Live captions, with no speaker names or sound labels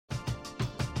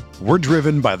We're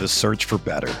driven by the search for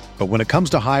better. But when it comes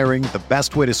to hiring, the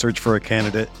best way to search for a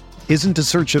candidate isn't to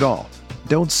search at all.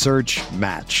 Don't search,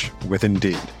 match with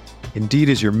Indeed. Indeed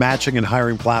is your matching and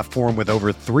hiring platform with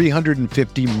over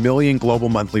 350 million global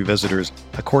monthly visitors,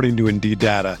 according to Indeed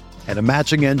data, and a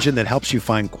matching engine that helps you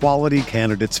find quality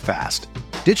candidates fast.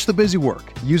 Ditch the busy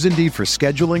work. Use Indeed for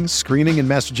scheduling, screening, and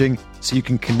messaging so you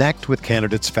can connect with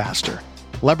candidates faster.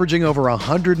 Leveraging over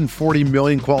 140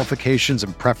 million qualifications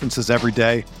and preferences every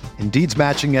day, Indeed's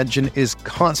matching engine is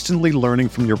constantly learning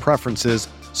from your preferences,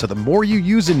 so the more you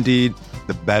use Indeed,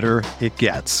 the better it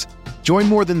gets. Join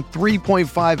more than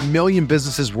 3.5 million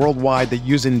businesses worldwide that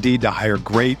use Indeed to hire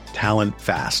great talent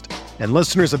fast. And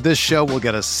listeners of this show will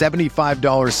get a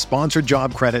 $75 sponsored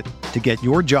job credit to get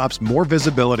your jobs more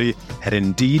visibility at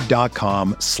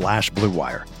Indeed.com/Blue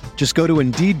Wire. Just go to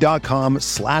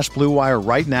Indeed.com/Blue Wire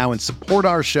right now and support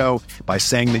our show by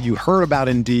saying that you heard about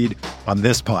Indeed on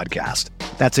this podcast.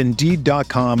 That's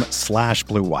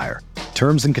Indeed.com/Blue Wire.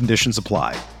 Terms and conditions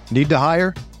apply. Need to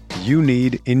hire? You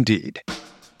need Indeed.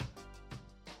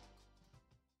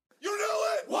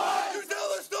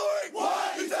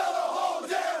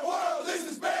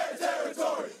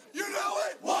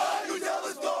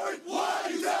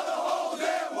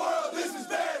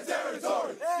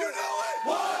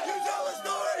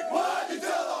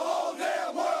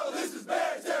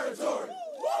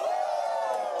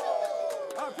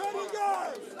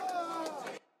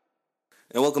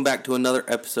 And welcome back to another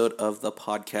episode of the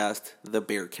podcast, the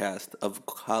Bearcast of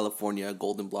California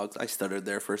Golden Blogs. I stuttered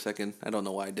there for a second. I don't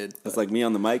know why I did. It's like me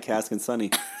on the mic asking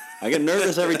Sonny. I get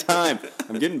nervous every time.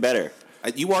 I'm getting better.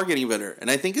 You are getting better, and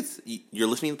I think you're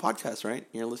listening to the podcast, right?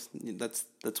 You're listening. That's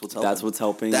what's helping. That's what's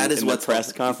helping. That is in what's the press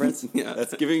helping. conference. Yeah.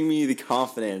 That's giving me the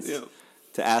confidence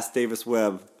to ask Davis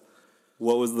Webb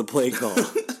what was the play call.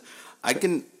 I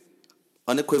can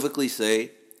unequivocally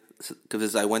say,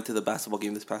 because I went to the basketball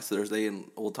game this past Thursday, and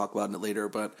we'll talk about it later,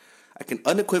 but I can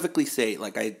unequivocally say,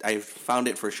 like I found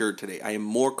it for sure today, I am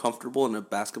more comfortable in a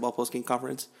basketball post-game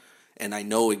conference, and I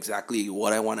know exactly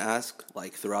what I want to ask.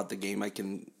 Like, throughout the game, I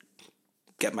can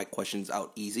get my questions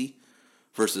out easy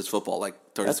versus football. Like,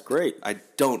 that's great. I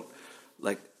don't,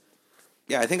 like,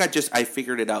 yeah, I think I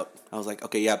figured it out. I was like,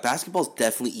 okay, yeah, basketball is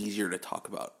definitely easier to talk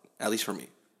about, at least for me,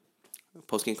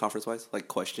 post-game conference-wise, like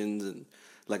questions and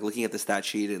like looking at the stat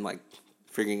sheet and like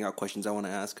figuring out questions I want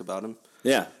to ask about him.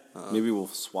 Yeah, maybe we'll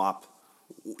swap.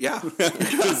 Yeah,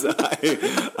 because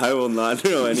I will not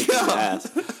know anything to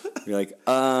ask. You're like,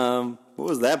 what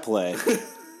was that play?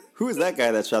 Who was that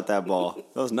guy that shot that ball?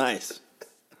 That was nice.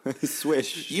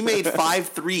 Swish. You made 5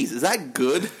 threes. Is that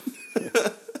good?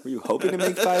 Were you hoping to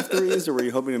make 5 threes, or were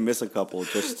you hoping to miss a couple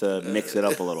just to mix it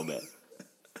up a little bit?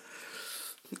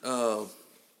 All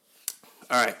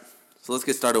right. So let's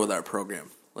get started with our program.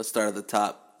 Let's start at the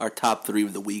top. Our top 3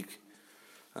 of the week.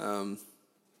 Mine's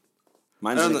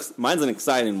an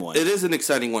exciting one. It is an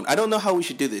exciting one. I don't know how we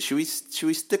should do this. Should we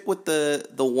stick with the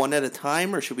one at a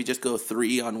time, or should we just go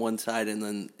 3 on one side and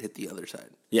then hit the other side?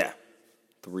 Yeah,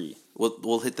 3.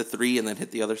 We'll hit the 3 and then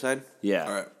hit the other side? Yeah.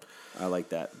 All right. I like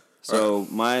that. So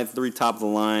my 3 top of the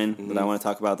line that I want to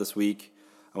talk about this week,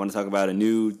 I want to talk about a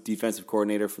new defensive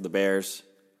coordinator for the Bears.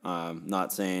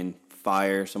 Not saying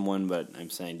fire someone, but I'm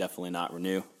saying definitely not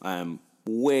renew. I am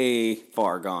way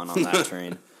far gone on that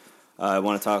train. I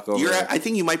want to talk over... I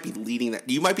think you might be leading that.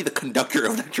 You might be the conductor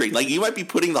of that train. Like, you might be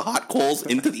putting the hot coals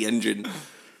into the engine.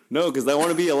 No, because I want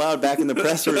to be allowed back in the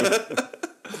press room.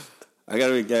 I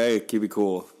gotta keep it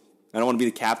cool. I don't want to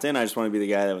be the captain. I just want to be the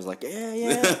guy that was like,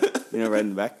 yeah. Right in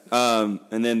the back.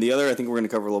 And then the other, I think we're going to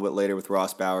cover a little bit later with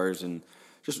Ross Bowers and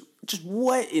just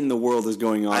what in the world is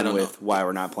going on with why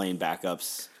we're not playing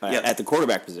backups at the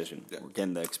quarterback position. Yeah. We're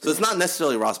getting the experience. So it's not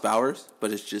necessarily Ross Bowers,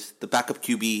 but it's just the backup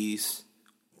QBs,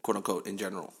 quote unquote, in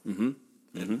general. And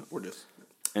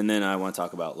then I want to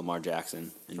talk about Lamar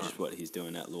Jackson and just what he's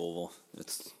doing at Louisville.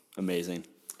 It's amazing.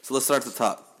 So let's start at the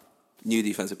top. New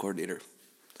defensive coordinator.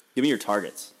 Give me your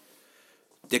targets.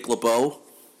 Dick LeBeau,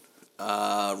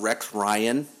 Rex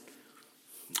Ryan,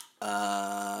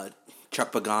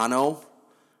 Chuck Pagano.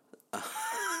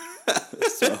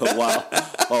 So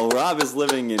while Rob is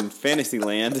living in fantasy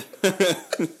land,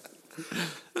 the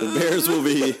Bears will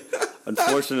be,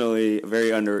 unfortunately,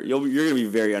 very under. You're going to be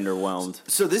very underwhelmed.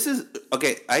 So this is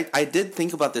okay. I did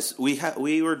think about this.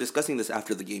 We were discussing this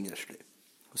after the game yesterday.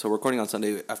 So we're recording on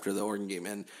Sunday after the Oregon game,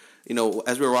 and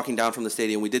as we were walking down from the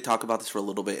stadium, we did talk about this for a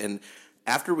little bit. And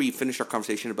after we finished our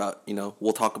conversation about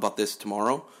we'll talk about this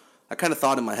tomorrow, I kind of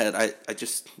thought in my head. I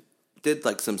just did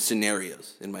like some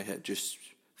scenarios in my head, just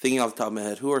thinking off the top of my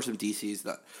head, who are some DCs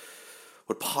that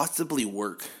would possibly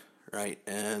work, right?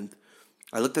 And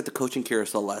I looked at the coaching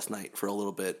carousel last night for a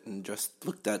little bit and just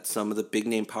looked at some of the big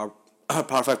name Power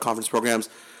 5 conference programs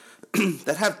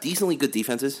that have decently good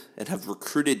defenses and have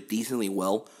recruited decently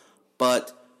well,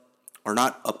 but are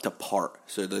not up to par.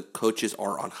 So the coaches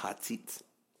are on hot seats.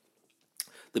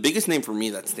 The biggest name for me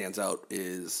that stands out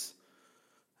is,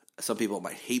 some people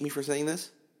might hate me for saying this,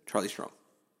 Charlie Strong.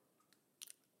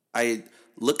 I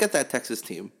look at that Texas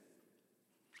team,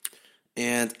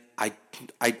 and I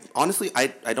honestly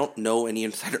don't know any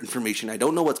insider information. I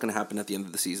don't know what's going to happen at the end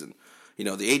of the season. You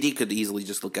know, the AD could easily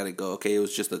just look at it and go, okay, it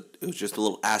was just a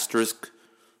little asterisk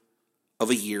of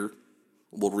a year.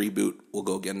 We'll reboot. We'll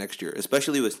go again next year.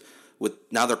 Especially with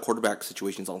now their quarterback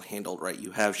situation's all handled, right?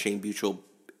 You have Shane Buechele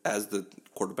as the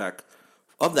quarterback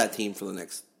of that team for the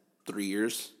next 3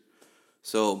 years.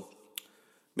 So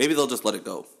maybe they'll just let it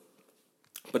go.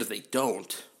 But if they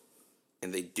don't,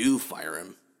 and they do fire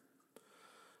him,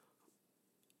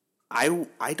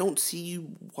 I don't see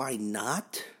why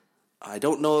not. I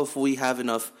don't know if we have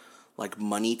enough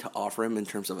money to offer him in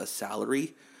terms of a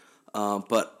salary,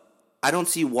 but I don't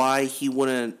see why he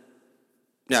wouldn't.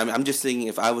 Yeah, I'm just thinking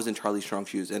if I was in Charlie Strong's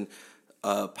shoes and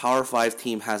a Power 5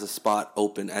 team has a spot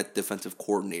open at defensive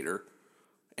coordinator,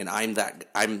 and I'm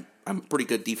a pretty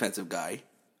good defensive guy,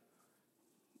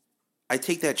 I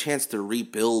take that chance to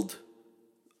rebuild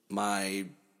my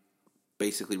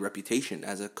basically reputation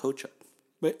as a coach.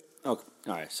 But okay,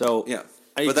 all right. So yeah,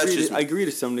 I agree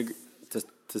to some degree.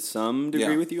 To some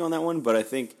degree with you on that one, but I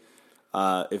think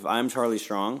if I'm Charlie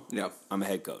Strong, I'm a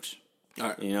head coach. All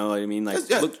right. You know what I mean?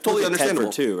 Totally understandable.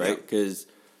 Tedford too, right? Because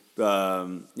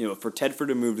for Tedford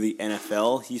to move to the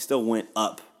NFL, he still went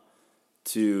up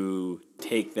to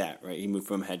take that, right? He moved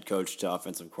from head coach to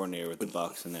offensive coordinator with the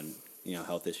Bucs, and then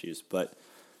health issues. But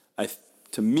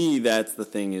to me, that's the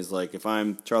thing is if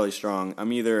I'm Charlie Strong,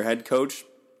 I'm either head coach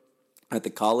at the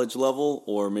college level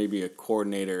or maybe a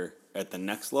coordinator at the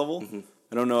next level. Mm-hmm.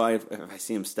 I don't know if I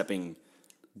see him stepping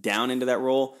down into that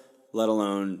role, let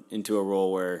alone into a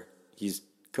role where he's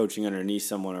coaching underneath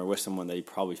someone or with someone that he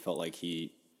probably felt like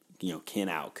he, can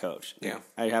out-coach. Yeah.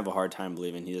 I have a hard time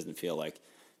believing he doesn't feel like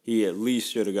he at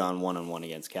least should have gone one-on-one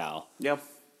against Cal. Yeah.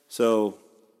 So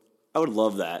I would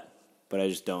love that, but I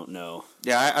just don't know.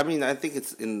 Yeah, I mean, I think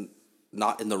it's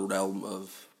not in the realm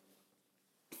of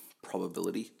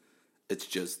probability. It's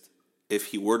just if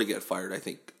he were to get fired, I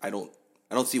think I don't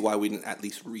see why we didn't at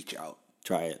least reach out.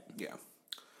 Try it. Yeah.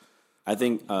 I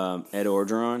think Ed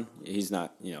Orgeron, he's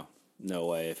not, no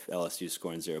way if LSU's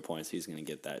scoring 0 points, he's going to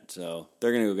get that. So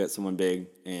they're going to go get someone big,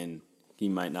 and he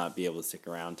might not be able to stick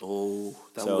around. Oh,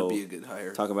 that would be a good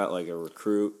hire. Talk about a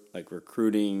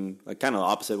recruiting, kind of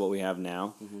opposite of what we have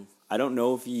now. Mm-hmm. I don't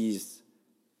know if he's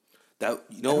that.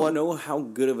 I don't know how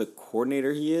good of a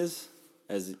coordinator he is,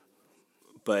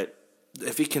 but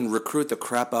if he can recruit the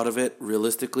crap out of it,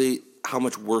 realistically, how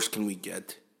much worse can we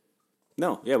get?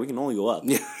 No, yeah, we can only go up.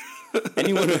 Yeah.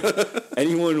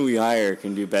 anyone we hire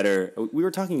can do better. We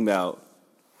were talking about,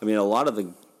 a lot of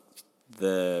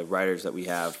the writers that we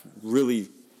have really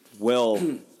well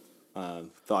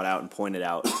thought out and pointed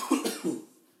out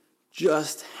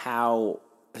just how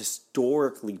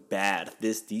historically bad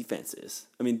this defense is.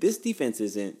 This defense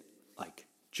isn't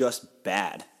just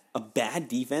bad. A bad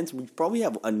defense, we probably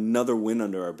have another win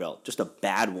under our belt. Just a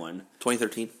bad one.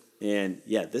 2013. And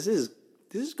yeah, this is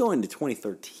going to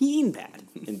 2013 bad.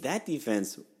 And that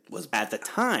defense was at the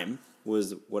time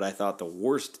was what I thought the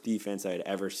worst defense I'd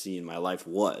ever seen in my life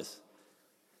was.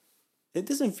 It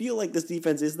doesn't feel like this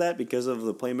defense is that because of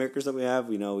the playmakers that we have.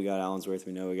 We know we got Allensworth,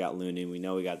 we know we got Looney, we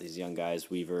know we got these young guys,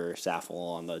 Weaver, Saffel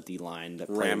on the D line that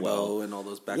play well. And all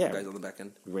those guys on the back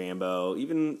end. Rambo,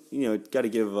 even got to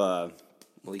give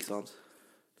Malik Psalms.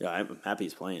 Yeah, I'm happy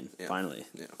he's playing finally.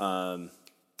 Yeah.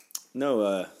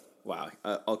 Wow.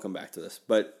 I'll come back to this,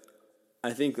 but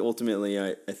I think ultimately,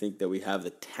 I think that we have the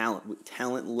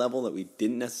talent level that we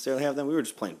didn't necessarily have then. We were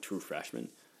just playing true freshmen,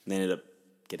 and they ended up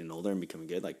getting older and becoming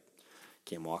good, like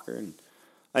Cam Walker. And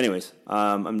anyways,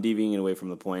 I'm deviating away from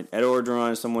the point. Ed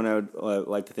Orgeron is someone I would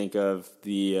like to think of,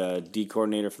 the D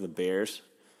coordinator for the Bears.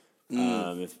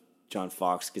 If John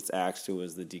Fox gets axed, who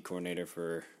was the D coordinator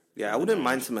for... Yeah, I wouldn't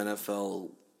mind some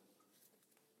NFL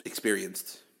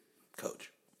experienced coach.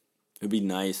 It'd be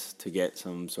nice to get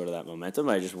some sort of that momentum.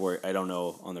 I just worry. I don't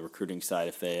know on the recruiting side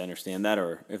if they understand that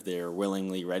or if they're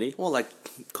willingly ready. Well, like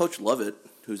Coach Lovett,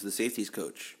 who's the safeties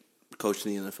coach, coached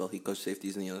in the NFL. He coached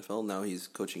safeties in the NFL. Now he's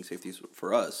coaching safeties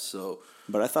for us. So,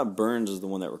 but I thought Burns is the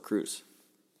one that recruits.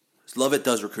 Lovett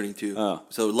does recruiting too. Oh.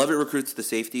 So Lovett recruits the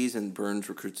safeties and Burns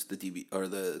recruits the DB or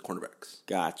the cornerbacks.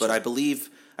 Gotcha. But I believe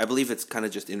it's kind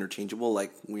of just interchangeable.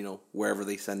 Like wherever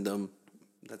they send them,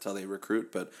 that's how they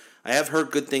recruit. But I have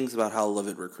heard good things about how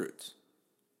Lovett recruits.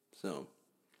 So,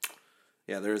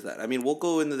 yeah, there's that. I mean, we'll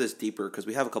go into this deeper because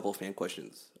we have a couple of fan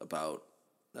questions about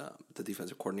the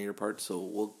defensive coordinator part.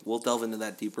 So we'll delve into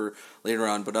that deeper later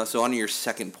on. But so on to your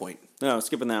second point. No,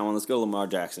 skipping that one. Let's go Lamar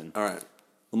Jackson. All right.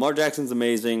 Lamar Jackson's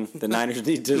amazing. The Niners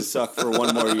need to suck for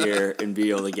one more year and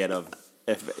be able to get him.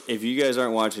 If you guys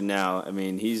aren't watching now, I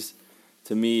mean, he's,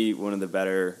 to me, one of the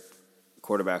better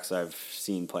quarterbacks I've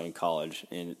seen play in college.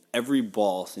 And every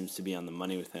ball seems to be on the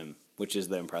money with him, which is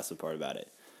the impressive part about it.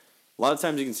 A lot of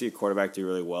times you can see a quarterback do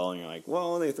really well, and you're like,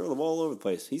 well, they throw the ball all over the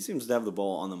place. He seems to have the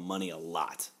ball on the money a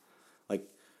lot. Like,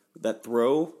 that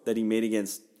throw that he made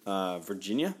against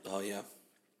Virginia. Oh, yeah.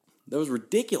 That was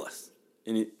ridiculous.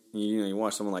 And you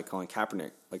watch someone like Colin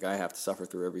Kaepernick, like I have to suffer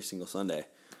through every single Sunday.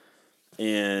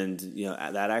 And,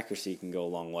 that accuracy can go a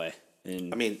long way.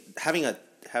 And I mean, having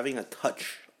a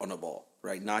touch on a ball,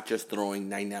 right? Not just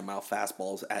throwing 99-mile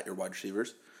fastballs at your wide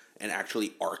receivers and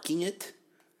actually arcing it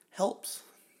helps.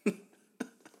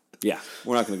 Yeah,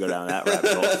 we're not going to go down that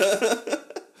rabbit hole.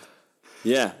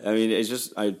 Yeah, I mean, it's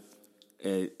just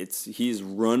he's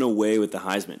run away with the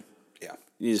Heisman. Yeah,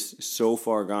 he's so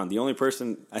far gone. The only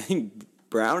person I think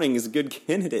Browning is a good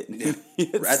candidate. Yeah.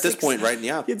 At this point, right?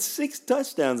 Yeah, he had 6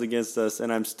 touchdowns against us,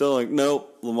 and I'm still like,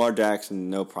 nope, Lamar Jackson,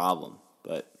 no problem.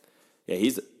 But yeah,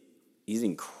 he's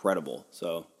incredible.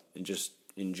 So and just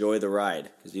enjoy the ride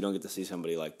because you don't get to see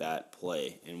somebody like that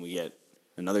play, and we get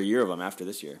another year of them after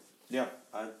this year. Yeah,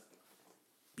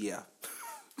 yeah,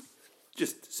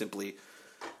 just simply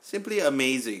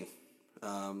amazing.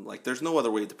 Like there's no other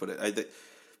way to put it.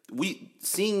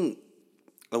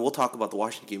 We'll talk about the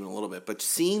Washington game in a little bit, but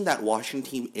seeing that Washington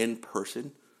team in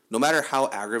person, no matter how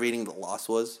aggravating the loss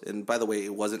was, and by the way,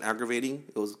 it wasn't aggravating.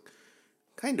 It was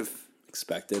kind of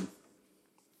expected,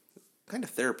 kind of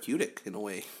therapeutic in a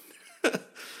way.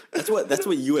 That's what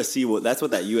USC. That's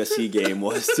what that USC game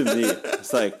was to me.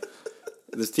 It's like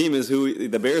this team is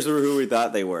the Bears were who we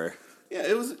thought they were. Yeah,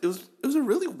 it was a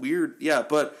really weird. Yeah,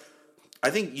 but I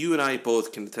think you and I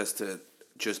both can attest to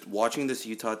just watching this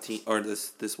Utah team or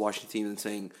this Washington team and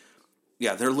saying,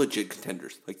 yeah, they're legit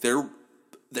contenders. Like they're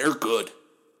good.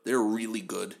 They're really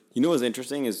good. You know what's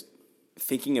interesting is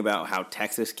thinking about how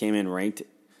Texas came in ranked.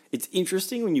 It's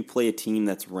interesting when you play a team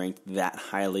that's ranked that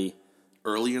highly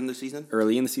early in the season,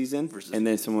 and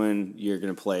then someone you're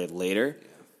going to play later. Yeah.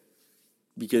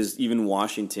 Because even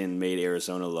Washington made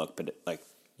Arizona look, but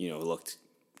looked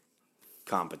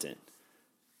competent.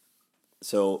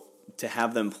 So to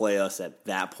have them play us at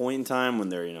that point in time when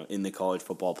they're in the college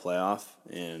football playoff,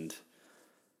 and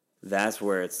that's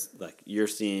where it's like you're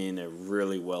seeing a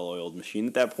really well-oiled machine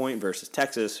at that point versus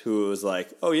Texas, who was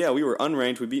like, oh yeah, we were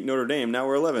unranked, we beat Notre Dame, now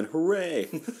we're 11, hooray!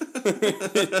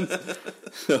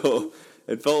 So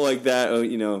it felt like that,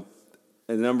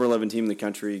 the number 11 team in the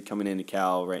country coming into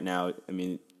Cal right now. I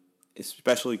mean,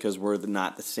 especially because we're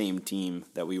not the same team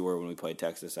that we were when we played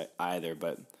Texas either,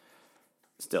 but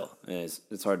still,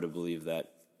 it's hard to believe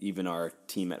that even our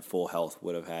team at full health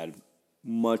would have had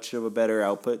much of a better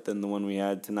output than the one we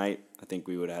had tonight. I think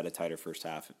we would have had a tighter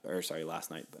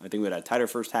last night. I think we would have had a tighter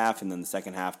first half, and then the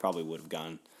second half probably would have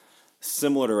gone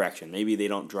similar direction. Maybe they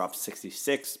don't drop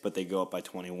 66, but they go up by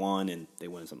 21, and they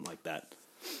win something like that.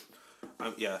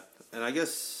 Yeah, and I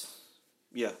guess,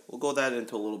 we'll go that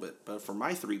into a little bit. But for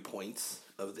my 3 points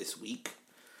of this week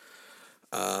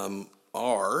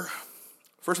are,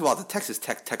 first of all, the Texas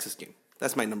game.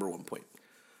 That's my number 1 point.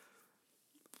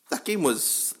 That game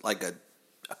was like a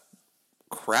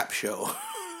crap show.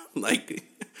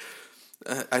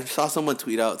 I saw someone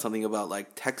tweet out something about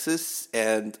like Texas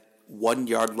and 1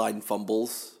 yard line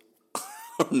fumbles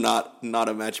are not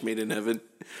a match made in heaven.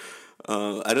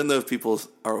 I don't know if people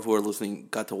who are listening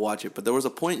got to watch it, but there was a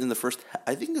point in the first.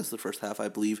 I think it was the first half. I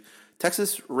believe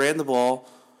Texas ran the ball,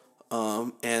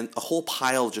 and a whole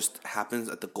pile just happens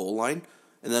at the goal line,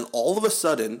 and then all of a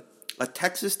sudden, a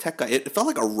Texas Tech guy. It felt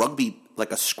like a rugby,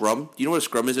 like a scrum. Do you know what a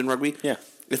scrum is in rugby? Yeah.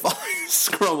 It felt like a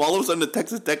scrum. All of a sudden, the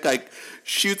Texas Tech guy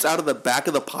shoots out of the back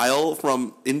of the pile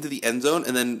from into the end zone,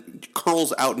 and then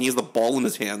curls out, and he has the ball in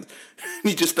his hand.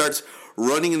 He just starts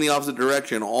running in the opposite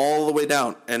direction all the way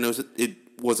down, and it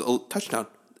was a touchdown.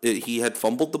 He had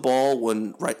fumbled the ball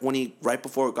right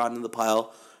before it got into the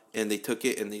pile, and they took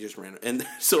it and they just ran it. And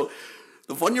so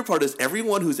the funnier part is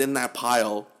everyone who's in that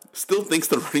pile still thinks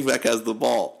the running back has the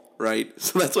ball, right?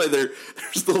 So that's why they're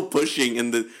still pushing,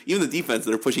 and even the defense,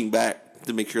 they're pushing back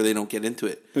to make sure they don't get into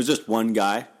it. It was just one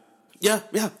guy. Yeah,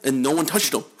 and no one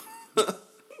touched him.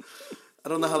 I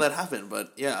don't know how that happened,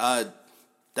 but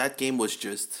that game was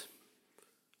just.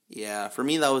 Yeah, for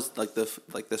me that was like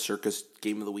the circus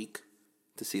game of the week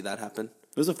to see that happen.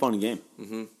 It was a fun game.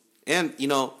 Mm-hmm. And,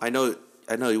 I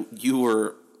know you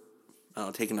were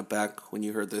taken aback when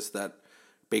you heard this, that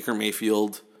Baker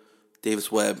Mayfield,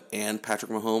 Davis Webb, and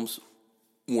Patrick Mahomes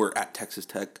were at Texas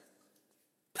Tech.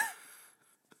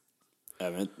 I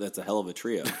mean, that's a hell of a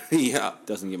trio. Yeah.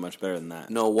 Doesn't get much better than that.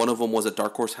 No, one of them was a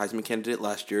dark horse Heisman candidate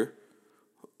last year.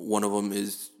 One of them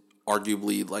is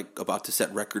arguably about to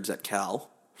set records at Cal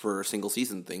for single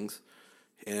season things.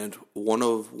 And one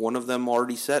of them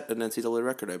already set an NCAA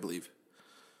record, I believe.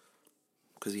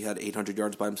 Because he had 800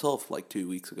 yards by himself 2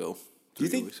 weeks ago. Do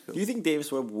you think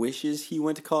Davis Webb wishes he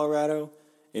went to Colorado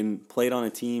and played on a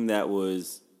team that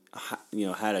was,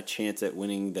 had a chance at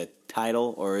winning the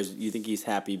title, or you think he's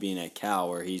happy being at Cal,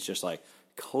 where he's just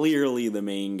clearly the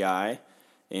main guy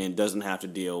and doesn't have to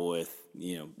deal with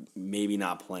maybe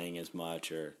not playing as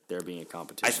much or there being a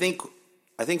competition?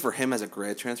 I think for him as a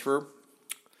grad transfer,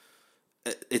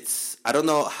 I don't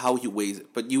know how he weighs it,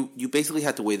 but you basically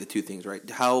have to weigh the two things, right?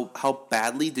 How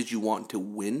badly did you want to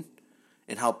win,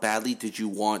 and how badly did you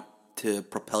want to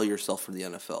propel yourself for the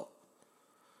NFL?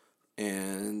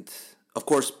 And of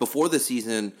course, before the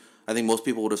season, I think most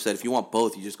people would have said, if you want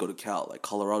both, you just go to Cal.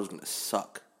 Colorado's going to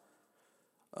suck.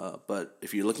 But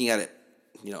if you're looking at it,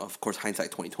 of course,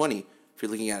 hindsight 2020. If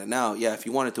you're looking at it now, yeah, if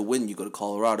you wanted to win, you go to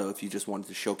Colorado. If you just wanted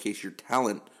to showcase your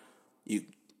talent, you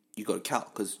go to Cal,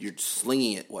 because you're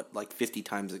slinging it 50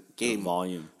 times a game. The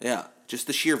volume, yeah, just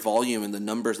the sheer volume and the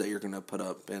numbers that you're going to put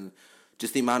up, and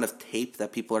just the amount of tape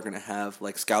that people are going to have,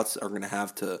 scouts are going to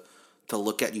have to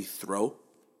look at you throw,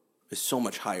 is so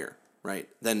much higher, right?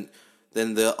 Then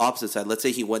the opposite side. Let's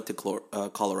say he went to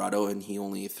Colorado and he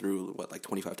only threw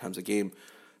 25 times a game.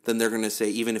 Then they're going to say,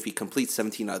 even if he completes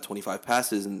 17 out of 25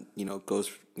 passes and goes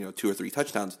 2 or 3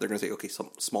 touchdowns, they're going to say, okay, some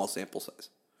small sample size.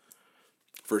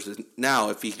 Versus now,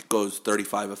 if he goes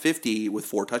 35 of 50 with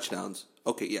 4 touchdowns,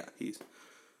 okay, yeah, he's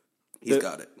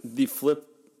got it. The flip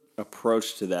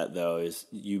approach to that, though, is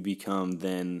you become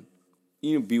then,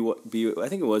 I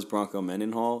think it was Bronco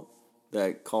Mendenhall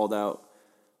that called out,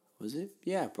 was it?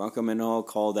 Yeah, Bronco Mendenhall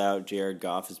called out Jared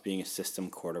Goff as being a system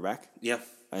quarterback. Yeah.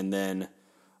 And then,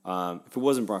 if it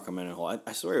wasn't Bronco Mendenhall,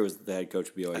 I swear it was the head coach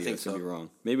of BYU. I think so. Could be wrong.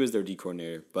 Maybe it was their D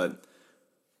coordinator, but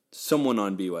someone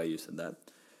on BYU said that.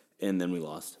 And then we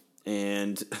lost.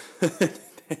 And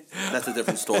that's a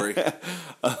different story.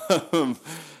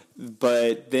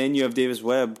 But then you have Davis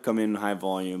Webb come in high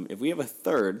volume. If we have a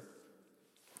third,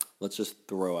 let's just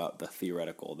throw out the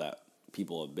theoretical that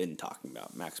people have been talking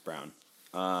about, Max Brown.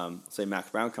 Say Max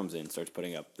Brown comes in, starts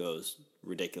putting up those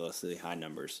ridiculously high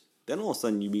numbers. Then all of a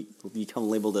sudden you become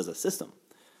labeled as a system.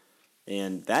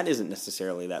 And that isn't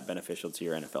necessarily that beneficial to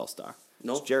your NFL stock.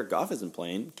 No. So Jared Goff isn't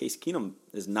playing. Case Keenum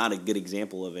is not a good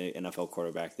example of an NFL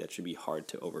quarterback that should be hard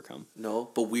to overcome. No,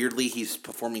 but weirdly he's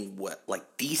performing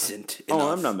decent enough.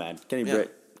 Oh, I'm not mad. Kenny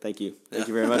Britt. Thank you. Thank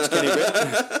you very much, Kenny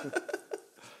Britt.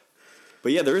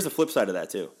 But yeah, there is a flip side of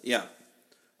that too. Yeah.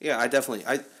 Yeah,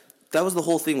 that was the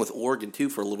whole thing with Oregon too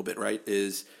for a little bit, right?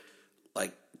 Is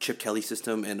Chip Kelly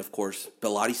system, and of course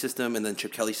Bellotti system, and then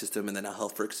Chip Kelly system, and then a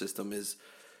Helfrich system is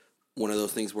one of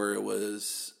those things where it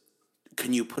was,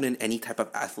 can you put in any type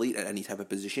of athlete at any type of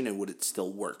position and would it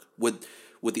still work? Would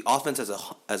the offense as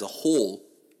a whole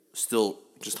still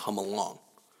just hum along?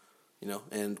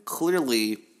 And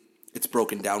clearly it's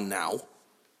broken down now.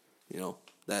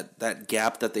 That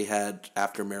gap that they had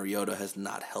after Mariota has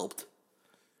not helped.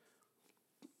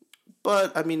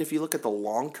 But I mean, if you look at the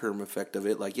long-term effect of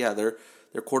it,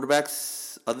 their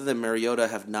quarterbacks other than Mariota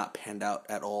have not panned out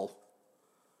at all.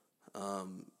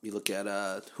 You look at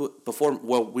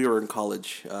we were in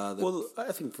college.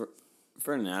 I think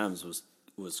Vernon Adams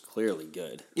was clearly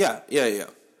good. Yeah.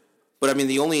 But I mean,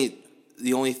 the only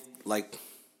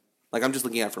I'm just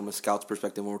looking at it from a scout's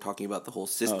perspective when we're talking about the whole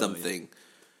system thing,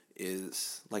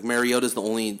 is Mariota's the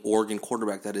only Oregon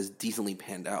quarterback that is decently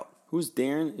panned out. Who's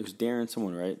Darren? It was Darren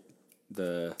someone, right?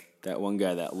 That one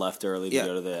guy that left early to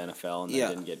go to the NFL and then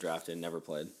didn't get drafted and never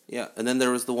played. Yeah, and then there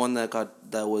was the one that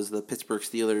was the Pittsburgh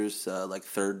Steelers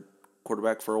third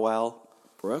quarterback for a while.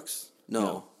 Brooks?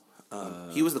 No.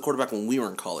 He was the quarterback when we were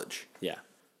in college. Yeah.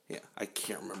 Yeah, I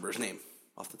can't remember his name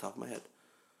off the top of my head.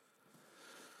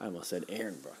 I almost said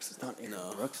Aaron Brooks. It's not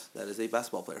Aaron Brooks. That is a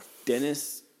basketball player.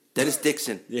 Dennis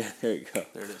Dixon. Yeah, there you go.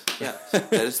 There it is. Yeah,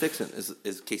 Dennis Dixon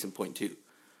is case in point too.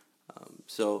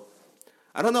 So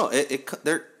I don't know.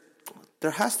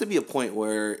 There has to be a point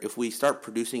where if we start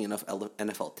producing enough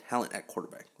NFL talent at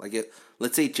quarterback,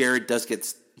 let's say Jared does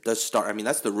start. I mean,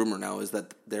 that's the rumor now, is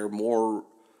that they're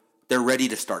ready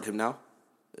to start him now,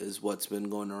 is what's been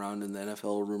going around in the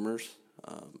NFL rumors.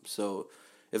 So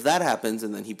if that happens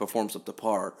and then he performs up to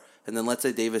par, and then let's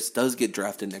say Davis does get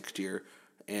drafted next year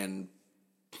and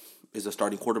is a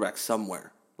starting quarterback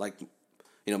somewhere. Like,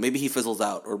 maybe he fizzles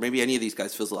out, or maybe any of these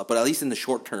guys fizzle out. But at least in the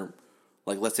short term,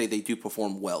 like let's say they do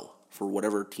perform well for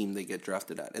whatever team they get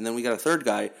drafted at, and then we got a third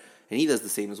guy, and he does the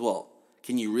same as well.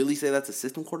 Can you really say that's a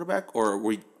system quarterback, or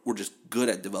we're just good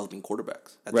at developing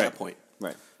quarterbacks at that point?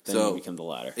 Right. Then So you become the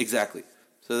latter. Exactly.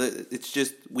 So it's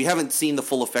just we haven't seen the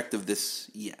full effect of this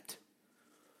yet.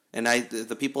 And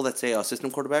the people that say,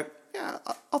 system quarterback, yeah,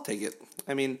 I'll take it.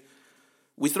 I mean,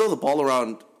 we throw the ball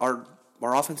around. Our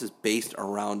offense is based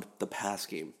around the pass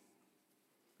game.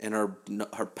 And our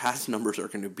pass numbers are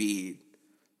going to be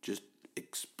just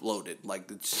exploded. Like,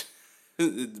 it's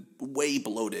way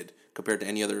bloated compared to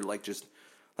any other, like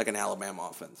an Alabama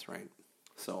offense, right?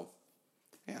 So,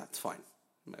 yeah, it's fine,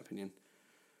 in my opinion.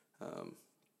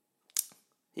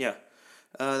 Yeah.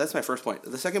 That's my first point.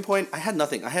 The second point, I had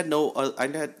nothing. I had no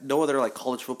other like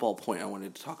college football point I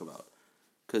wanted to talk about,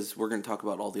 because we're going to talk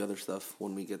about all the other stuff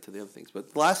when we get to the other things.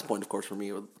 But the last point, of course, for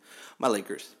me, was my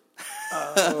Lakers.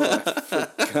 Oh,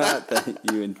 I forgot that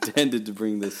you intended to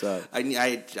bring this up.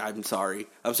 I'm sorry.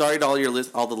 I'm sorry to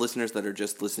all the listeners that are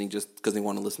just listening just because they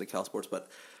want to listen to Cal Sports. But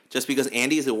just because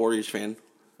Andy is a Warriors fan,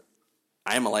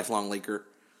 I am a lifelong Laker.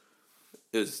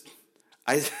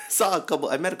 I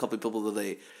met a couple of people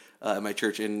today at my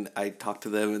church, and I talked to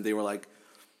them, and they were like,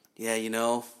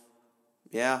 yeah,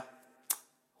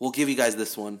 we'll give you guys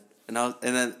this one. And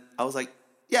then I was like,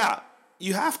 yeah,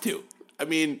 you have to. I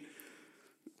mean,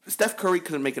 Steph Curry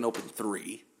couldn't make an open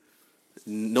three.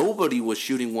 Nobody was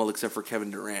shooting well except for Kevin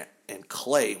Durant. And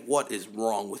Clay, what is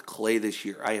wrong with Clay this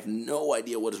year? I have no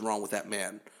idea what is wrong with that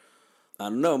man. I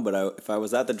don't know, but if I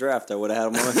was at the draft, I would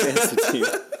have had him on my fantasy team.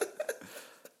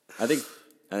 I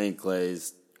think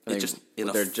Clay's. It's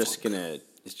just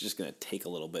gonna take a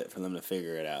little bit for them to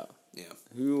figure it out. Yeah.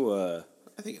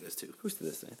 I think it is too. Who said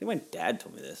this? I think my dad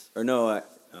told me this, or no,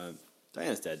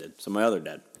 Diana's dad did. So my other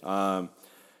dad,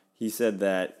 he said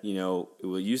that it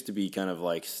used to be kind of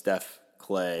like Steph,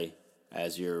 Clay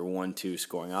as your 1-2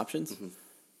 scoring options,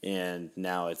 and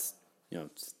now it's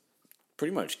it's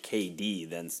pretty much KD,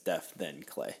 then Steph, then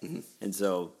Clay, and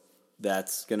so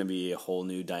that's going to be a whole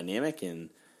new dynamic. And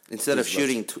instead of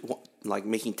shooting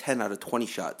making 10 out of 20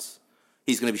 shots,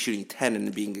 he's going to be shooting 10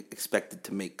 and being expected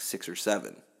to make 6 or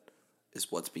 7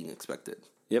 is what's being expected.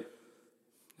 Yep.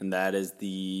 And that is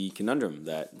the conundrum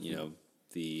that,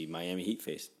 the Miami Heat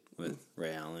faced with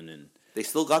Ray Allen, and they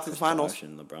still got to the finals.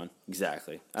 And LeBron.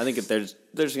 Exactly. I think they're just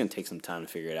going to take some time to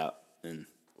figure it out, and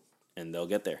they'll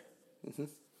get there. Mm-hmm.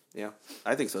 Yeah,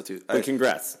 I think so too. But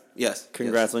congrats. Yes.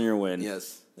 Congrats on your win.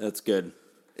 Yes. That's good.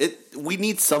 We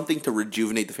need something to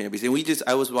rejuvenate the fan base. And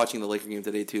I was watching the Laker game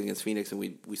today too against Phoenix, and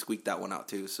we squeaked that one out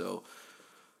too. So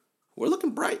we're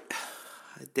looking bright.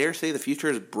 I dare say the future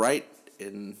is bright.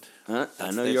 And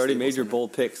I know you already made your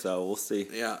bold pick, so we'll see.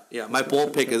 Yeah. My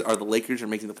bold pick are the Lakers are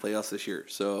making the playoffs this year.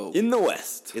 So in the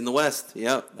West,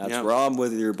 yeah. That's Rob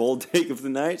with your bold take of the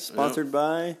night, sponsored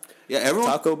by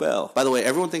Taco Bell. By the way,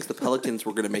 everyone thinks the Pelicans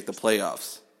were going to make the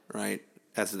playoffs, right?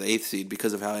 As the 8th seed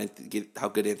because of how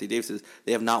good Anthony Davis is.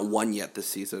 They have not won yet this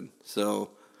season.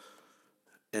 So,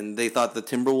 and they thought the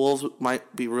Timberwolves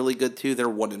might be really good too. They're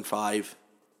 1-5.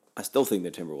 I still think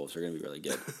the Timberwolves are going to be really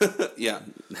good. Yeah.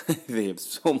 They have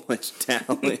so much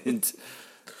talent.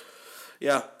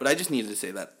 Yeah, but I just needed to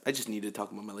say that. I just needed to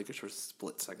talk about my Lakers for a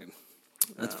split second.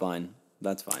 That's fine.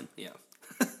 That's fine. Yeah.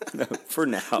 For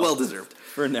now. Well deserved.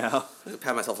 For now. I'll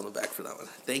pat myself on the back for that one.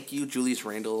 Thank you, Julius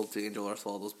Randle, to Angel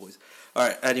Arsenal, all those boys. All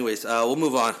right, anyways, we'll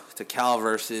move on to Cal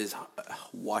versus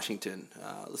Washington.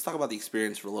 Let's talk about the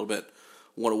experience for a little bit,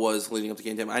 what it was leading up to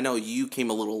game time. I know you came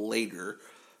a little later.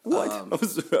 What? I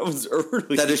was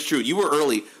early. That is true. You were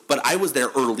early, but I was there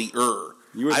earlier.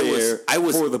 You were there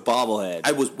for the bobblehead.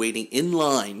 I was waiting in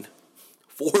line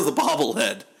for the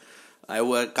bobblehead. I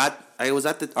was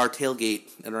at our tailgate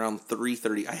at around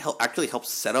 3:30. I actually helped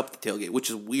set up the tailgate, which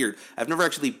is weird. I've never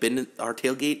actually been at our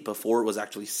tailgate before it was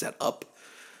actually set up.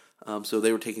 So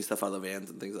they were taking stuff out of the vans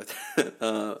and things like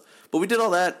that. But we did all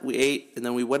that. We ate, and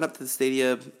then we went up to the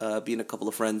stadium, being a couple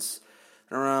of friends.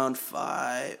 Around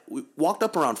 5, we walked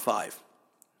up around 5.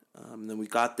 Then we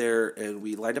got there and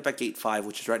we lined up at gate 5,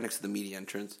 which is right next to the media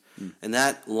entrance. And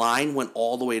that line went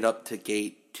all the way up to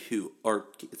gate 2. Or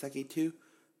is that gate 2?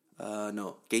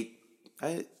 No, gate.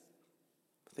 I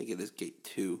think it is gate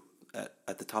 2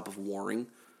 at the top of Waring,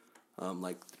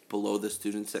 like below the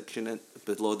student section,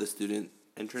 below the student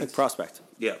entrance. Like Prospect.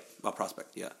 Yeah, Prospect.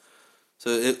 Yeah.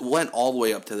 So it went all the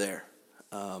way up to there,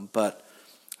 but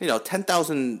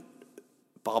 10,000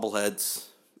 bobbleheads,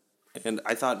 and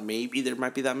I thought maybe there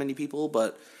might be that many people,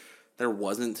 but there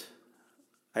wasn't.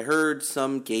 I heard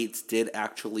some gates did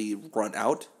actually run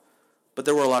out, but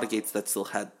there were a lot of gates that still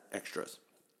had extras.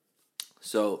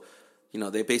 So,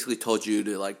 they basically told you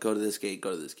to like go to this gate,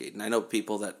 and I know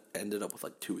people that ended up with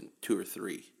like two or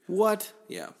three. What?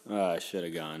 Yeah, I should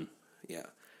have gone. yeah.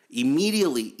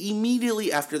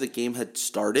 Immediately after the game had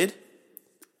started,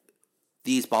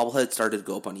 these bobbleheads started to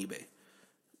go up on eBay,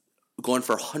 going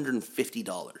for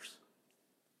 $150.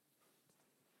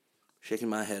 Shaking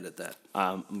my head at that.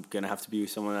 I'm going to have to be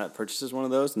someone that purchases one of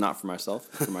those, not for myself,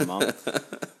 for my mom.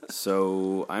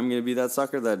 So I'm going to be that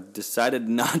sucker that decided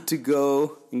not to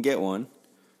go and get one.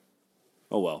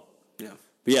 Oh, well. Yeah.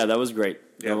 But yeah, that was great.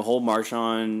 Yeah. The whole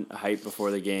Marshawn hype before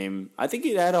the game. I think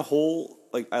it had a whole,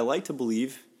 I like to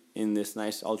believe in this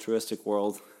nice altruistic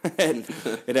world.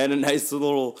 It had a nice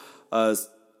little,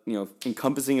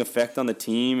 encompassing effect on the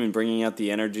team and bringing out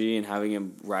the energy and having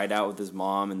him ride out with his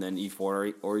mom and then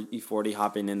E40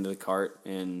 hopping into the cart.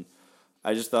 And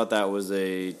I just thought that was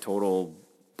a total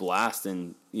blast.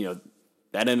 And,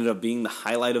 that ended up being the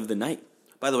highlight of the night.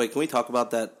 By the way, can we talk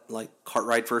about that cart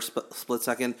ride for a split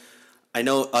second? I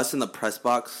know us in the press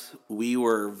box, we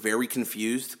were very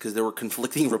confused because there were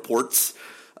conflicting reports.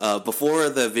 Before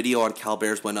the video on Cal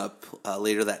Bears went up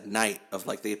later that night of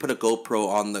they put a GoPro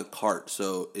on the cart,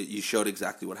 so you showed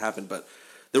exactly what happened. But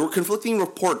there were conflicting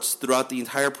reports throughout the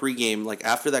entire pregame.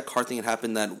 After that cart thing had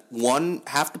happened, that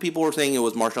half the people were saying it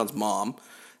was Marshawn's mom,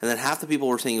 and then half the people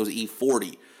were saying it was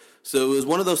E40. So it was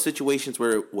one of those situations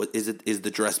where is the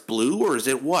dress blue or is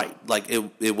it white?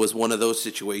 It was one of those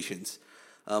situations.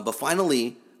 But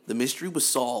finally, the mystery was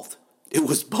solved. It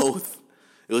was both.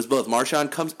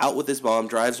 Marshawn comes out with his mom,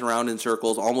 drives around in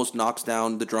circles, almost knocks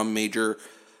down the drum major,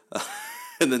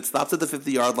 and then stops at the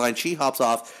 50-yard line. She hops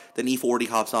off, then E40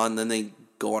 hops on, and then they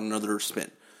go on another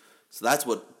spin. So that's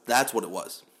what it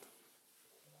was.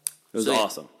 It was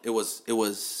awesome. It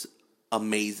was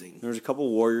amazing. There was a couple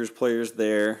Warriors players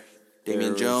there.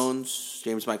 Damian Jones,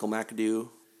 James Michael McAdoo.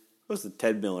 What was it?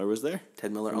 Ted Miller was there.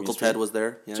 Ted Miller. Uncle Ted was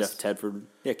there. Yes. Jeff Tedford.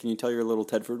 Yeah, can you tell your little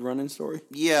Tedford run-in story?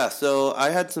 Yeah, so I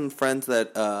had some friends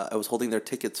that I was holding their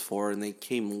tickets for, and they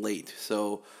came late.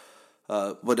 So,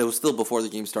 but it was still before the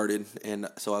game started, and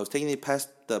so I was taking the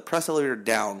press elevator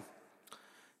down,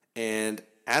 and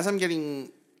as I'm getting,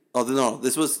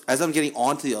 as I'm getting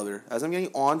onto the elevator. As I'm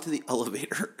getting onto the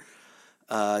elevator,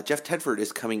 Jeff Tedford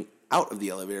is coming out of the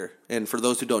elevator. And for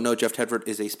those who don't know, Jeff Tedford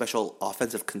is a special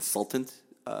offensive consultant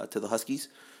to the Huskies.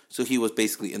 So he was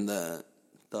basically in the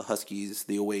Huskies,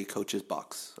 the away coach's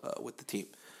box with the team.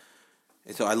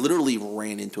 And so I literally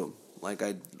ran into him.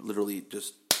 I literally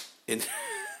just...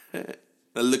 I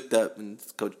looked up and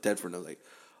it's Coach Tedford, and I was like,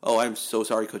 "Oh, I'm so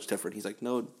sorry, Coach Tedford." He's like,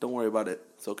 "No, don't worry about it.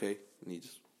 It's okay." And he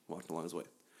just walked along his way.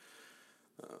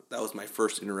 That was my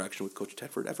first interaction with Coach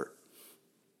Tedford ever.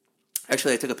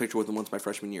 Actually, I took a picture with him once our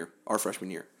freshman year.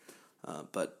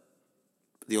 But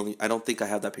I don't think I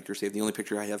have that picture saved. The only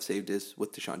picture I have saved is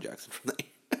with Deshaun Jackson from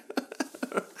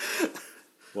the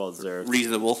Well deserved.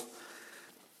 Reasonable.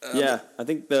 Yeah, I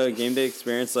think the game day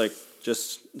experience,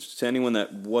 just to anyone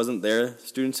that wasn't there,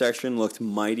 student section looked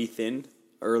mighty thin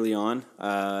early on.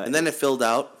 And then it filled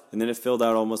out. And then it filled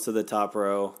out almost to the top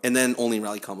row. And then only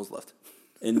Rally Com was left.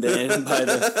 And then by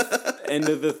the end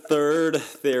of the third,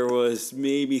 there was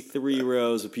maybe 3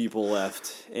 rows of people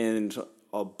left. And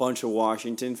a bunch of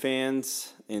Washington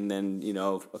fans. And then,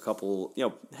 a couple,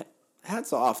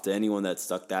 hats off to anyone that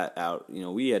stuck that out.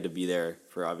 We had to be there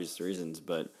for obvious reasons.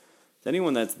 But to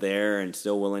anyone that's there and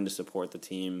still willing to support the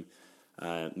team,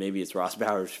 maybe it's Ross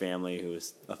Bauer's family who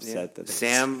was upset that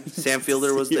Sam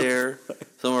Fielder was there.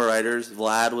 Some of our writers,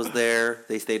 Vlad was there.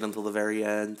 They stayed until the very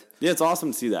end. Yeah, it's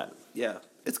awesome to see that. Yeah,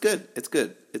 it's good. It's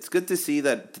good to see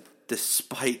that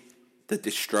despite the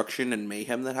destruction and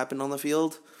mayhem that happened on the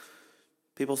field,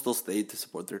 people still stayed to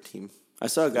support their team. I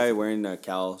saw a guy wearing a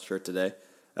Cal shirt today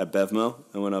at Bevmo.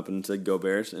 I went up and said, "Go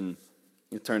Bears," and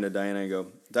I turned to Diana and I go,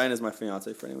 "Diana's my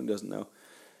fiance, for anyone who doesn't know."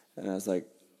 And I was like,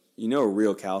 a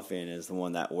real Cal fan is the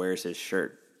one that wears his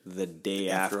shirt the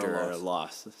day after a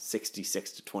loss,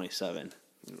 66-27.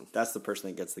 That's the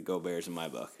person that gets the Go Bears in my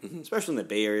book, especially in the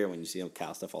Bay Area when you see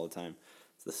Cal stuff all the time.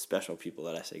 It's the special people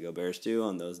that I say Go Bears to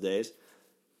on those days.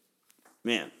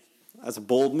 Man, that's a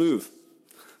bold move.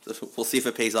 We'll see if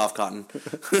it pays off, Cotton.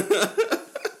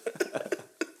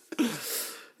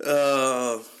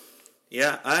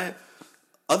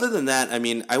 Other than that,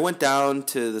 I went down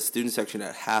to the student section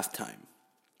at halftime.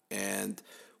 And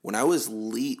when I was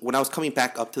coming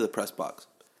back up to the press box,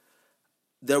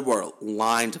 there were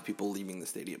lines of people leaving the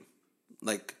stadium.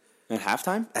 At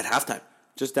halftime? At halftime.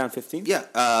 Just down 15? Yeah.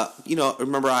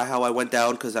 Remember how I went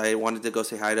down because I wanted to go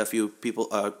say hi to a few people,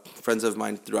 friends of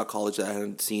mine throughout college that I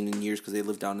hadn't seen in years because they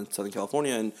lived down in Southern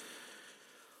California.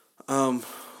 And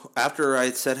after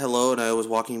I said hello and I was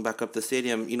walking back up the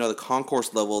stadium, the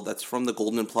concourse level that's from the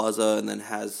Golden Plaza and then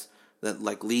has that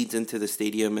like leads into the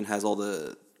stadium and has all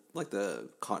the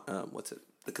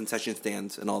the concession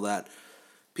stands and all that.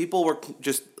 People were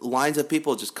just lines of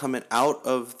people just coming out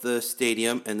of the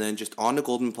stadium and then just on the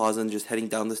Golden Plaza and just heading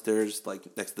down the stairs like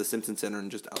next to the Simpson Center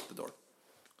and just out the door.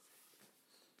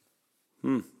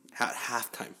 At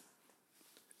halftime.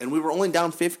 And we were only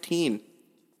down 15.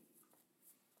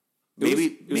 Maybe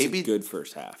it was a good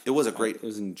first half. It was a great. It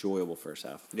was an enjoyable first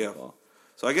half. Yeah.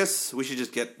 So I guess we should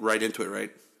just get right into it,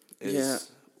 right?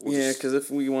 Because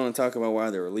if we want to talk about why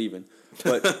they were leaving,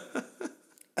 but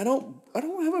I don't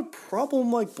have a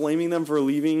problem like blaming them for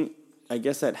leaving. I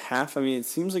guess at half. I mean, it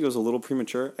seems like it was a little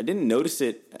premature. I didn't notice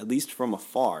it at least from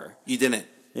afar. You didn't.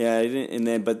 Yeah, I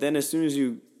didn't. But then as soon as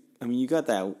you got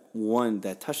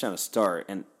that touchdown to start,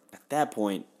 and at that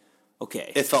point,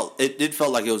 okay, it did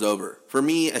felt like it was over for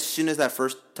me as soon as that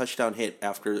first touchdown hit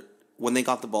when they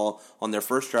got the ball on their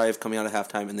first drive coming out of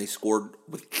halftime and they scored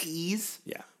with ease.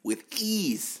 Yeah. With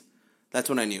ease. That's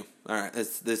when I knew. All right,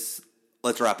 let's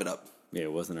wrap it up. Yeah,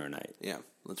 it wasn't our night. Yeah,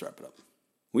 let's wrap it up.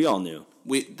 We all knew.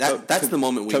 That's the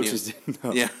moment we coaches knew. Didn't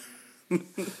know.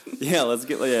 Yeah. Let's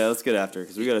get after it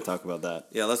because we got to talk about that.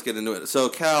 Yeah, let's get into it. So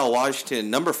Cal, Washington,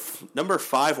 number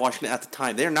 5 Washington at the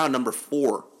time. They're now number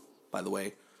 4, by the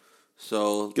way.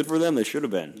 So good for them. They should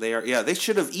have been. They are. Yeah, they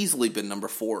should have easily been number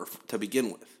 4 to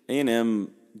begin with. A&M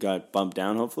got bumped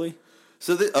down, hopefully.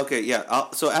 So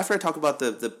so after I talk about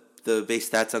the base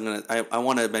stats, I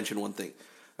want to mention one thing.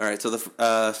 All right, so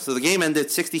the game ended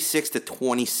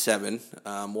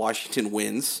 66-27. Washington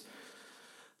wins.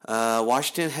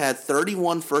 Washington had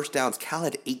 31 first downs. Cal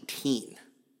had 18.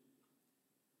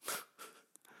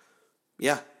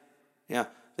 Yeah.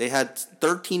 They had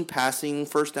 13 passing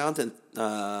first downs and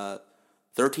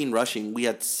 13 rushing. We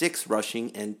had 6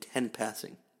 rushing and 10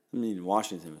 passing. I mean,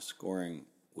 Washington was scoring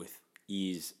with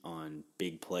ease on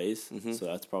big plays, so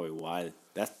that's probably why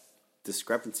that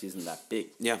discrepancy isn't that big.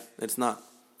 Yeah, it's not.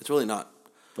 It's really not.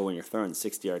 But when you're throwing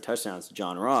 60-yard touchdowns to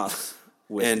John Ross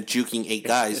and juking 8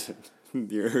 guys,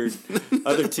 your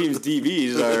other team's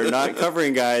DBs are not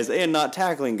covering guys and not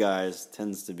tackling guys,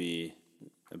 tends to be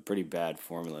a pretty bad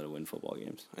formula to win football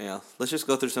games. Yeah, let's just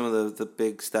go through some of the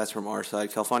big stats from our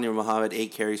side. Khalfani Muhammad,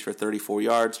 8 carries for 34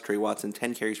 yards. Trey Watson,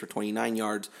 10 carries for 29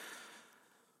 yards.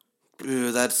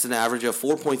 That's an average of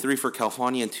 4.3 for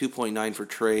Khalfani and 2.9 for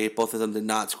Trey. Both of them did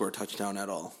not score a touchdown at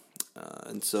all.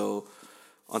 And so,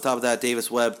 on top of that,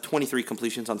 Davis Webb, 23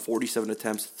 completions on 47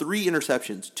 attempts, 3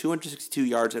 interceptions, 262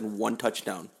 yards, and 1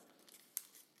 touchdown.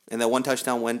 And that 1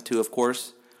 touchdown went to, of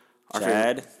course, our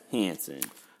Chad Hansen.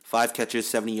 5 catches,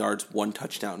 70 yards, 1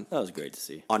 touchdown. That was great to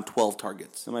see. On 12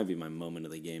 targets. That might be my moment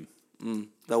of the game.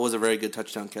 That was a very good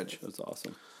touchdown catch. That was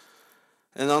awesome.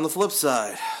 And on the flip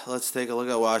side, let's take a look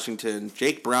at Washington.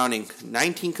 Jake Browning,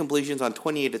 19 completions on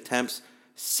 28 attempts,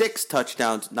 6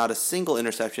 touchdowns, not a single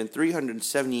interception,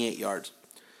 378 yards.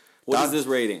 What is this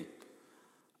rating?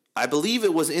 I believe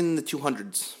it was in the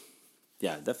 200s.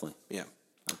 Yeah, definitely. Yeah.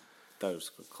 I thought it was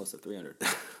close to 300.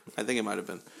 I think it might have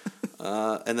been.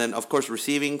 And then, of course,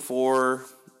 receiving for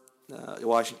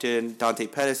Washington, Dante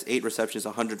Pettis, 8 receptions,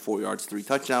 104 yards, 3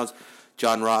 touchdowns.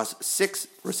 John Ross, 6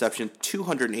 receptions,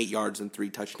 208 yards, and 3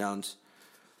 touchdowns.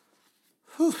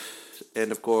 Whew.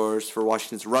 And, of course, for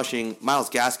Washington's rushing, Myles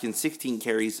Gaskin, 16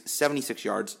 carries, 76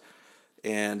 yards,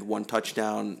 and 1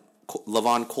 touchdown.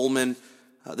 Lavon Coleman,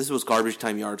 this was garbage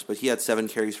time yards, but he had 7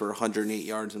 carries for 108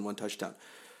 yards and 1 touchdown.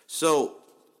 So,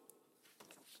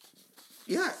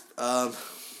 yeah.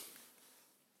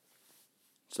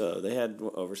 So they had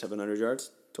over 700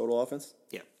 yards total offense?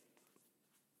 Yeah.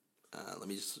 Let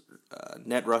me just...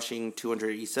 net rushing,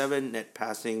 287. Net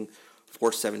passing,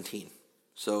 417.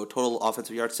 So total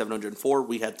offensive yards, 704.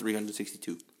 We had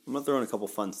 362. I'm going to throw in a couple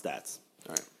fun stats.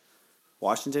 All right.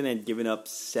 Washington had given up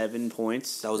 7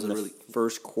 points in the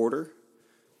first quarter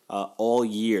all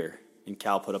year, and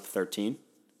Cal put up 13.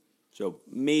 So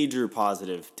major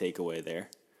positive takeaway there.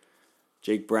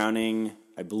 Jake Browning,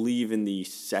 I believe in the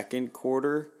second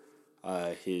quarter,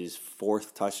 his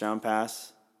third touchdown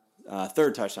pass. Was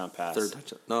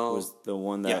the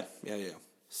one that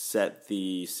set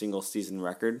the single season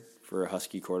record for a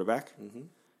Husky quarterback. Mm-hmm.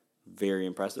 Very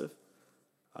impressive.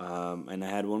 And I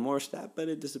had one more stat, but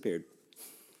it disappeared.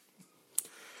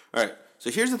 All right. So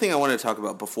here's the thing I wanted to talk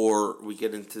about before we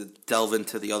delve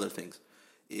into the other things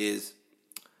is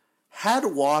had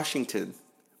Washington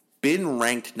been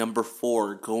ranked number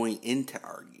 4 going into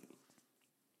our game,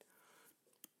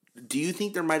 do you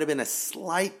think there might have been a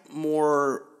slight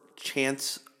more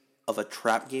chance of a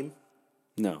trap game?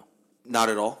 No. Not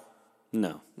at all?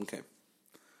 No. Okay.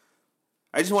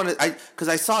 I just wanted because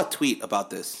I saw a tweet about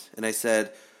this, and I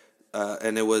said,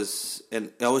 and I was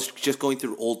just going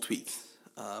through old tweets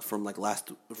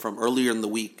from earlier in the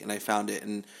week, and I found it,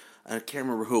 and I can't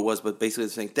remember who it was, but basically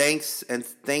it's saying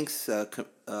thanks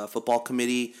football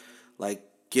committee, like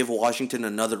give Washington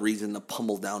another reason to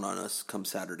pummel down on us come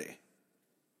Saturday.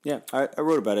 Yeah, I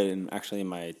wrote about it in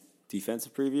my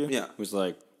defensive preview. Yeah, it was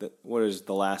like what is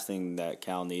the last thing that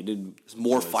Cal needed? It's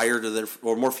more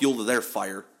more fuel to their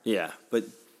fire. Yeah, but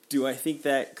do I think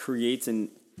that creates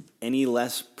any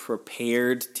less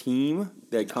prepared team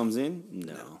that comes in?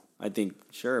 No. I think,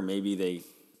 sure, maybe they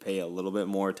pay a little bit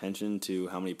more attention to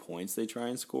how many points they try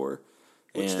and score.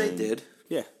 Which they did.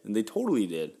 Yeah, and they totally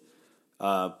did.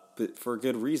 But for a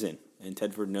good reason. And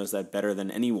Tedford knows that better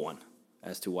than anyone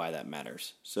as to why that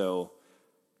matters. So,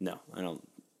 no, I don't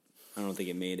think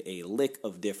it made a lick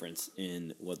of difference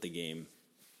in what the game,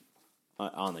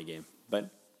 on the game.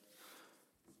 But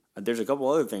there's a couple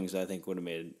other things I think would have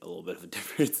made a little bit of a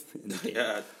difference in the game.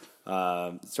 Yeah.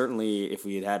 Certainly, if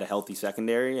we had had a healthy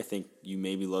secondary, I think you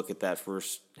maybe look at that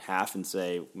first half and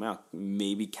say, well,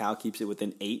 maybe Cal keeps it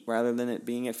within 8 rather than it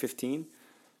being at 15.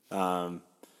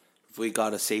 If we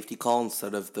got a safety call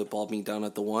instead of the ball being down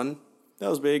at the 1. That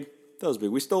was big.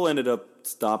 We still ended up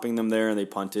stopping them there, and they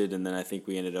punted, and then I think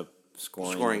we ended up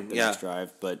scoring the next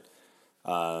drive. But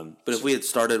if we had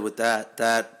started with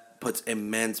that puts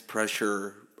immense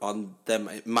pressure on them,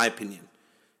 in my opinion.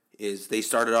 Is they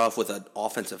started off with an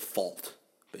offensive fault,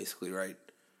 basically, right?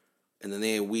 And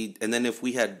then if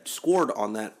we had scored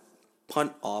on that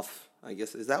punt off, I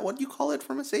guess, is that what you call it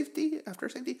from a safety, after a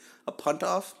safety? A punt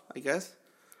off, I guess.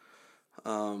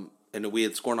 And we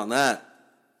had scored on that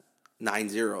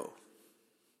 9-0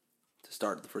 to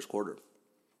start the first quarter.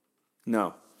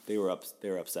 No, they were up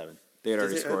 7. They had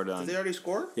already scored on. Did they already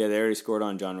score? Yeah, they already scored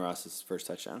on John Ross's first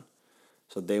touchdown.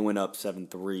 So they went up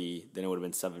 7-3, then it would have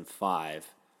been 7-5.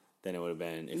 Then it would have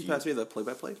been. Can you pass me the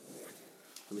play-by-play?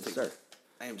 Let me take Start.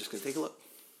 I am just going to take a look.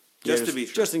 Just to be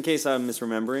sure. Just in case I'm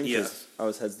misremembering, because I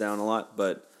was heads down a lot,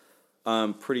 but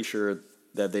I'm pretty sure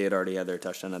that they had already had their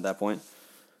touchdown at that point.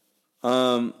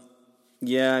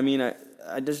 Yeah, I mean,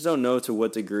 I just don't know to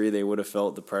what degree they would have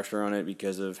felt the pressure on it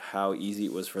because of how easy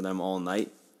it was for them all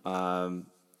night. Saffold,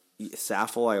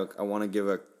 I want to give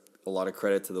a lot of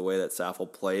credit to the way that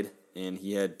Saffold played, and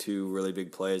he had 2 really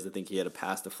big plays. I think he had a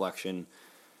pass deflection,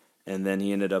 and then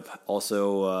he ended up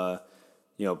also,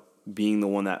 being the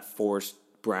one that forced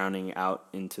Browning out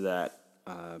into that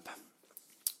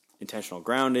intentional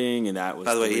grounding, and that was.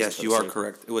 By the way, yes, you are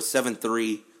correct. It was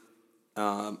 7-3,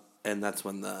 and that's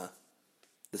when the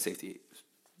safety,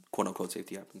 quote unquote,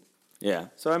 safety happened. Yeah.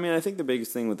 So I mean, I think the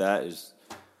biggest thing with that is,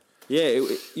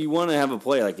 you want to have a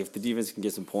play like if the defense can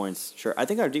get some points. Sure, I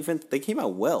think our defense they came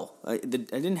out well. I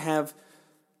didn't have.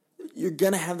 You're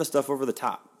gonna have the stuff over the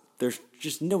top. There's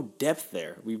just no depth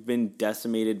there. We've been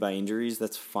decimated by injuries.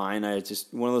 That's fine. It's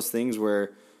just one of those things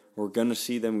where we're going to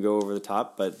see them go over the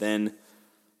top, but then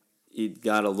it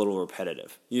got a little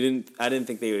repetitive. I didn't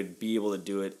think they would be able to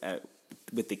do it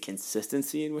with the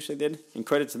consistency in which they did. And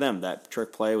credit to them. That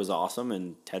trick play was awesome,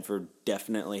 and Tedford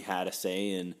definitely had a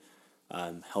say in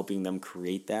helping them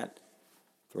create that,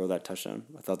 throw that touchdown.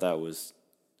 I thought that was,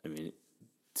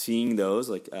 seeing those,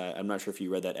 I'm not sure if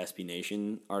you read that SB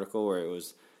Nation article where it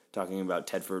was talking about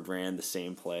Tedford ran the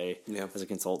same play as a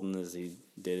consultant as he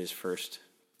did his first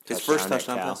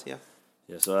touchdown pass. Yeah,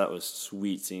 so that was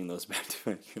sweet seeing those back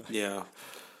to back. Yeah.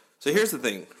 So here's the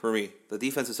thing for me: the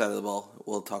defensive side of the ball.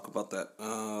 We'll talk about that.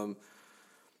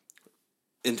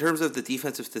 In terms of the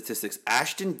defensive statistics,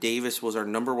 Ashton Davis was our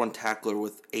number 1 tackler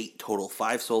with 8 total,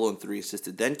 5 solo and 3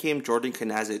 assisted. Then came Jordan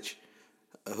Kanazic,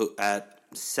 who at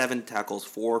 7 tackles,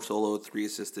 4 solo, 3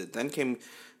 assisted. Then came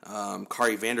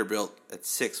Kari Vanderbilt at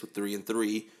 6 with 3 and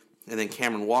 3, and then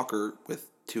Cameron Walker with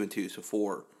 2 and 2, so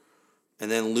 4,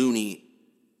 and then Looney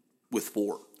with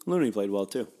 4. Looney played well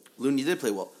too. Looney did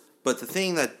play well, but the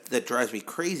thing that drives me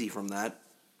crazy from that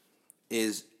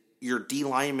is your D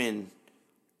lineman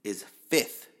is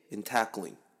 5th in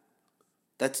tackling.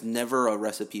 That's never a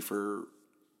recipe for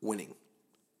winning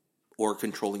or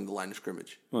controlling the line of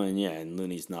scrimmage. Well, and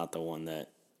Looney's not the one that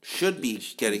should be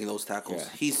getting those tackles. Yeah.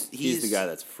 He's the guy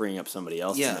that's freeing up somebody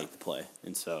else to make the play.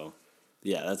 And so,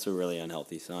 that's a really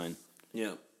unhealthy sign.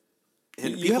 Yeah.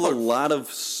 And you have a lot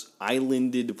of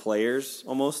islanded players,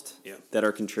 almost, that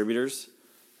are contributors.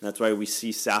 And that's why we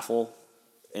see Saffold,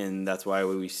 and that's why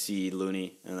we see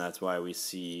Looney, and that's why we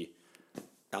see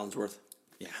Allensworth.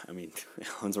 Yeah,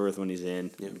 Allensworth when he's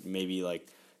in. Yeah. Maybe like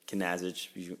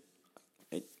Kanazic,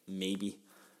 maybe.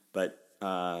 But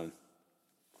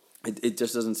it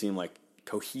just doesn't seem like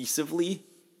cohesively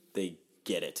they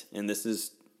get it. And this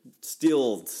is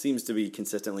still seems to be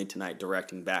consistently tonight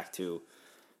directing back to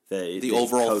the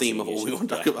overall theme of what we want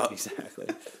to talk about. Exactly.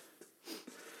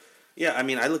 Yeah, I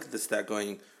mean, I look at this stat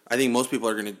going, I think most people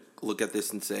are going to look at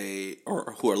this and say,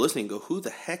 or who are listening, go, who the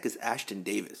heck is Ashton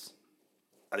Davis?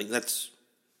 I think that's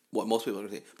what most people are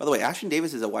going to say. By the way, Ashton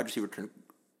Davis is a wide receiver turn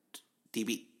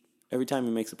DB. Every time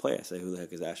he makes a play, I say, who the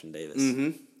heck is Ashton Davis?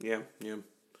 Mm-hmm. Yeah, yeah.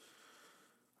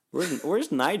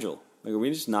 Where's Nigel? Like, are we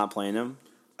just not playing him?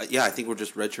 Yeah, I think we're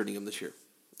just redshirting him this year.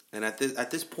 And at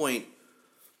this point,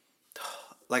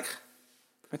 like,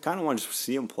 I kind of want to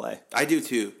see him play. I do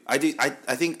too. I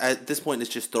think at this point, it's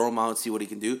just throw him out and see what he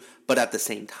can do. But at the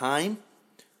same time,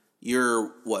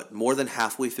 you're, more than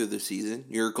halfway through the season.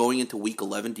 You're going into week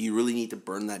 11. Do you really need to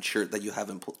burn that shirt that you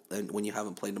haven't when you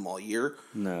haven't played him all year?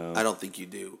 No. I don't think you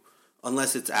do.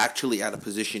 Unless it's actually at a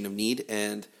position of need.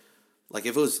 And, like,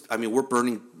 if it was, I mean, we're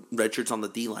burning red shirts on the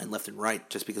D-line left and right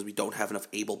just because we don't have enough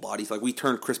able bodies. Like, we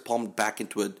turned Chris Palm back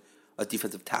into a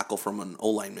defensive tackle from an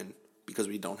O-lineman because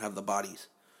we don't have the bodies.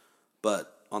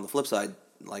 But on the flip side,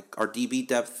 like, our DB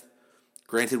depth,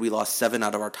 granted we lost 7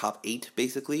 out of our top 8,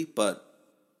 basically, but,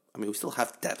 I mean, we still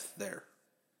have depth there.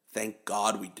 Thank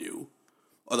God we do.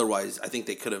 Otherwise, I think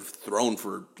they could have thrown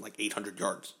for, like, 800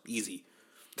 yards. Easy.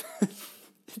 I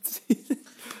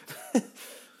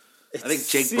think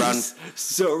Jake Brown...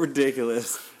 so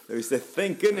ridiculous. We said,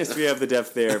 thank goodness we have the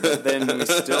depth there, but then we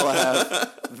still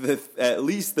have at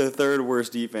least the third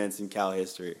worst defense in Cal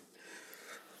history.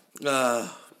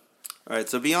 All right,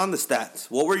 so beyond the stats,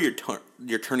 what were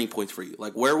your turning points for you?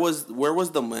 Like, where was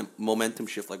the momentum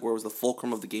shift? Like, where was the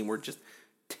fulcrum of the game where it just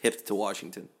tipped to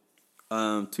Washington?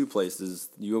 2 places.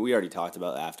 We already talked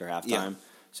about after halftime. Yeah. As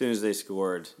soon as they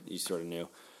scored, you sort of knew.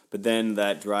 But then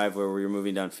that drive where we were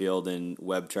moving downfield and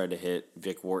Webb tried to hit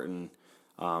Vic Wharton,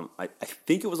 I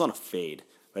think it was on a fade.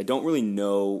 But I don't really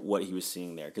know what he was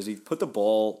seeing there because he put the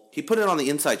ball... He put it on the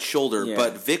inside shoulder, Yeah.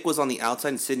 but Vic was on the outside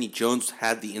and Sidney Jones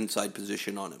had the inside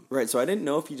position on him. Right, so I didn't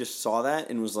know if he just saw that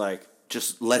and was like...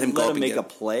 Just let him go up and make get a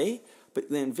play. But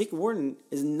then Vic Wharton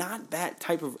is not that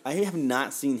type of... I have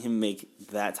not seen him make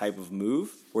that type of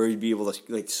move where he'd be able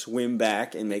to like swim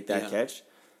back and make that catch.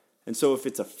 And so if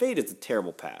it's a fade, it's a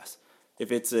terrible pass.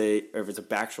 If it's a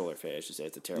back shoulder fade, I should say,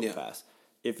 it's a terrible pass.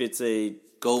 If it's a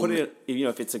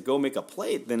if it's a go make a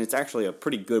play, then it's actually a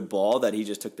pretty good ball that he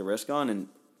just took the risk on, and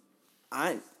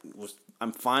I'm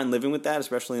fine living with that,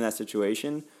 especially in that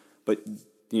situation. But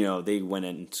they went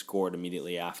in and scored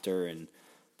immediately after, and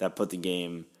that got the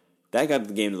game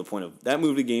to the point of that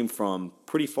moved the game from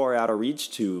pretty far out of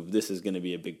reach to this is going to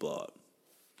be a big blowout.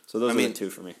 So those are the 2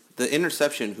 for me. The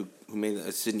interception who made that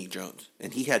is Sidney Jones,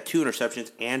 and he had 2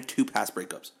 interceptions and 2 pass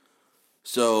breakups.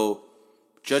 So,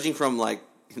 judging from like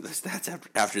the stats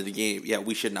after the game, yeah,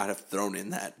 we should not have thrown in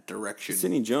that direction.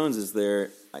 Sidney Jones is there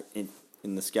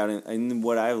in the scouting. And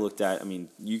what I've looked at, I mean,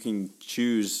 you can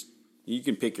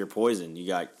pick your poison. You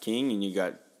got King and you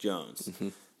got Jones. Mm-hmm.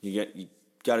 You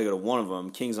got to go to one of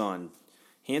them. King's on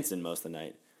Hansen most of the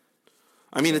night.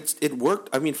 I mean, it worked.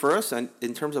 I mean, for us, and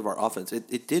in terms of our offense,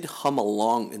 it did hum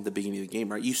along in the beginning of the game,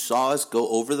 right? You saw us go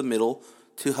over the middle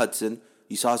to Hudson.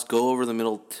 You saw us go over the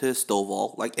middle to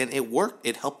Stovall. Like, and it worked.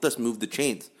 It helped us move the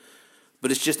chains.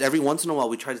 But it's just every once in a while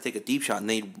we try to take a deep shot, and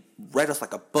they read us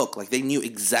like a book. Like, they knew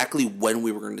exactly when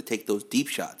we were going to take those deep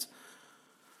shots.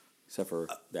 Except for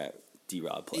that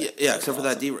D-Rob play. Yeah, except for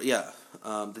that D-Rob. Yeah,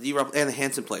 the D-Rob and the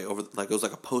Hansen play over. Like, it was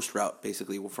like a post route,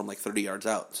 basically, from like 30 yards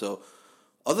out. So...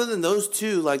 Other than those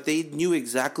 2, like, they knew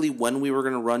exactly when we were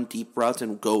going to run deep routes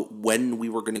and when we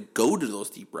were going to go to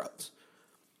those deep routes.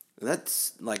 And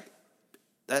that's, like,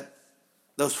 that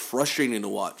was frustrating to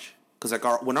watch. Because,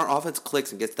 like, when our offense clicks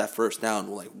and gets that first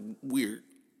down, we're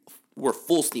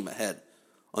full steam ahead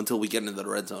until we get into the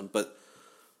red zone. But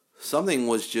something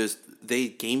was just,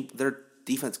 their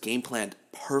defense game planned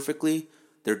perfectly.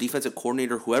 Their defensive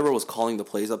coordinator, whoever was calling the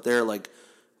plays up there, like,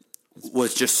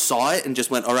 was just saw it and just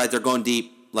went, all right, they're going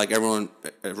deep. Like, everyone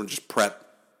just prep.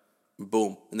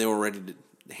 Boom. And they were ready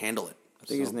to handle it. I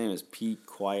think his name is Pete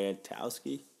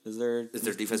Kwiatkowski. Is their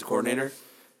defensive coordinator?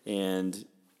 And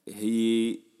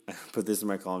he, I put this in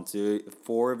my column too,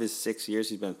 4 of his 6 years,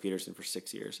 he's been with Peterson for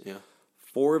 6 years. Yeah.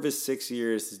 4 of his 6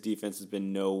 years, his defense has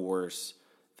been no worse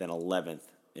than 11th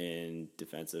in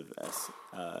defensive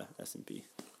S&P.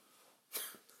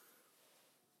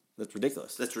 That's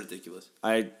ridiculous.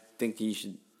 I think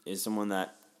he is someone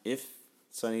that if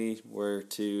Sonny were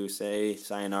to say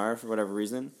sayonara for whatever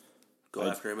reason, Go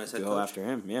after him as head coach? Go after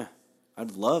him, yeah.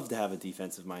 I'd love to have a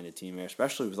defensive-minded team here,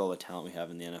 especially with all the talent we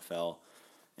have in the NFL,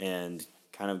 and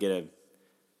kind of get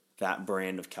that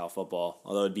brand of Cal football,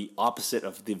 although it'd be opposite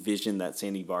of the vision that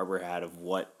Sandy Barber had of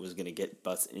what was going to get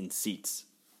butts in seats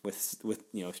with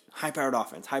high powered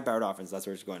offense. That's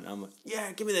where it's going. I'm like,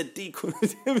 yeah, give me the D,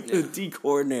 give me the D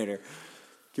coordinator,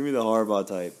 give me the Harbaugh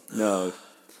type. No,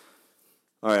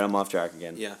 all right, I'm off track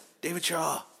again. Yeah, David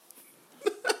Shaw.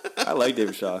 I like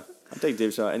David Shaw. I'll take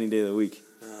David Shaw any day of the week.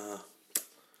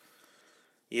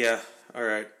 Yeah. All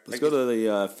right. Let's go to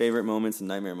the favorite moments and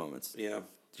nightmare moments. Yeah.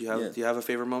 Do you have a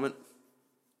favorite moment?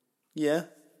 Yeah.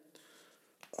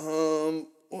 What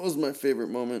was my favorite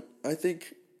moment? I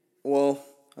think. Well,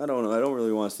 I don't know. I don't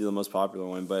really want to see the most popular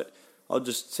one, but I'll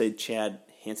just say Chad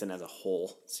Hansen as a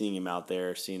whole. Seeing him out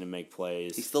there, seeing him make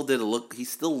plays. He still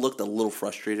looked a little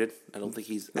frustrated. I don't think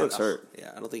he looks hurt.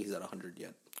 Yeah, I don't think he's at 100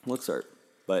 yet. Looks hurt,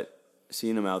 but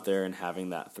seeing him out there and having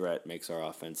that threat makes our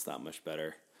offense that much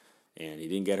better. And he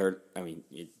didn't get hurt. I mean,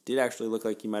 it did actually look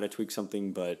like he might have tweaked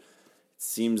something, but it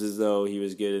seems as though he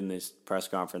was good in this press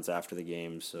conference after the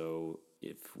game. So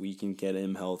if we can get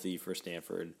him healthy for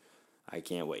Stanford, I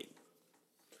can't wait.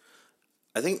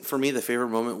 I think for me the favorite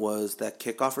moment was that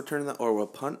kickoff return or a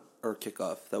punt or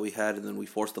kickoff that we had, and then we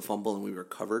forced the fumble and we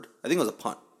recovered. I think it was a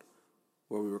punt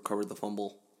where we recovered the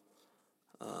fumble,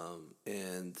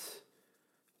 and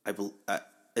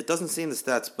it doesn't say in the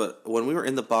stats, but when we were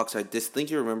in the box, I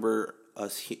distinctly remember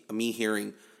me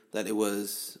hearing that it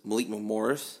was Malik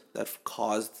McMorris that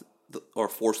caused or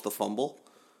forced the fumble.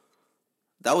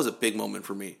 That was a big moment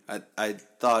for me. I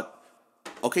thought,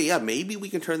 okay, yeah, maybe we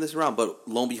can turn this around. But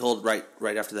lo and behold, right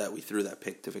after that, we threw that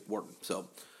pick to Vic Morton. So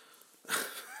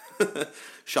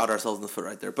shot ourselves in the foot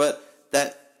right there. But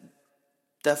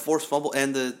that forced fumble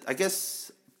and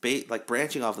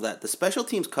branching off of that, the special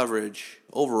teams coverage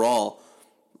overall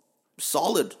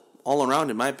solid all around,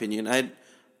 in my opinion.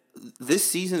 This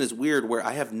season is weird where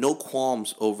I have no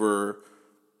qualms over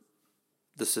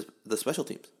the special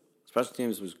teams. Special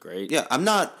teams was great. Yeah, I'm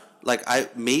not like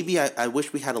I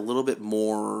wish we had a little bit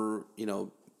more,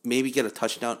 maybe get a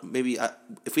touchdown. Maybe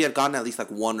if we had gotten at least like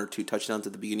 1 or 2 touchdowns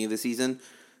at the beginning of the season,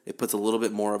 it puts a little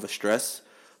bit more of a stress.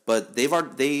 But they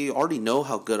already know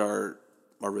how good our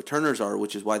returners are,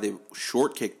 which is why they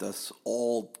short kicked us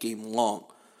all game long.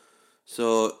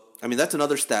 So I mean that's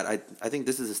another stat. I think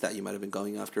this is a stat you might have been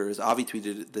going after. Is Avi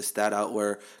tweeted this stat out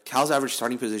where Cal's average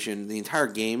starting position the entire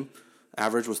game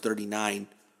average was 39.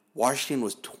 Washington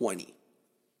was 20.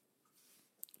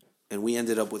 And we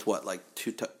ended up with what, like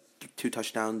two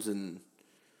touchdowns and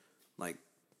like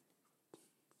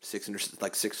six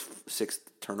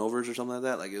turnovers or something like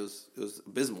that. Like it was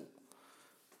abysmal.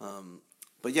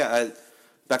 But yeah,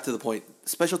 back to the point.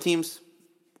 Special teams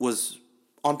was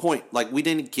on point. Like we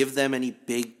didn't give them any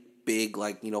big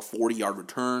 40-yard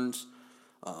returns.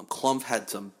 Clump had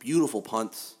some beautiful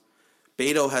punts.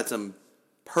 Beto had some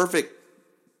perfect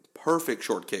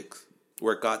short kicks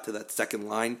where it got to that second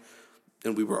line,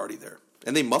 and we were already there.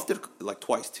 And they muffed it like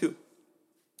twice too,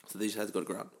 so they just had to go to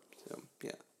ground. So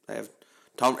yeah, I have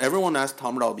Tom. Everyone asked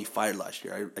Tom Riddle to be fired last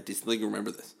year. I distinctly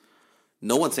remember this.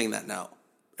 No one's saying that now.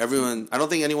 Everyone, I don't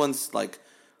think anyone's like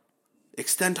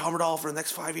extend Tom Riddle for the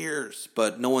next 5 years,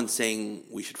 but no one's saying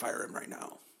we should fire him right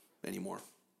now anymore.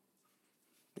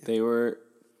 Yeah. They were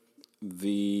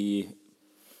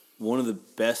one of the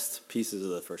best pieces of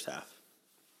the first half.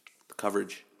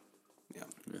 Coverage. Yeah.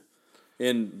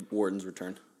 And Wharton's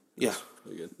return. Yeah.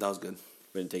 Really good. That was good.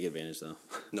 We didn't take advantage, though.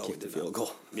 No, Kicked the field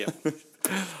goal. Yeah.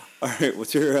 All right,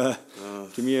 what's your...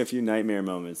 give me a few nightmare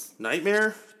moments.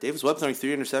 Nightmare? Davis Webb throwing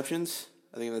 3 interceptions.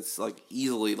 I think that's, like,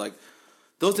 easily, like...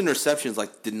 Those interceptions,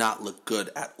 like, did not look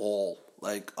good at all.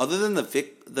 Like, other than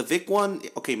the Vic one,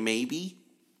 okay, maybe.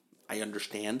 I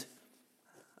understand.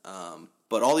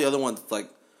 But all the other ones, like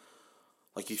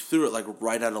you threw it like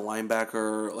right at a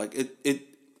linebacker. Like it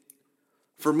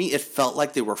for me, it felt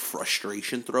like they were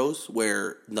frustration throws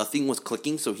where nothing was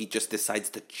clicking, so he just decides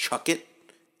to chuck it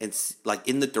and like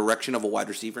in the direction of a wide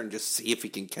receiver and just see if he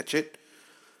can catch it.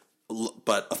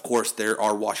 But of course, there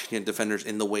are Washington defenders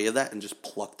in the way of that and just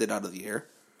plucked it out of the air.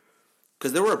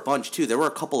 Because there were a bunch too. There were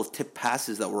a couple of tipped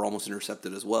passes that were almost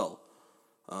intercepted as well.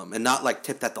 And not like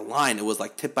tipped at the line. It was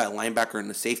like tipped by a linebacker and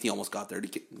the safety almost got there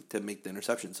to make the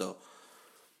interception. So,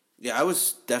 yeah,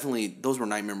 those were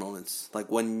nightmare moments.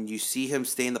 Like when you see him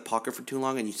stay in the pocket for too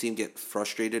long and you see him get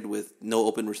frustrated with no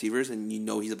open receivers and you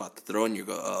know he's about to throw and you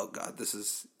go, oh, God,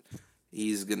 someone's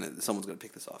going to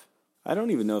pick this off. I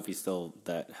don't even know if he's still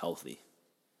that healthy.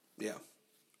 Yeah.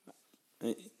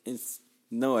 It's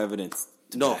no evidence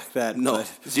to back that. No,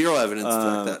 zero evidence to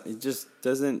back that. It just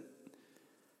doesn't...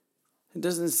 It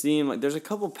doesn't seem like there's a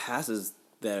couple passes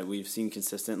that we've seen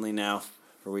consistently now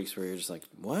for weeks where you're just like,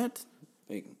 what?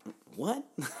 Like, what?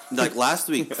 Like last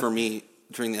week for me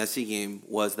during the SC game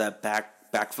was that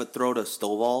back foot throw to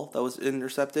Stovall that was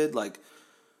intercepted. Like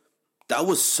that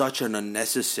was such an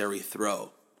unnecessary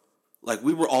throw. Like,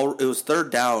 it was third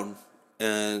down,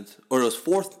 or it was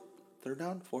fourth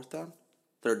down.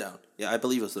 Yeah, I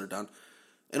believe it was third down.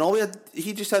 And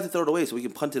he just had to throw it away so we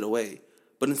can punt it away.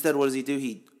 But instead, what does he do?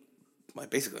 He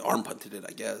basically arm punted it,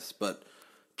 I guess, but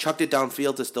chucked it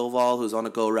downfield to Stovall, who's on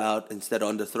a go route. Instead,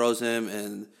 underthrows him,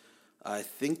 and I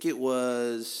think it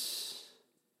was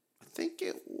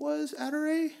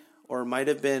Adderey, or it might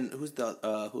have been who's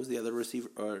the other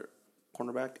receiver or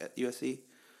cornerback at USC?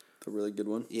 A really good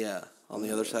one. Yeah, on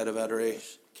the other side of Adderey.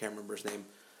 Can't remember his name.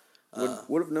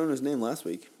 Would have known his name last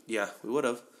week. Yeah, we would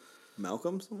have.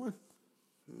 Malcolm, someone?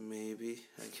 Maybe.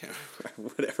 I can't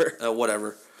remember. Whatever.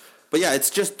 Whatever. But yeah, it's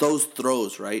just those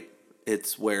throws, right?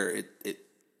 It's where it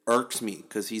irks me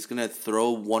because he's going to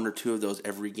throw one or two of those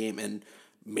every game, and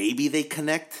maybe they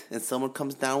connect and someone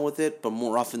comes down with it, but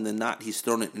more often than not, he's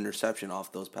thrown an interception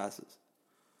off those passes.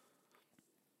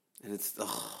 And it's...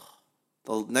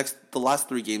 The last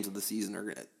 3 games of the season are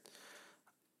gonna.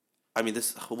 I mean,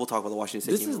 we'll talk about the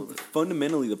Washington State game a little bit. This is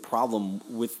fundamentally the problem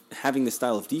with having this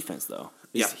style of defense, though.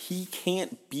 Yeah, he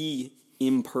can't be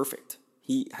imperfect.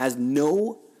 He has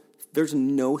there's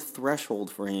no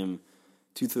threshold for him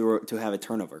to have a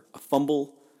turnover, a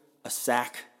fumble, a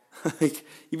sack. Like,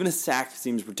 even a sack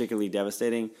seems particularly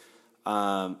devastating.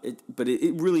 But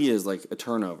it really is like a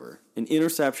turnover, an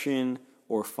interception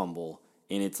or fumble,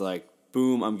 and it's like,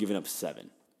 boom, I'm giving up 7.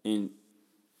 And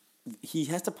he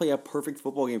has to play a perfect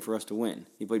football game for us to win.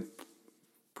 He played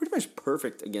pretty much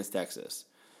perfect against Texas.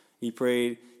 He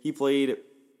played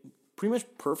pretty much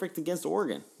perfect against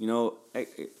Oregon. You know, I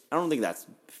don't think that's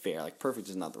fair. Like, perfect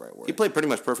is not the right word. He played pretty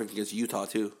much perfect against Utah,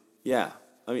 too. Yeah.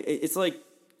 I mean, it's like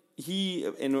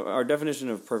and our definition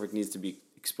of perfect needs to be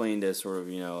explained as sort of,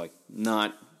 you know, like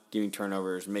not giving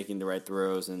turnovers, making the right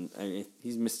throws, and I mean,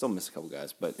 he's still missed a couple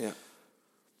guys, but yeah.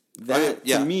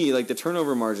 To me, like the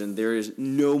turnover margin, there is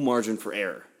no margin for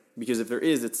error. Because if there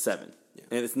is, it's 7. Yeah.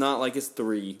 And it's not like it's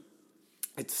 3,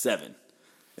 it's 7.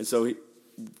 And so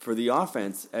for the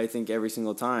offense, I think every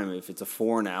single time, if it's a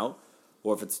 4 and out,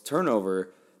 or if it's a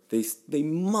turnover, they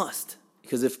must.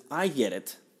 Because if I get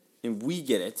it, and we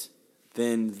get it,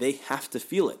 then they have to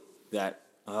feel it. That,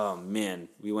 oh man,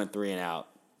 we went 3 and out.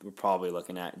 We're probably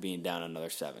looking at being down another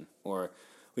 7. Or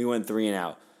we went 3 and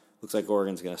out. Looks like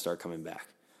Oregon's going to start coming back.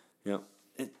 You know,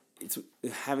 it's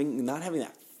not having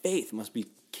that faith must be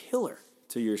killer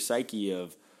to your psyche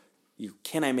of,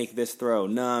 can I make this throw?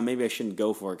 Nah, maybe I shouldn't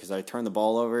go for it because I turn the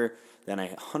ball over, then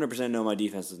I 100% know my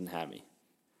defense doesn't have me.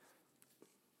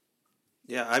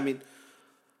 Yeah, I mean,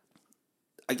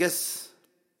 I guess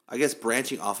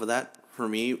branching off of that, for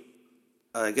me,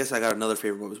 I guess I got another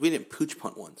favorite one was we didn't pooch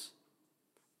punt once.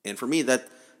 And for me, that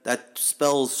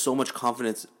spells so much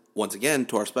confidence, once again,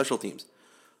 to our special teams.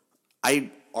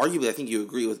 Arguably, I think you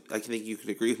could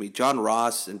agree with me. John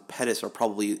Ross and Pettis are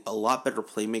probably a lot better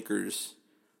playmakers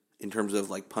in terms of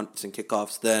like punts and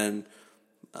kickoffs than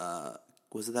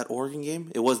was it that Oregon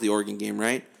game? It was the Oregon game,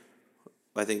 right?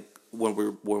 I think when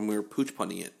we were pooch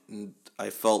punting it, and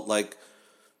I felt like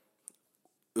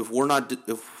if we're not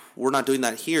doing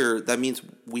that here, that means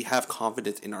we have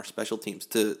confidence in our special teams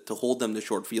to hold them to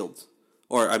short fields,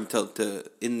 or to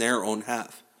in their own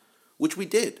half, which we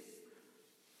did.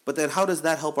 But then, how does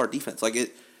that help our defense?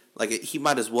 He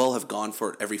might as well have gone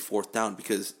for it every 4th down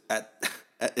because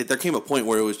there came a point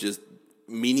where it was just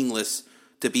meaningless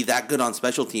to be that good on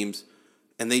special teams,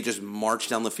 and they just marched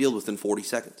down the field within 40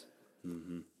 seconds.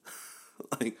 Mm-hmm.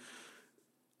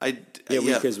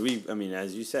 Because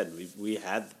as you said,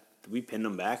 we pinned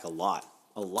them back a lot.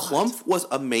 Clump was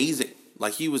amazing.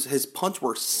 Like his punts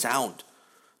were sound.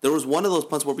 There was one of those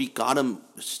punts where we got him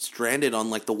stranded on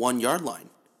like the 1 yard line.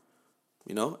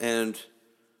 You know, and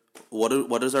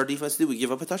what does our defense do? We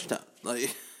give up a touchdown.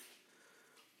 Like,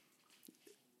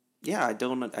 yeah, I'm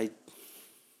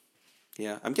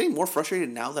getting more frustrated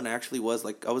now than I actually was.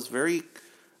 Like, I was like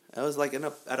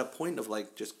at a point of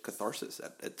like just catharsis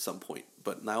at some point,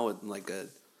 but now I'm like I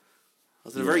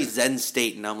was in a very zen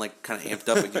state, and now I'm like kind of amped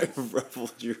up again.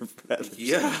 Ruffled your feathers.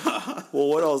 Yeah. Well,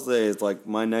 what I'll say is like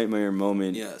my nightmare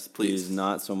moment is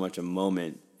not so much a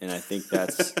moment, and I think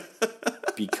that's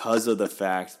because of the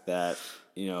fact that,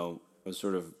 you know, I was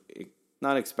sort of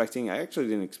not expecting. I actually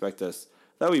didn't expect us.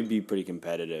 That would be pretty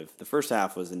competitive. The first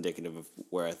half was indicative of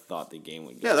where I thought the game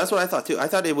would go. Yeah, that's what I thought too. I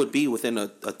thought it would be within a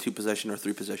 2-possession or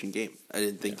 3-possession game. I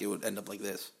didn't think it would end up like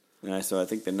this. And so I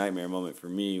think the nightmare moment for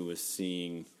me was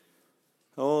seeing.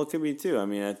 Oh, it could be too. I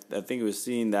mean, I think it was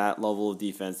seeing that level of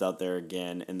defense out there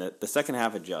again, and the second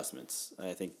half adjustments.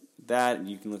 I think that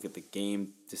you can look at the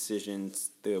game decisions.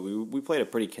 We played a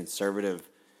pretty conservative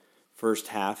first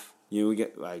half. we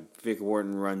get Vic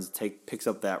Wharton picks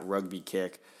up that rugby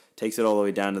kick, takes it all the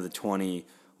way down to the 20.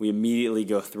 We immediately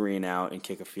go 3 and out and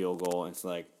kick a field goal. And it's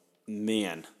like,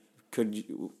 man, could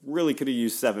have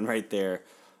used 7 right there.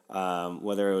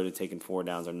 Whether it would have taken 4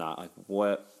 downs or not. Like,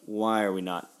 what? Why are we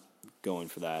not going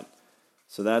for that?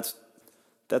 So that's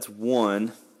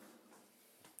one.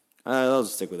 I'll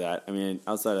just stick with that. I mean,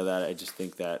 outside of that, I just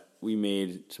think that we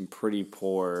made some pretty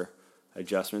poor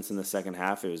adjustments in the second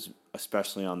half. It was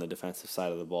especially on the defensive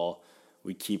side of the ball.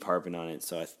 We keep harping on it.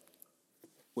 So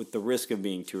with the risk of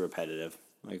being too repetitive,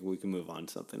 like, we can move on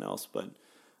to something else. But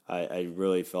I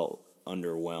really felt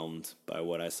underwhelmed by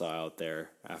what I saw out there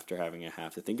after having a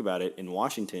half to think about it. In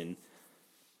Washington,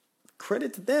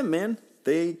 credit to them, man.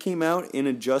 They came out and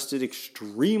adjusted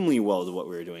extremely well to what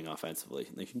we were doing offensively.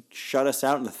 They shut us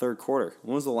out in the third quarter.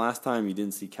 When was the last time you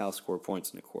didn't see Cal score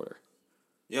points in a quarter?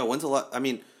 Yeah, when's the last? I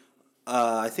mean,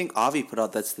 I think Avi put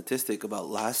out that statistic about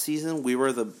last season. We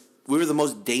were the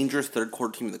most dangerous third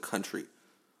quarter team in the country.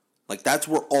 Like, that's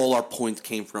where all our points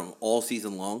came from all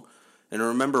season long. And I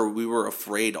remember we were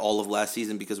afraid all of last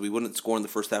season because we wouldn't score in the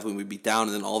first half when we'd be down,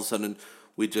 and then all of a sudden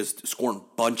we'd just score in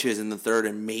bunches in the third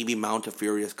and maybe mount a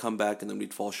furious comeback, and then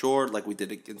we'd fall short like we did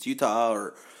against Utah,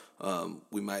 or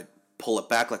we might pull it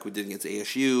back like we did against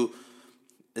ASU.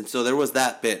 And so there was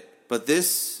that bit. But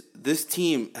this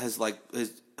team has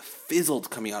fizzled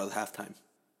coming out of the halftime,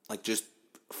 like just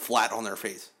flat on their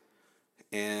face.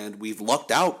 And we've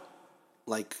lucked out,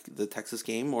 like the Texas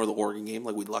game or the Oregon game,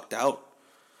 like we lucked out.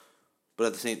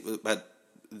 But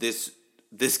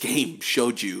this game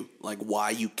showed you like why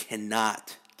you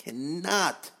cannot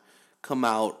come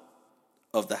out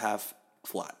of the half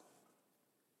flat.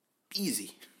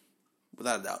 Easy,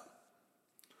 without a doubt.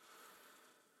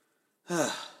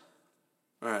 All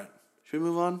right, should we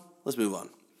move on? Let's move on.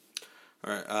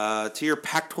 All right, to your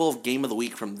Pac-12 game of the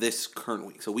week from this current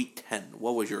week. So week 10.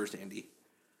 What was yours, Andy?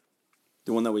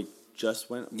 The one that we just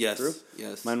went through?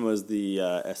 Yes. Mine was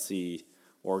the SC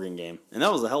Oregon game, and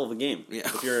that was a hell of a game. Yeah.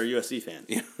 If you're a USC fan,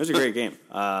 it was a great game.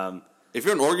 If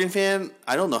you're an Oregon fan,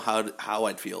 I don't know how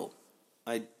I'd feel.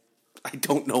 I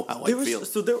don't know how I'd feel.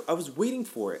 I was waiting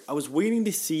for it. I was waiting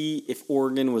to see if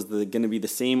Oregon was going to be the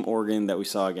same Oregon that we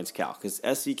saw against Cal, because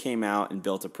SC came out and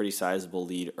built a pretty sizable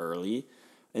lead early,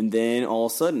 and then all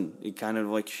of a sudden it kind of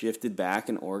like shifted back,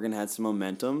 and Oregon had some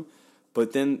momentum.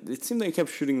 But then it seemed like they kept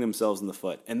shooting themselves in the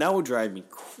foot, and that would drive me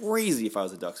crazy if I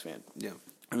was a Ducks fan. Yeah.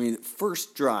 I mean,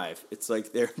 first drive, it's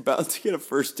like they're about to get a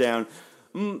first down,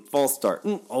 false start,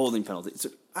 holding penalty. So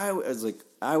I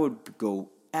would go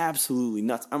absolutely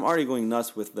nuts. I'm already going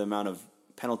nuts with the amount of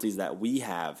penalties that we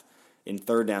have in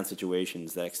third down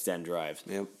situations that extend drives.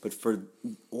 Yep. But for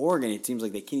Oregon, it seems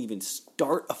like they can't even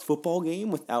start a football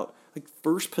game without like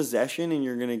first possession, and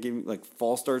you're going to give me like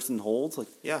false starts and holds. Like,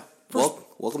 yeah,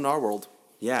 welcome to our world.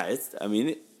 Yeah,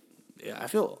 I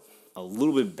feel a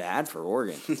little bit bad for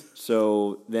Oregon.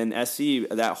 So then SC,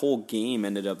 that whole game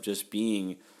ended up just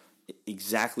being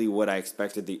exactly what I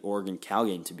expected the Oregon-Cal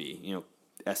game to be. You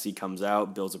know, SC comes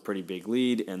out, builds a pretty big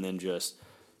lead, and then just,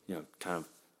 kind of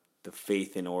the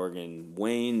faith in Oregon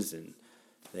wanes, and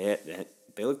they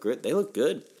look good. They look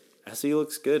good. SC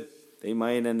looks good. They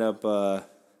might end up,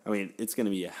 it's going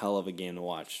to be a hell of a game to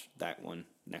watch, that one,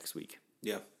 next week.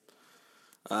 Yeah.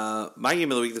 My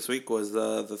game of the week this week was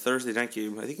the Thursday night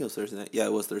game. I think it was Thursday night. Yeah,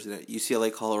 it was Thursday night.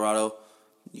 UCLA, Colorado.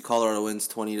 Colorado wins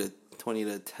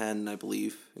 20-10, I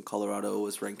believe. And Colorado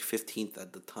was ranked 15th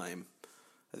at the time.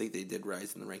 I think they did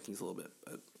rise in the rankings a little bit.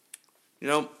 But,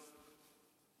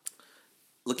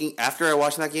 looking after I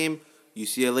watched that game,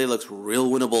 UCLA looks real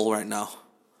winnable right now.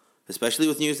 Especially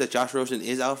with news that Josh Rosen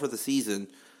is out for the season.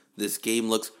 This game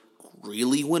looks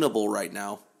really winnable right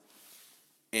now.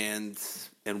 And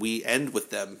we end with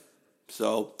them.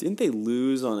 So didn't they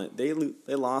lose on it? They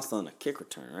lost on a kick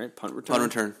return, right? Punt return. Punt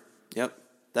return. Yep.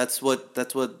 That's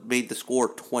what made the score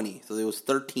 20. So it was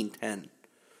 13-10.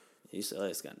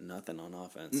 UCLA's got nothing on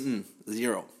offense.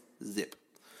 Zero. Zip.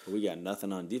 We got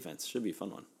nothing on defense. Should be a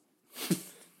fun one.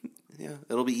 Yeah,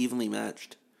 it'll be evenly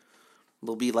matched.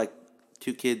 It'll be like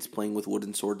two kids playing with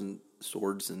wooden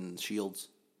swords and shields.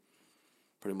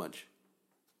 Pretty much.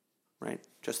 Right?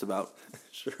 Just about.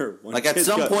 Sure. At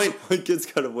some point... One kid's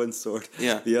got a wooden sword.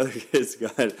 Yeah. The other kid's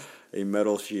got a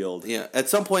metal shield. Yeah. At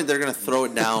some point, they're going to throw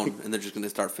it down, and they're just going to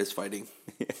start fist fighting.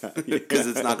 Yeah. Because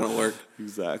it's not going to work.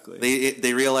 Exactly.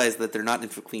 They realize that they're not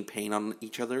inflicting pain on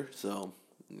each other, so,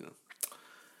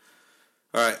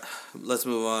 All right. Let's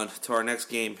move on to our next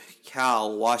game.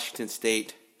 Cal, Washington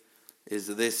State is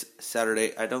this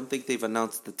Saturday. I don't think they've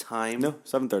announced the time. No,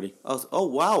 7:30. Oh,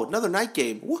 wow. Another night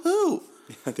game. Woohoo!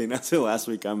 They announced it last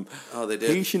week. I'm they did?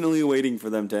 patiently waiting for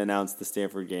them to announce the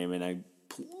Stanford game, and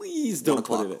please don't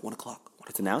put it. 1 o'clock.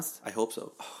 It's announced? I hope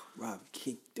so. Oh, Rob, you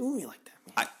can't do me like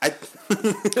that,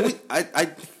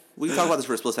 man. We can talk about this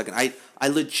for a split second. I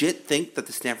legit think that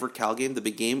the Stanford Cal game, the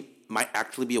big game, might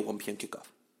actually be a 1 p.m. kickoff.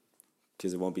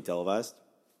 Because it won't be televised?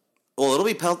 Well, it'll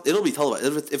be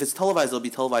televised. If it's televised, it'll be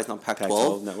televised on Pac-12.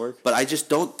 Pac-12 network? But I just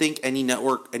don't think any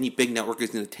big network is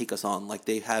going to take us on like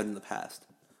they had in the past.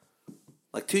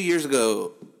 Like 2 years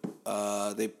ago,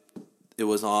 it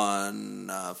was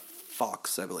on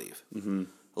Fox, I believe. Mm-hmm.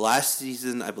 Last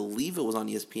season, I believe it was on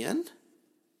ESPN.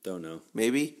 Don't know.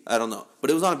 Maybe, I don't know, but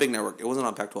it was on a big network. It wasn't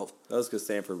on Pac-12. That was because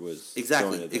Stanford was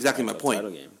exactly my point.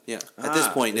 Title game. Yeah, at this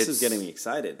point, this is getting me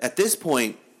excited. At this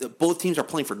point, both teams are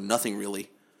playing for nothing really.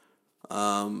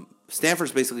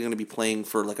 Stanford's basically going to be playing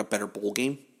for like a better bowl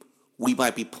game. We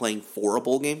might be playing for a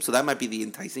bowl game, so that might be the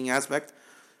enticing aspect.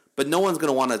 But no one's going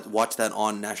to want to watch that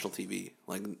on national TV.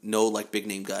 Like no like big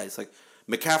name guys. Like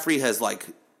McCaffrey has like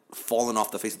fallen off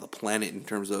the face of the planet in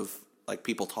terms of like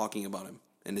people talking about him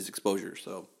and his exposure.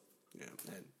 So yeah,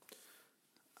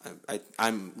 and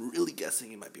I'm really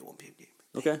guessing it might be a 1 p.m. game.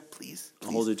 Okay, please,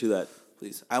 I'll hold you to that.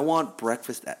 Please, I want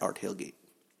breakfast at our tailgate.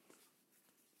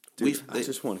 Dude, I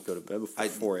just want to go to bed before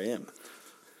 4 a.m.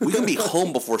 We can be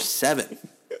home before 7.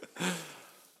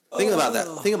 Think about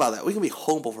that. We can be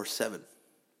home before 7.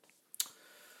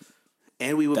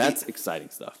 And we would That's exciting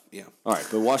stuff. Yeah. All right,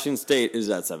 but Washington State is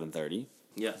at 7:30.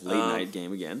 Yeah. Late night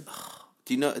game again.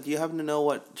 Do you happen to know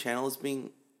what channel is being...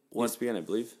 ESPN, I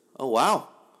believe. Oh, wow.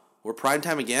 We're prime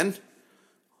time again?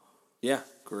 Yeah.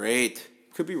 Great.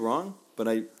 Could be wrong, but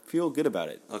I feel good about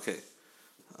it. Okay.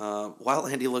 While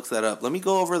Andy looks that up, let me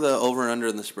go over the over and under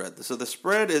in the spread. So the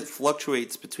spread, it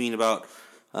fluctuates between about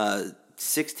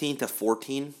 16 to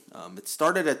 14. It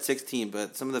started at 16,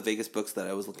 but some of the Vegas books that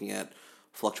I was looking at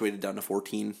fluctuated down to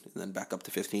 14 and then back up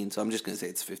to 15. So I'm just going to say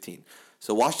it's 15.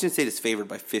 So Washington State is favored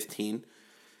by 15.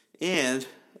 And,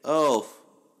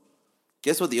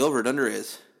 guess what the over and under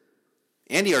is?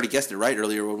 Andy already guessed it right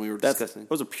earlier when we were discussing. It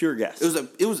was a pure guess.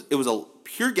 It was a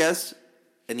pure guess,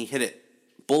 and he hit it.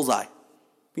 Bullseye.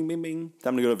 Bing, bing, bing.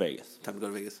 Time to go to Vegas.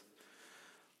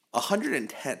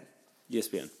 110.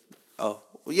 ESPN. Oh,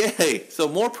 yay. So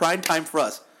more prime time for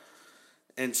us.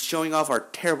 And showing off our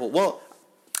terrible... Well,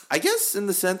 I guess in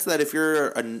the sense that if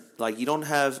you're... you don't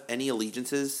have any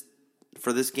allegiances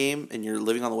for this game, and you're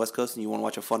living on the West Coast, and you want to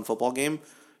watch a fun football game,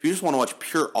 if you just want to watch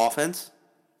pure offense,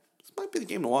 this might be the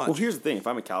game to watch. Well, here's the thing. If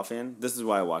I'm a Cal fan, this is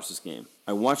why I watch this game.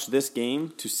 I watch this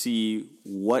game to see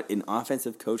what an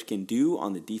offensive coach can do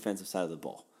on the defensive side of the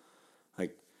ball.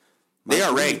 Like they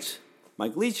are ranked.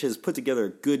 Mike Leach has put together a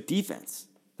good defense.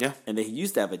 Yeah. And they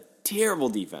used to have a terrible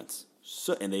defense.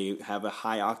 And they have a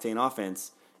high-octane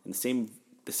offense. And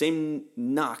the same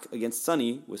knock against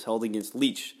Sonny was held against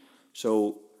Leach.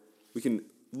 So we can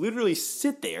literally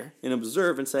sit there and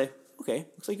observe and say, okay,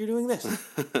 looks like you're doing this.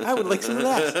 I would like some of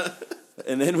that.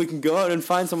 And then we can go out and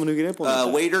find someone who can implement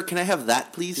that. Waiter, can I have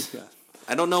that, please? Yeah.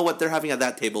 I don't know what they're having at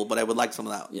that table, but I would like some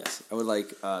of that. Yes, I would like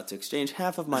to exchange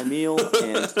half of my meal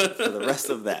and for the rest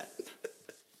of that.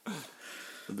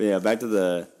 But yeah, back to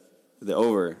the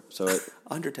over. So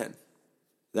under 10.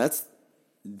 That's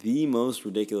the most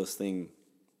ridiculous thing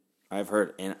I've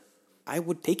heard, and I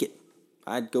would take it.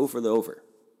 I'd go for the over.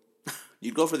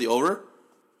 You'd go for the over?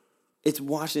 It's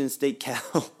Washington State Cal.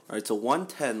 All right, so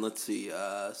 110. Let's see.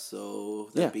 So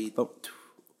that'd be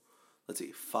let's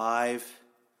see, 5.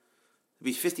 It'd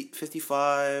be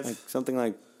 55. Like something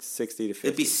like 60 to 50.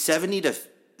 It'd be 70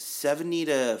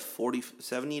 to 40.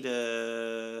 70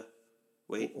 to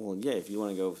wait. Well, yeah, if you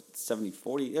want to go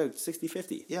 70-40,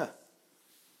 60-50. Yeah.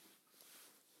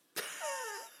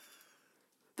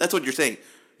 That's what you're saying.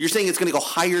 You're saying it's going to go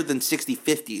higher than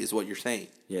 60-50 is what you're saying.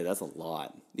 Yeah, that's a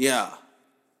lot. Yeah.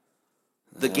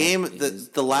 The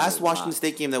last Washington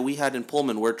State game that we had in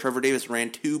Pullman where Trevor Davis ran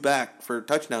 2 back for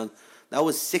touchdowns, that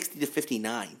was 60 to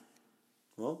 59.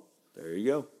 Well, there you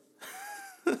go.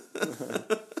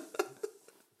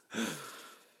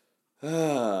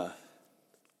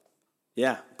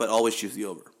 Yeah. But always choose the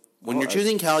over. When you're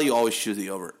choosing Cal, you always choose the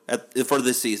over for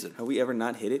this season. Have we ever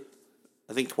not hit it?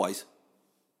 I think twice.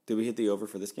 Did we hit the over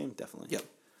for this game? Definitely. Yep.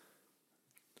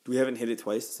 We haven't hit it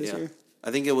twice this year?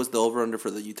 I think it was the over-under for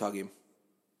the Utah game.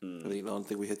 I don't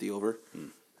think we hit the over.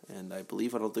 And I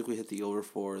don't think we hit the over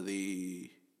for the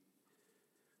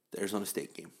Arizona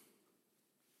State game.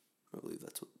 I believe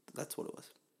that's what it was.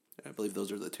 I believe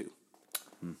those are the two.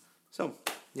 So,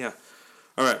 yeah.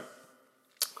 All right.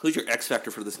 Who's your X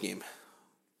factor for this game?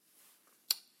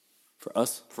 For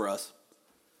us? For us.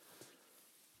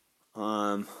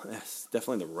 It's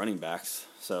definitely the running backs.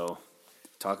 So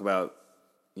talk about,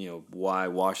 why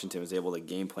Washington was able to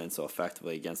game plan so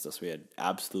effectively against us. We had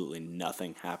absolutely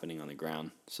nothing happening on the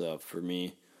ground. So for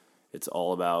me, it's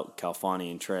all about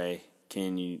Calfani and Trey.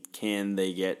 Can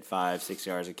they get 5-6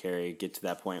 yards of carry, get to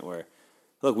that point where,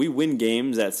 look, we win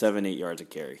games at 7-8 yards of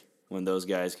carry when those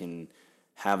guys can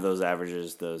have those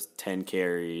averages, those 10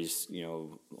 carries,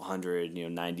 100,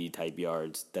 90 type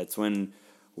yards. That's when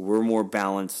we're more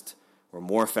balanced, we're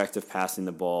more effective passing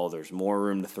the ball, there's more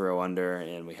room to throw under,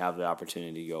 and we have the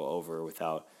opportunity to go over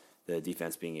without the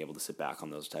defense being able to sit back on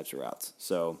those types of routes.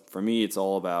 So for me, it's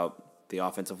all about the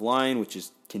offensive line, which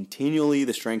is continually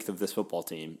the strength of this football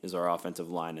team, is our offensive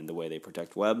line and the way they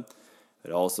protect Webb,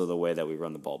 but also the way that we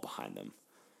run the ball behind them.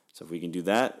 So if we can do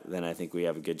that, then I think we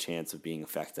have a good chance of being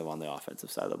effective on the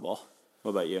offensive side of the ball.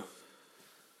 What about you?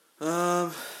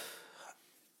 For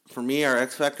me, our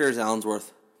X factor is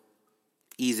Allensworth.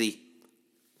 Easy.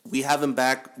 We have him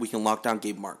back. We can lock down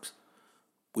Gabe Marks.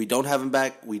 We don't have him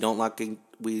back. We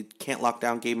can't lock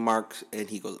down Gabe Marks, and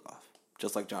he goes off,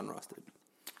 just like John Ross did.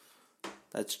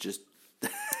 That's just.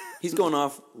 He's going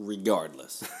off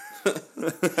regardless.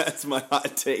 That's my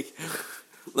hot take.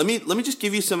 Let me just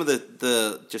give you some of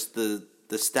the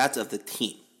stats of the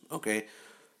team, okay?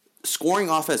 Scoring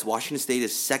offense, Washington State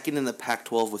is second in the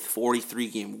Pac-12 with 43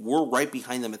 games. We're right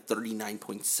behind them at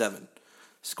 39.7.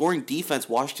 Scoring defense,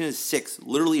 Washington is sixth,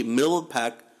 literally middle of the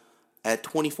pack at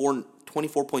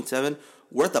 24.7.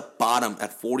 We're at the bottom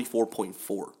at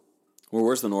 44.4. We're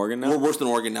worse than Oregon now? We're worse than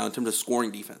Oregon now in terms of scoring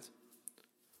defense.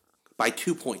 By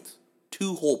 2 points.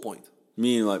 2 whole points.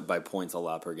 Meaning like by points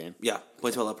allowed per game? Yeah,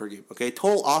 points allowed per game. Okay,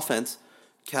 total offense,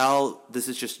 Cal, this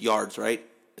is just yards, right?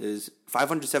 Is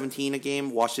 517 a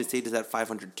game. Washington State is at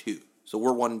 502. So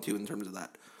we're 1 and 2 in terms of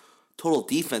that. Total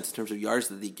defense in terms of yards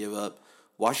that they give up,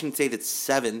 Washington State at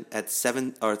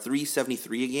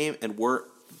 373 a game, and we're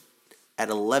at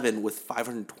 11 with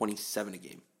 527 a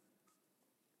game.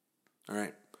 All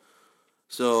right.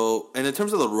 So, and in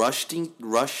terms of the rush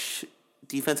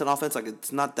defense and offense, like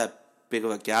it's not that big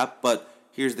of a gap, but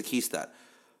here's the key stat.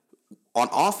 On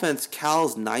offense,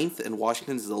 Cal's 9th and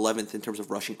Washington's is 11th in terms of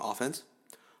rushing offense.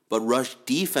 But rush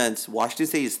defense, Washington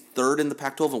State is 3rd in the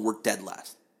Pac-12 and we're dead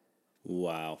last.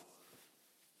 Wow.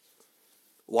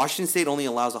 Washington State only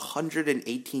allows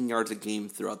 118 yards a game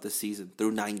throughout the season,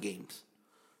 through 9 games.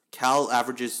 Cal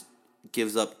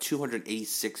gives up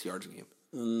 286 yards a game.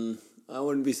 I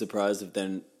wouldn't be surprised if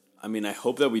then, I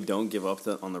hope that we don't give up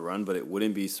on the run, but it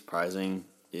wouldn't be surprising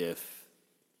if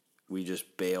we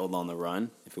just bailed on the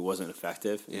run, if it wasn't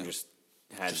effective, and just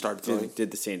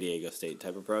did the San Diego State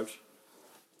type approach.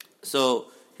 So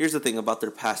here's the thing about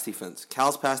their pass defense.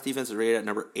 Cal's pass defense is rated at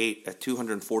number 8 at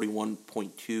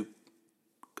 241.2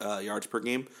 yards per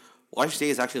game. Washington State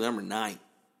is actually number 9,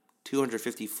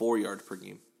 254 yards per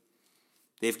game.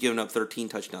 They've given up 13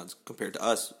 touchdowns compared to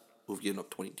us, who've given up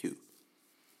 22.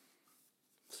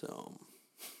 So,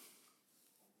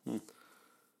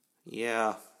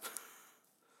 yeah.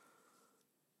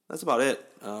 That's about it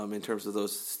in terms of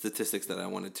those statistics that I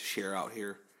wanted to share out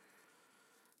here.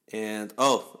 And,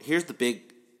 here's the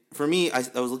big... For me, I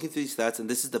was looking through these stats, and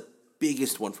this is the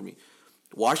biggest one for me.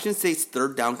 Washington State's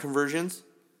third down conversions,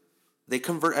 they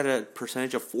convert at a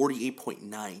percentage of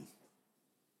 48.9.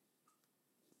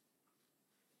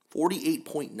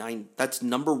 48.9. That's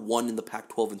number 1 in the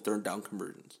Pac-12 in third down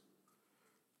conversions.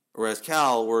 Whereas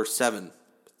Cal, we're 7,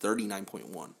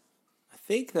 39.1. I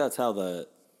think that's how the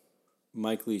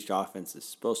Mike Leach offense is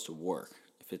supposed to work.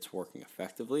 If it's working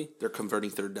effectively, they're converting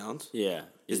third downs. Yeah,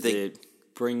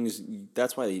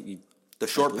 that's why the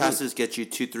short passes get you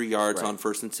 2-3 yards on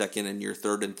first and second, and you're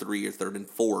 3rd and 3 or 3rd and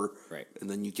 4, right? And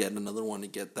then you get another one to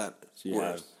get that.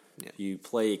 So you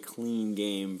play a clean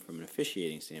game from an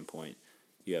officiating standpoint.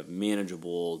 You have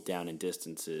manageable down and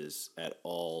distances at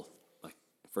all, like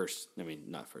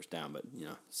not first down, but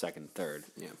second, third.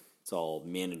 Yeah, it's all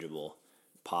manageable,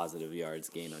 positive yards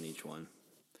gained on each one.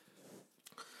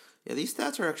 Yeah, these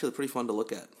stats are actually pretty fun to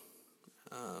look at.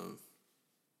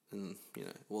 And,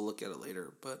 we'll look at it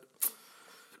later. But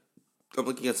I'm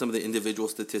looking at some of the individual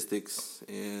statistics,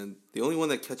 and the only one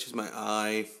that catches my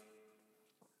eye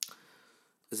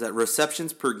is that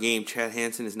receptions per game, Chad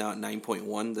Hansen is now at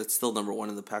 9.1. That's still number 1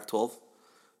 in the Pac-12.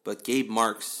 But Gabe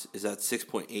Marks is at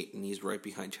 6.8, and he's right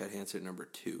behind Chad Hansen at number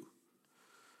 2.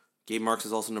 Gabe Marks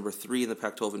is also number 3 in the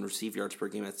Pac-12 in receive yards per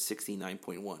game at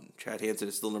 69.1. Chad Hansen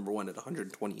is still number 1 at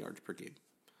 120 yards per game.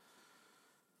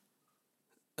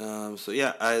 That's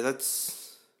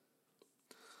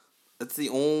the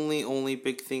only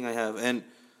big thing I have. And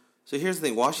so here's the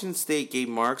thing. Washington State, Gabe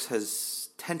Marks has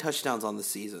 10 touchdowns on the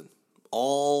season.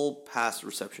 All pass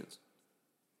receptions.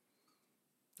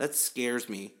 That scares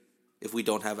me if we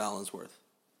don't have Allensworth.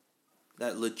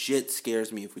 That legit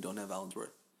scares me if we don't have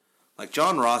Allensworth. Like,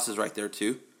 John Ross is right there,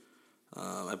 too.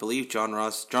 I believe John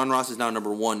Ross is now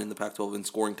number 1 in the Pac-12 in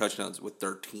scoring touchdowns with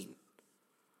 13.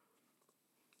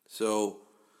 So,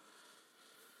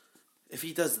 if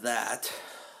he does that,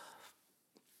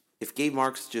 if Gabe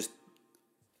Marks just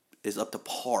is up to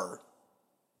par,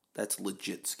 that's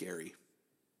legit scary.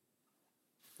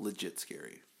 Legit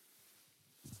scary.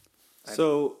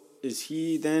 So is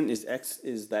he then?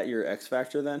 Is that your X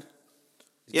factor then?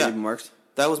 Is Yeah. Gabe Marks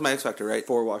That was my X factor, right?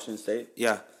 for Washington State?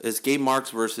 Yeah. It's Gabe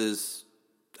Marks versus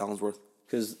Allensworth.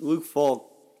 Because Luke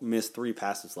Falk missed 3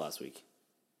 passes last week,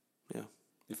 Yeah.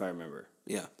 if I remember.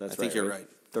 Yeah. That's I think you're right.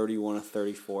 31 of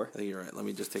 34. I think you're right. Let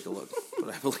me just take a look.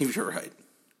 But I believe you're right.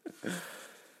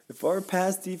 If our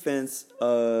pass defense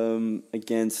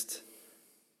against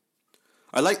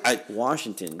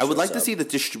Washington, I would like shows to up- see the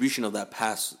distribution of the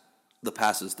passes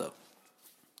though.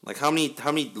 Like how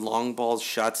many long balls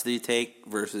shots did he take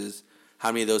versus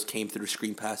how many of those came through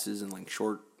screen passes and like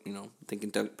short,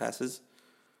 thinking dunk passes.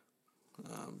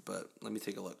 But let me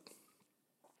take a look.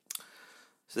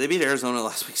 So they beat Arizona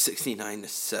last week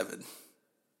 69-7.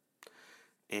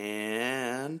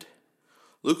 And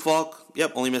Luke Falk,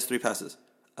 only missed 3 passes.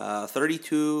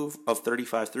 32 of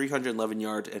 35, 311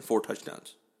 yards, and 4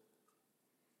 touchdowns.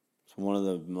 It's one of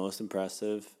the most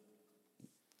impressive,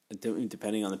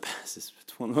 depending on the passes,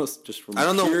 it's one of the most, just from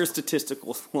pure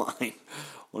statistical line,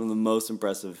 one of the most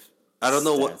impressive I don't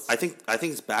know stats. I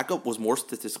think his backup was more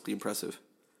statistically impressive.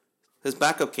 His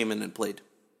backup came in and played.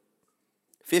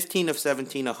 15 of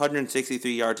 17,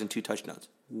 163 yards, and 2 touchdowns.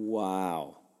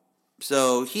 Wow.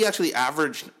 So he actually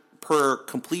averaged per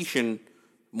completion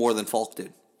more than Falk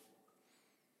did.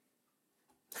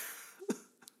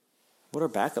 What are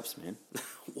backups, man?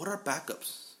 What are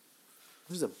backups?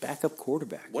 What is a backup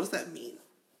quarterback? What does that mean?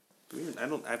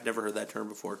 I've never heard that term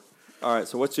before. All right,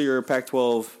 so what's your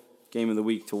Pac-12 game of the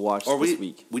week to watch this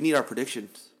week? We need our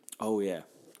predictions. Oh, yeah.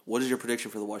 What is your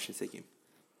prediction for the Washington State game?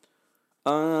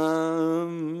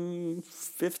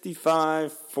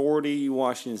 55-40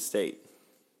 Washington State.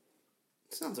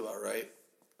 Sounds about right.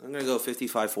 I'm going to go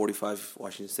 55-45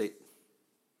 Washington State.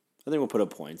 I think we'll put up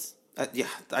points. I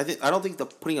don't think the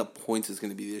putting up points is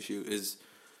going to be the issue. Is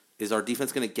our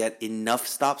defense going to get enough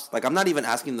stops? Like, I'm not even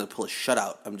asking them to pull a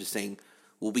shutout. I'm just saying,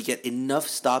 will we get enough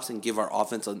stops and give our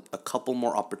offense a couple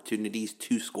more opportunities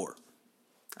to score?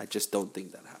 I just don't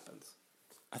think that happens.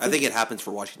 I think it happens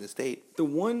for Washington State. The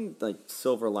one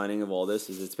silver lining of all this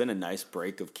is it's been a nice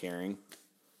break of caring.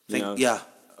 Yeah.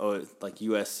 Oh, like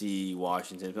USC,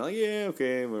 Washington, like, yeah,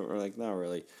 okay. We're like, not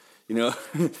really,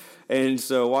 And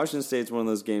so Washington State's one of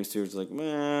those games too. It's like,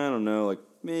 man, I don't know, like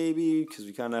maybe because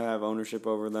we kind of have ownership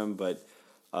over them, but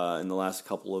in the last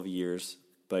couple of years.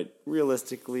 But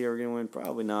realistically, are we going to win?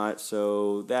 Probably not.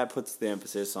 So that puts the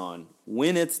emphasis on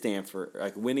win against Stanford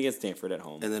at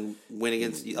home, And then win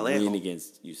against UCLA at win home.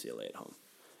 against UCLA at home.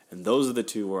 And those are the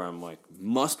two where I'm like,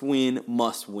 must win,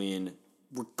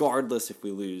 regardless if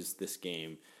we lose this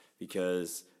game.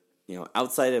 Because,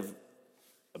 outside of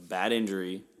a bad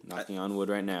injury, knocking on wood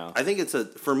right now. I think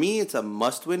for me, it's a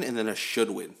must win and then a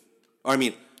should win. Or, I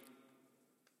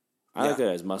like that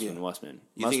as must win.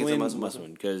 You think it's a must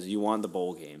win? Because you want the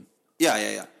bowl game.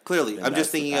 Yeah. Clearly. Then I'm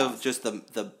just that's the thinking path.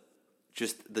 of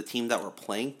just the team that we're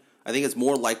playing. I think it's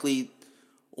more likely,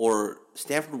 or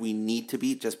Stanford we need to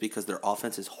beat just because their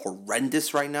offense is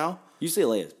horrendous right now.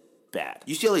 UCLA is bad.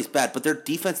 UCLA is bad, but their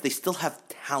defense, they still have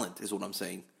talent, is what I'm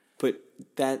saying. But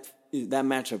that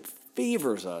matchup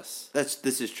favors us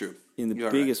This is true. in the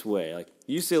biggest way. Like,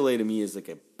 UCLA to me is like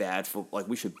a bad football. Like,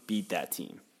 we should beat that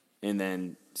team. And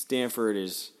then Stanford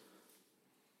is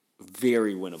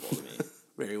very winnable to me.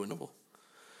 Very winnable.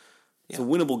 It's a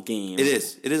winnable game. It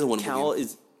is. It is a winnable Cal game.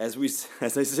 is,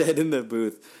 as I said in the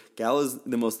booth, Cal is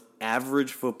the most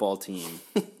average football team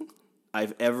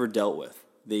I've ever dealt with.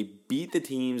 They beat the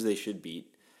teams they should beat,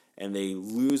 and they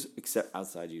lose, except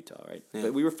outside Utah, right? Yeah.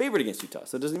 But we were favored against Utah,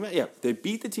 so it doesn't matter. Yeah, they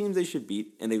beat the teams they should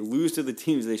beat, and they lose to the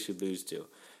teams they should lose to.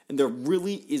 And there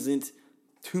really isn't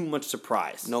too much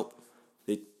surprise. Nope.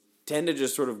 They tend to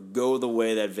just sort of go the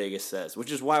way that Vegas says,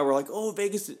 which is why we're like, oh,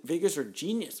 Vegas are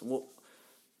genius. Well,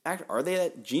 are they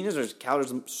that genius, or is Cal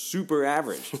just super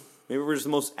average? Maybe we're just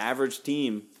the most average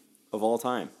team of all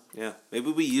time. Yeah.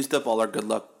 Maybe we used up all our good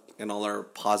luck and all our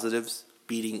positives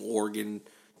beating Oregon,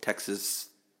 Texas,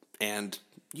 and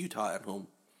Utah at home.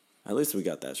 At least we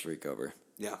got that streak over.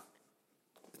 Yeah.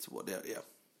 Yeah.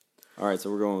 All right, so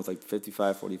we're going with like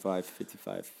 55, 45,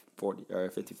 55, 40, or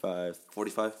 55,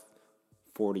 45?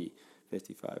 40,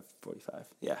 55, 45.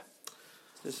 Yeah.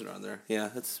 Just around there. Yeah,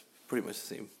 it's pretty much the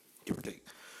same, give or take.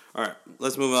 All right,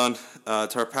 let's move on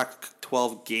to our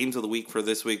Pac-12 games of the week for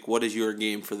this week. What is your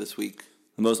game for this week?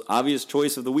 The most obvious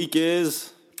choice of the week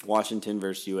is Washington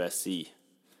versus USC.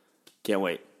 Can't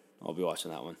wait. I'll be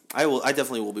watching that one. I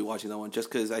definitely will be watching that one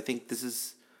just because I think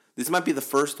this might be the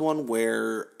first one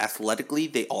where athletically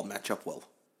they all match up well.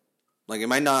 Like, it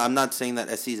might not. I'm not saying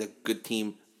that SC is a good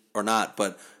team or not,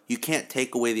 but you can't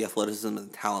take away the athleticism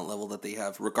and talent level that they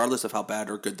have, regardless of how bad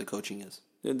or good the coaching is.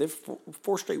 Yeah, they've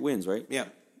four straight wins, right? Yeah.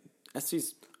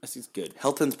 SC's good.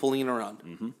 Helton's pulling it around.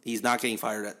 Mm-hmm. He's not getting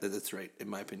fired at this rate, in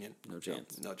my opinion. No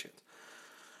chance. No chance.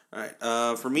 All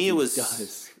right. For me, it was.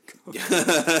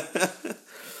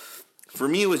 For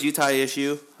me, it was Utah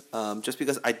ASU. Just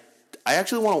because I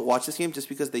actually want to watch this game, just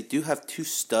because they do have two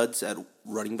studs at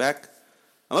running back.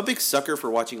 I'm a big sucker for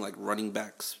watching like running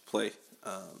backs play.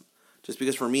 Just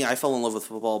because for me, I fell in love with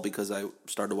football because I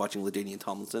started watching LaDainian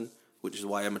Tomlinson, which is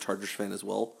why I'm a Chargers fan as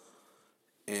well.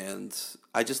 And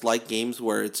I just like games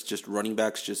where it's just running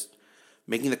backs just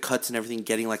making the cuts and everything,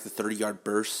 getting like the 30-yard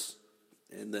bursts,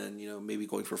 and then maybe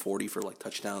going for 40 for like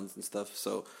touchdowns and stuff.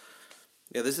 So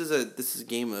yeah, this is a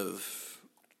game of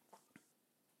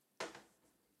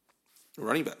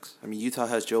running backs. I mean, Utah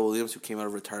has Joe Williams, who came out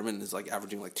of retirement and is like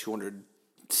averaging like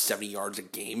 270 yards a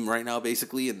game right now,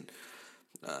 basically, and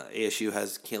ASU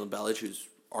has Kalen Ballage, who's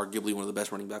arguably one of the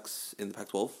best running backs in the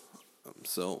Pac-12.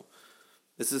 So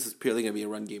this is purely going to be a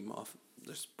run game off.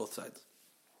 There's both sides.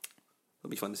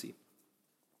 It'll be fun to see.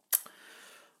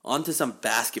 On to some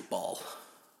basketball.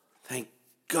 Thank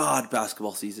God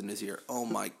basketball season is here. Oh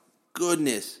my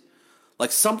goodness.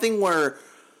 Like something where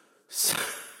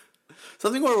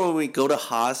when we go to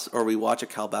Haas or we watch a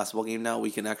Cal basketball game now, we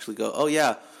can actually go, oh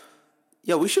yeah,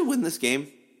 we should win this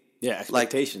game. Yeah,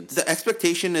 expectations. Like, the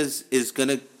expectation is going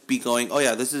to be going, oh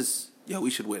yeah, we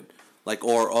should win. Like,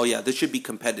 or, oh yeah, this should be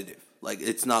competitive. Like,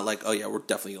 it's not like, oh yeah, we're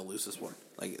definitely going to lose this one.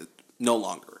 Like, no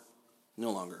longer.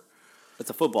 It's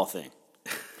a football thing.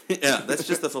 Yeah, that's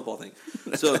just the football thing.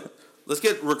 So, let's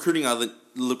get recruiting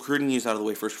news out of the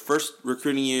way first. First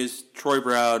recruiting news, Troy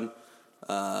Brown,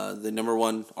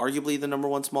 arguably the number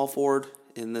one small forward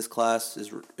in this class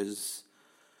is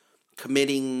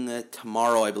committing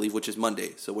tomorrow, I believe, which is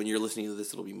Monday. So when you're listening to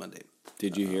this, it'll be Monday.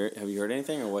 Did you hear it? Have you heard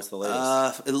anything, or what's the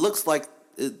latest? It looks like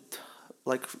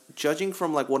judging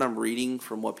from like what I'm reading,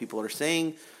 from what people are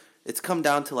saying, it's come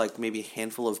down to like maybe a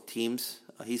handful of teams.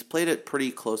 He's played it pretty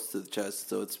close to the chest,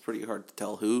 so it's pretty hard to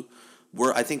tell who.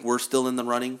 I think we're still in the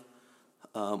running.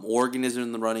 Oregon is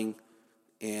in the running,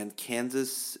 and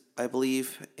Kansas, I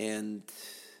believe, and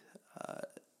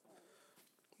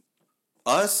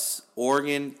us,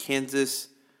 Oregon, Kansas,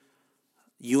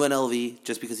 UNLV,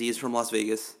 just because he is from Las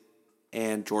Vegas,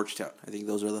 and Georgetown. I think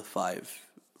those are the 5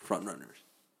 front runners.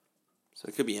 So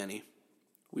it could be any.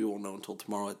 We won't know until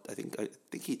tomorrow. I think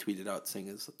he tweeted out saying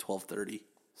it's 12:30.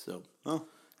 So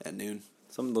at noon.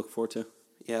 Something to look forward to.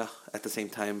 Yeah. At the same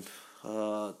time,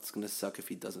 it's gonna suck if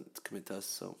he doesn't commit to us.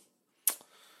 So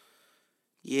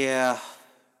yeah.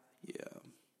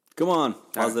 Come on,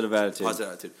 positive attitude.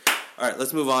 Positive attitude. All right,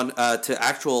 let's move on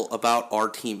to about our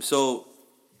team. So,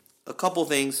 a couple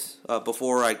things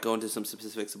before I go into some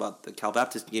specifics about the Cal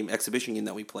Baptist exhibition game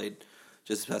that we played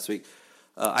just this past week.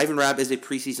 Ivan Rabb is a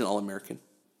preseason All-American.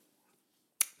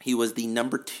 He was the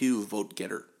number 2 vote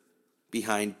getter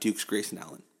behind Duke's Grayson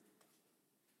Allen.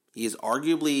 He is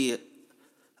arguably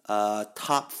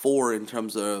top 4 in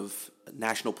terms of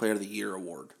National Player of the Year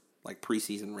award, like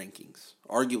preseason rankings.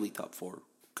 Arguably top 4.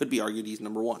 Could be argued he's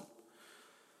number 1.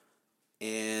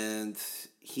 And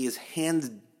he is hands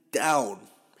down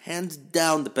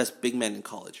the best big man in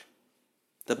college.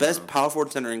 The best power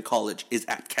forward center in college is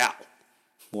at Cal.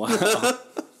 Wow.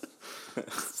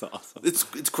 That's awesome.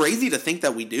 It's crazy to think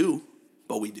that we do,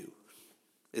 but we do.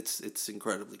 It's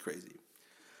incredibly crazy.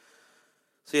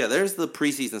 So yeah, there's the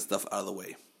preseason stuff out of the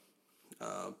way.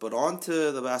 But on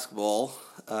to the basketball.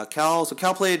 Cal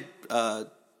played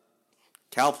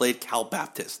Cal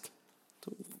Baptist.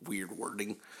 Weird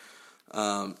wording.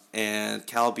 And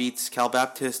Cal beats Cal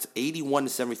Baptist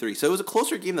 81-73. So it was a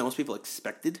closer game than most people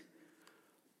expected.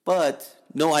 But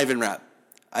no Ivan Rabb.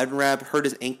 Ivan Rabb hurt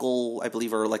his ankle, I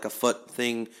believe, or like a foot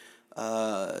thing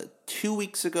 2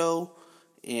 weeks ago.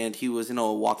 And he was in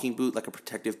a walking boot, like a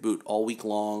protective boot, all week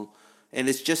long. And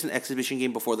it's just an exhibition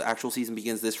game before the actual season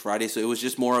begins this Friday. So it was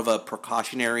just more of a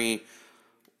precautionary.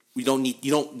 You don't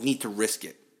need to risk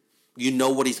it. You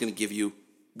know what he's going to give you.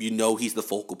 You know he's the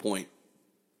focal point.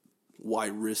 Why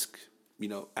risk,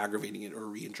 aggravating it or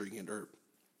re-injuring it or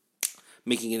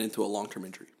making it into a long-term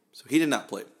injury? So he did not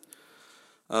play.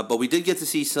 But we did get to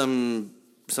see some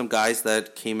guys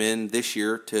that came in this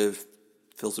year to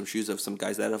fill some shoes of some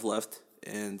guys that have left.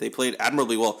 and they played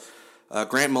admirably well.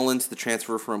 Grant Mullins, the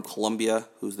transfer from Columbia,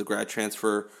 who's the grad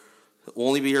transfer, will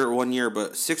only be here 1 year,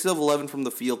 but 6 of 11 from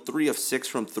the field, 3 of 6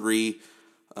 from 3.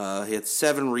 He had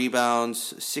 7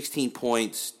 rebounds, 16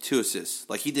 points, 2 assists.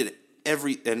 Like, he did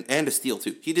and a steal,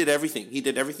 too. He did everything. He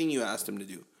did everything you asked him to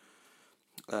do.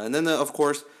 And then, of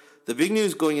course, the big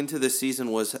news going into this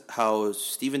season was how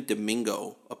Steven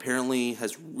Domingo apparently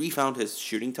has refound his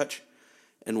shooting touch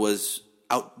and was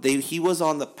out. He was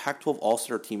on the Pac-12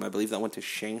 All-Star team, I believe, that went to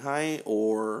Shanghai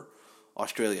or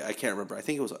Australia. I can't remember. I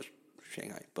think it was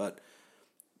Shanghai. But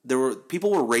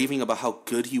people were raving about how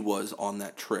good he was on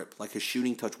that trip. Like, his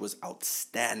shooting touch was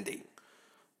outstanding.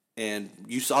 And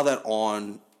you saw that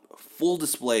on full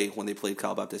display when they played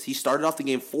Cal Baptist. He started off the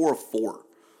game 4 of 4.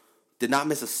 Did not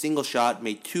miss a single shot,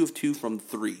 made 2 of 2 from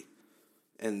 3,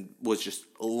 and was just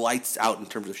lights out in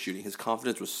terms of shooting. His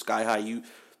confidence was sky high.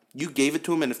 You gave it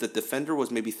to him, and if the defender was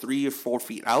maybe 3 or 4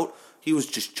 feet out, he was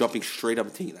just jumping straight up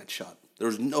and taking that shot. There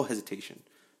was no hesitation.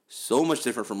 So much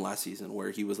different from last season,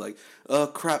 where he was like,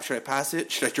 crap, should I pass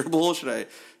it? Should I dribble? Should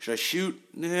I shoot?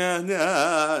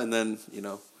 Nah. And then,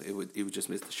 he would just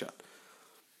miss the shot.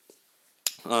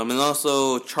 And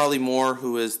also Charlie Moore,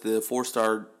 who is the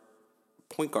 4-star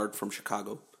point guard from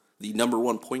Chicago, the number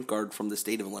 1 point guard from the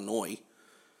state of Illinois.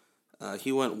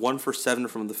 He went 1 for 7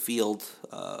 from the field,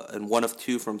 and 1 of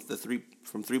 2 from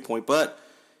 3-point. But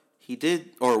he did,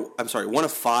 1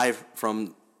 of 5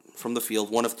 from the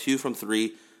field, 1 of 2 from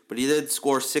 3. But he did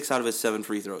score 6 out of his 7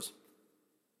 free throws.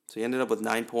 So he ended up with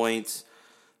 9 points,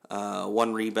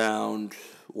 1 rebound,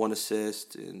 1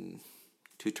 assist, and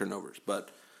 2 turnovers. But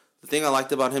the thing I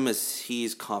liked about him is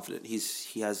he's confident.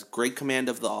 He has great command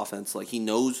of the offense. Like, he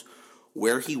knows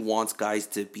where he wants guys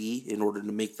to be in order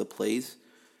to make the plays.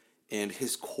 And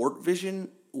his court vision,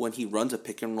 when he runs a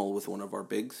pick and roll with one of our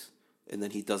bigs, and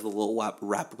then he does the little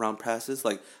wrap around passes,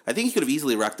 like, I think he could have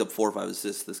easily racked up 4 or 5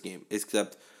 assists this game,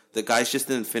 except the guys just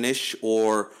didn't finish,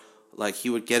 or like he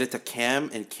would get it to Cam,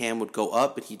 and Cam would go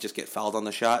up, and he'd just get fouled on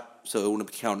the shot, so it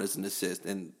wouldn't count as an assist,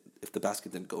 and if the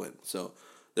basket didn't go in. So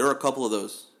there were a couple of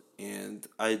those. And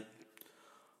I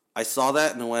saw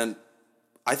that and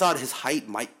I thought his height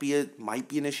might be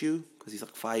an issue because he's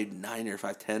like 5'9" or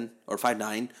 5'10" or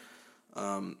 5'9",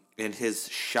 and his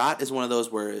shot is one of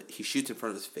those where he shoots in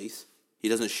front of his face. He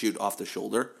doesn't shoot off the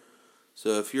shoulder.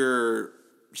 So if your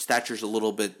stature's a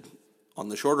little bit on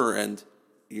the shorter end,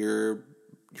 your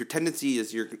tendency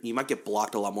is you might get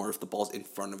blocked a lot more if the ball's in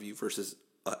front of you versus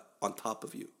on top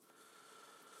of you.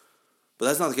 But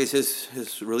that's not the case.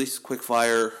 His release quick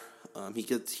fire.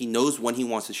 He knows when he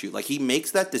wants to shoot. Like, he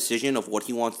makes that decision of what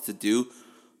he wants to do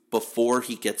before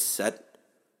he gets set.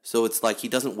 So it's like he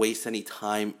doesn't waste any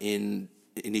time in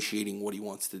initiating what he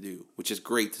wants to do, which is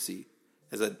great to see.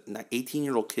 As an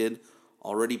 18-year-old kid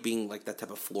already being like that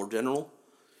type of floor general.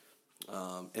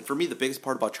 And for me, the biggest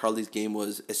part about Charlie's game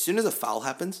was as soon as a foul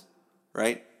happens,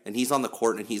 right, and he's on the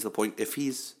court and if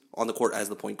he's on the court as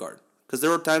the point guard. Because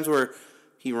there were times where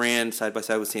he ran side by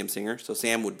side with Sam Singer, so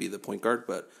Sam would be the point guard,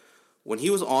 but when he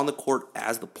was on the court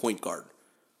as the point guard,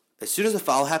 as soon as a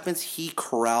foul happens, he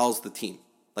corrals the team.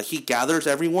 Like, he gathers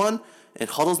everyone and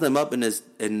huddles them up,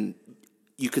 and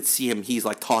you could see him. He's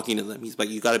like talking to them. He's like,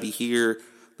 "You got to be here.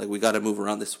 Like, we got to move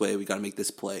around this way. We got to make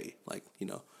this play." Like,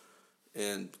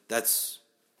 and that's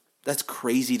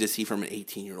crazy to see from an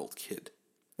 18-year-old kid.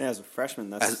 Yeah, as a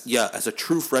freshman, as a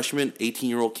true freshman,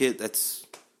 18-year-old kid.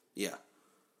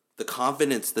 The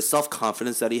confidence, the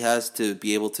self-confidence that he has to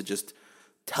be able to just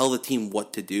tell the team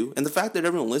what to do, and the fact that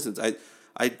everyone listens.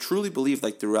 I truly believe,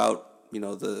 like, throughout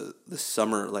the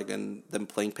summer, like, and them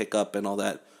playing pickup and all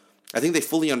that, I think they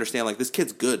fully understand, like, this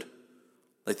kid's good.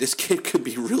 Like, this kid could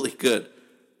be really good.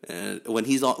 And when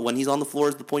he's on the floor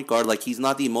as the point guard, like, he's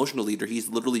not the emotional leader. He's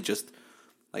literally just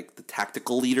like the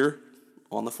tactical leader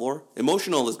on the floor.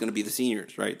 Emotional is going to be the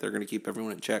seniors, right? They're going to keep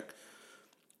everyone in check.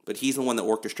 But he's the one that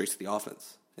orchestrates the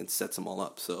offense and sets them all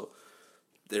up. So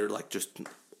they're like just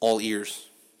all ears,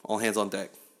 all hands on deck.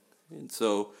 And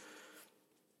so,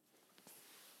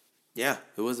 yeah,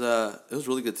 it was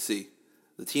really good to see.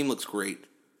 The team looks great.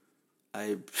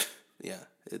 They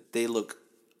look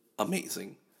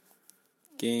amazing.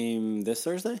 Game this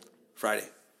Thursday? Friday.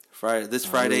 This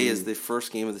Friday is the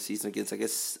first game of the season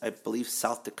against, I believe,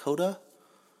 South Dakota.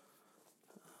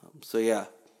 So, yeah,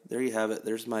 there you have it.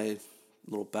 There's my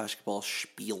little basketball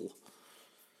spiel.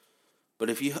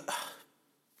 But if you,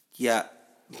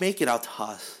 make it out to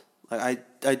us. Like,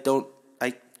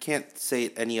 I can't say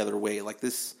it any other way. Like,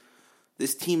 this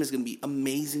team is going to be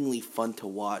amazingly fun to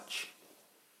watch.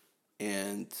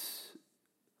 And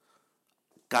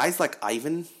guys like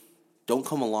Ivan don't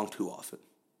come along too often.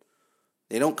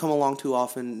 They don't come along too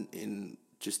often in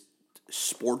just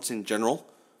sports in general.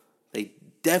 They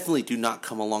definitely do not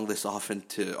come along this often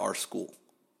to our school.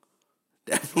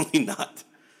 Definitely not.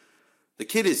 The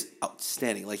kid is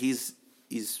outstanding. Like he's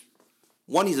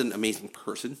an amazing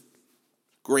person.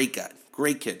 Great guy.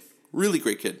 Great kid. Really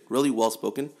great kid. Really well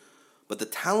spoken. But the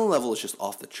talent level is just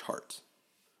off the charts.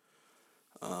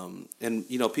 And,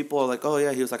 people are like, oh,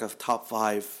 yeah, he was like a top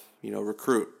 5,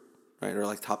 recruit, right? Or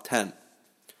like top 10.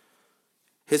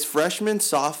 His freshman,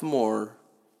 sophomore,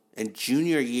 and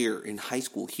junior year in high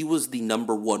school, he was the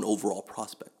number 1 overall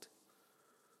prospect.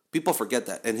 People forget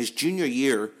that. And his junior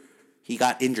year, he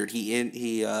got injured.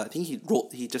 I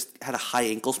think he just had a high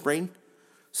ankle sprain.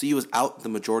 So he was out the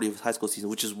majority of his high school season,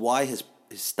 which is why his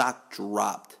stock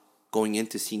dropped going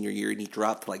into senior year, and he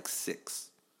dropped like 6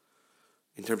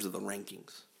 in terms of the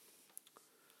rankings.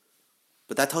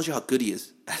 But that tells you how good he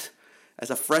is. As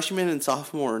a freshman and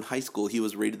sophomore in high school, he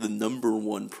was rated the number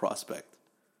 1 prospect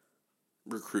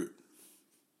recruit.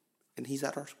 And he's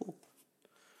at our school.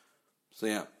 So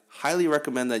yeah, highly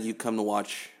recommend that you come to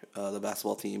watch the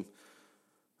basketball team.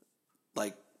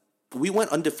 Like, we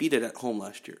went undefeated at home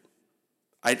last year.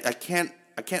 I can't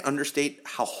understate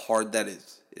how hard that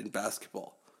is in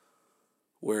basketball,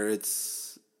 where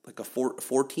it's like a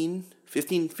 15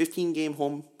 game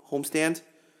homestand,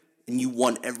 and you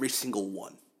won every single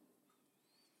one.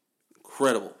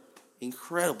 Incredible.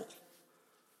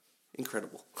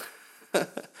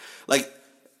 Like,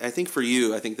 I think for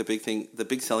you, the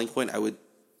big selling point I would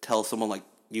tell someone like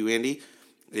you, Andy,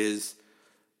 is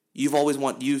you're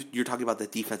talking about the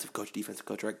defensive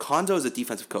coach, right? Konzo is a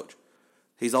defensive coach.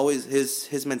 He's always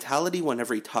his mentality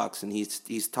whenever he talks, and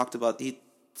he's talked about, he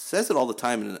says it all the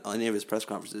time in any of his press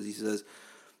conferences. He says,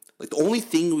 like, the only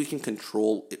thing we can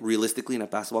control realistically in a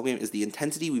basketball game is the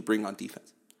intensity we bring on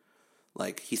defense.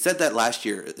 Like, he said that last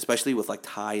year, especially with like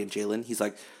Ty and Jalen. He's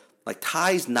like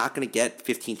Ty's not going to get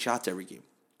 15 shots every game.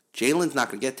 Jalen's not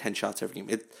going to get 10 shots every game.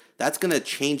 That's going to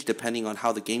change depending on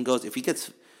how the game goes. If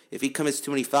he commits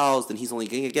too many fouls, then he's only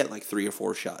going to get like 3 or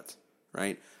 4 shots,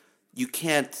 right? You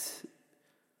can't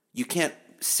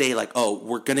say like, oh,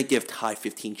 we're going to give Ty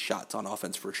 15 shots on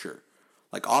offense for sure.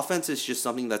 Like, offense is just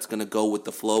something that's going to go with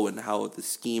the flow and how the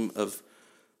scheme of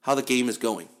how the game is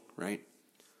going, right?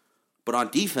 But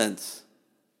on defense,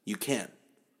 you can.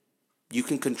 You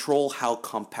can control how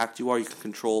compact you are. You can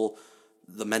control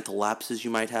the mental lapses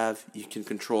you might have. You can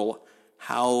control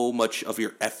how much of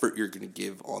your effort you're going to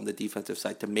give on the defensive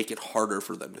side to make it harder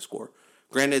for them to score.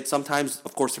 Granted, sometimes,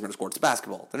 of course, they're going to score. It's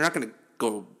basketball. They're not going to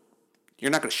go.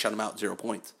 You're not going to shut them out 0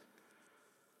 points.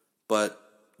 But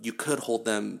you could hold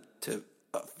them to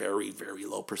a very, very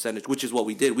low percentage, which is what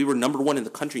we did. We were number 1 in the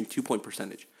country in 2-point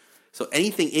percentage. So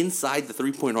anything inside the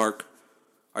 3-point arc,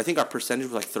 I think our percentage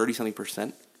was like 30-something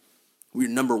percent. We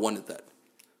were number 1 at that.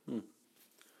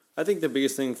 I think the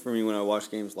biggest thing for me when I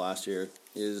watched games last year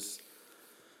is,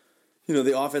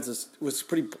 the offense was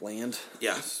pretty bland.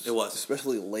 Yeah, it was.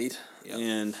 Especially late. Yep.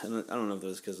 And I don't know if it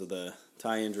was because of the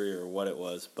Ty injury or what it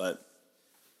was, but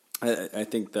I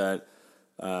think that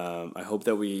I hope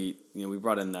that we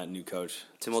brought in that new coach.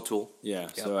 Tim O'Toole. Yeah,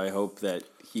 yep. So I hope that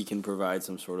he can provide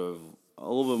some sort of a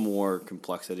little bit more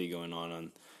complexity going on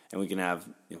and we can have,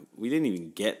 we didn't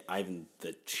even get Ivan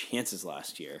the chances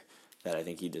last year that I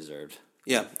think he deserved.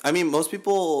 Yeah, I mean, most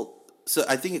people, so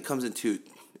I think it comes in two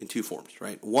forms,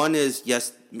 right? One is,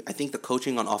 yes, I think the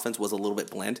coaching on offense was a little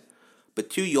bit bland, but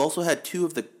 2, you also had 2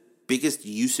 of the biggest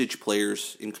usage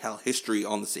players in Cal history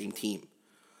on the same team.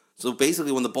 So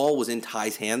basically, when the ball was in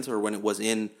Ty's hands or when it was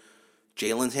in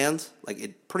Jalen's hands, like,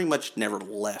 it pretty much never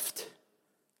left.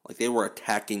 Like, they were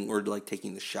attacking or like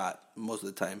taking the shot most of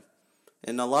the time.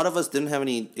 And a lot of us didn't have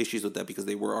any issues with that because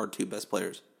they were our 2 best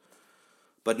players.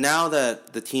 But now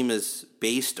that the team is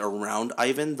based around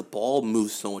Ivan, the ball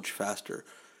moves so much faster.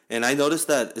 And I noticed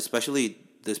that especially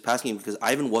this past game because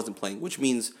Ivan wasn't playing, which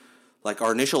means like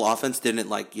our initial offense didn't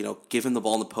give him the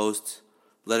ball in the post,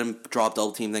 let him drop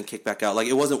double team, then kick back out. Like,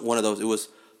 it wasn't one of those. It was,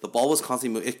 the ball was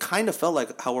constantly moving. It kind of felt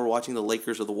like how we're watching the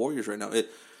Lakers or the Warriors right now.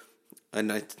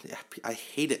 And I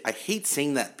hate it. I hate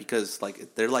saying that because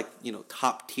like they're like,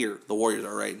 top tier. The Warriors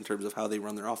are, right, in terms of how they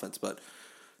run their offense, but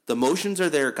the motions are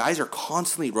there. Guys are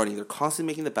constantly running. They're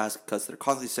constantly making the basket cuts. They're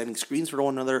constantly setting screens for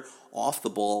one another off the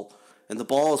ball. And the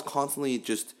ball is constantly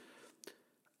just...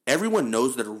 Everyone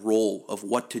knows their role of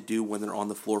what to do when they're on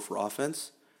the floor for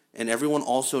offense. And everyone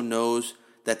also knows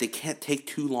that they can't take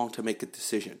too long to make a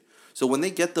decision. So when they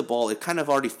get the ball, it kind of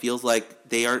already feels like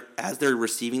they are, as they're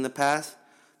receiving the pass,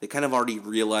 they kind of already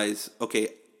realize, okay,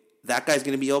 that guy's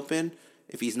going to be open.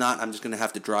 If he's not, I'm just going to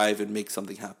have to drive and make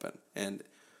something happen. And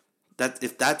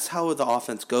if that's how the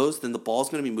offense goes, then the ball's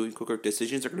going to be moving quicker,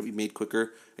 decisions are going to be made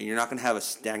quicker, and you're not going to have a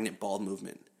stagnant ball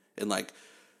movement and like,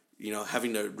 you know,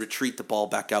 having to retreat the ball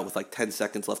back out with like 10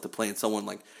 seconds left to play, and someone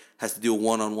like has to do a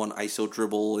one-on-one ISO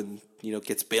dribble and, you know,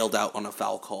 gets bailed out on a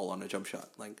foul call on a jump shot.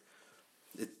 Like,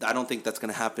 I don't think that's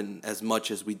going to happen as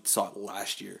much as we saw it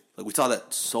last year. Like, we saw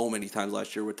that so many times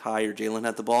last year where Ty or Jalen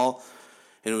had the ball,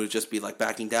 and it would just be like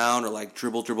backing down or like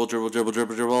dribble,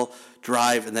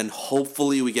 drive, and then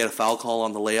hopefully we get a foul call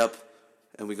on the layup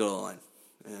and we go to the line.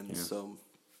 And so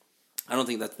I don't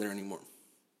think that's there anymore.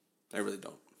 I really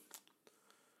don't.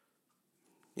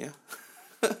 Yeah.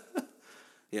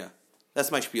 Yeah.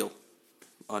 That's my spiel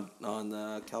on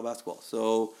Cal basketball.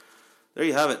 So there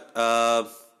you have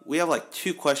it. We have like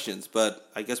 2 questions, but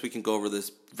I guess we can go over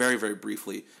this very, very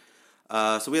briefly.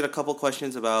 So we had a couple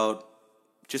questions about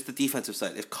just the defensive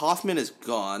side. If Kaufman is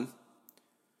gone,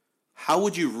 how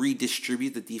would you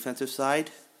redistribute the defensive side,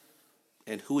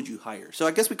 and who would you hire? So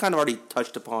I guess we kind of already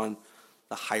touched upon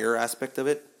the hire aspect of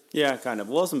it. Yeah, kind of.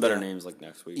 We'll have some better names like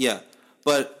next week. Yeah,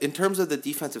 but in terms of the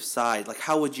defensive side, like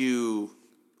how would you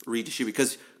redistribute?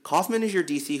 Because Kaufman is your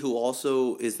DC, who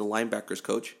also is the linebackers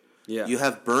coach. Yeah. You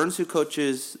have Burns, who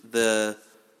coaches the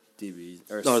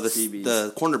DBs or CBs.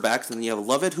 The cornerbacks, and then you have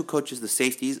Lovett, who coaches the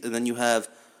safeties, and then you have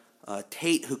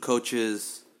Tate, who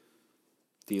coaches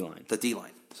D-line. The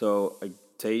D-line. So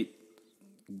Tate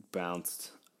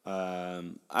bounced.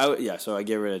 So I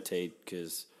get rid of Tate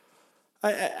because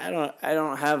I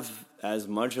don't have as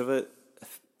much of a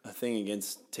thing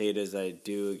against Tate as I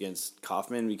do against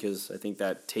Kaufman, because I think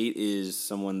that Tate is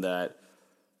someone that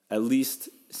at least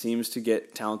seems to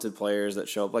get talented players that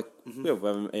show up. Like we have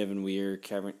Evan Weir,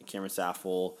 Cameron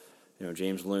Saffel,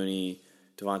 James Looney,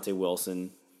 Devontae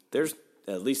Wilson. There's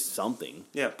at least something.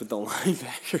 Yeah. But the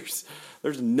linebackers,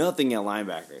 there's nothing at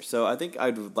linebacker. So I think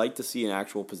I'd like to see an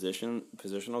actual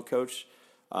positional coach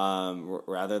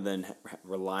rather than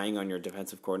relying on your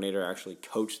defensive coordinator to actually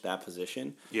coach that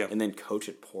position and then coach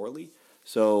it poorly.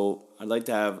 So I'd like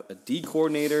to have a D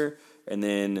coordinator and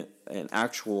then an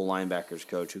actual linebackers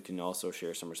coach who can also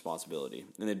share some responsibility.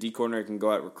 And the D coordinator can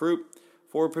go out and recruit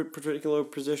for a particular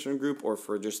position group or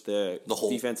for just the whole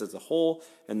defense as a whole,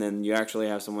 and then you actually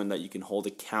have someone that you can hold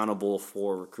accountable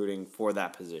for recruiting for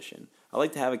that position. I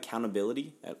like to have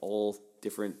accountability at all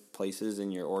different places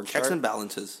in your org chart. Checks and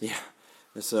balances. Yeah.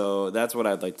 So that's what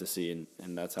I'd like to see,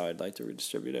 and that's how I'd like to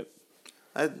redistribute it.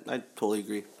 I totally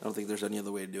agree. I don't think there's any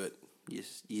other way to do it.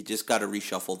 You just got to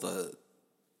reshuffle the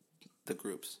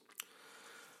groups.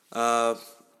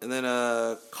 And then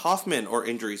Kaufman or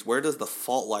injuries. Where does the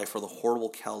fault lie for the horrible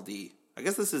Cal D? I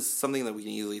guess this is something that we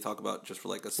can easily talk about just for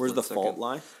like a split Where's the second. fault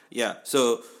lie? Yeah.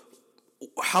 So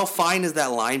how fine is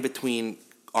that line between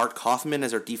Art Kaufman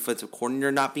as our defensive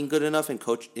coordinator not being good enough in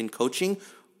coaching,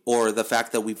 or the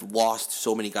fact that we've lost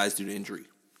so many guys due to injury?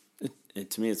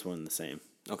 To me, it's one and the same.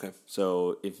 Okay.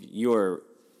 So if you're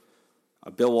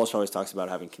Bill Walsh always talks about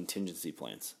having contingency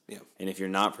plans. Yeah. And if you're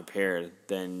not prepared,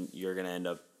 then you're going to end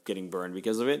up getting burned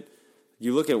because of it.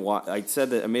 You look at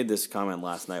I made this comment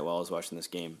last night while I was watching this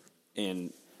game,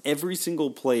 and every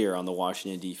single player on the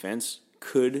Washington defense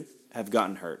could have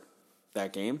gotten hurt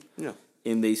that game. Yeah.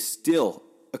 And they still,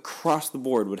 across the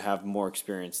board, would have more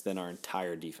experience than our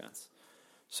entire defense.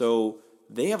 So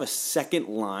they have a second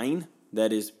line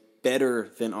that is better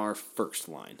than our first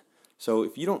line. So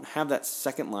if you don't have that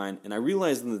second line, and I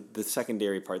realize the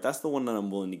secondary part, that's the one that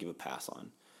I'm willing to give a pass on.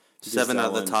 7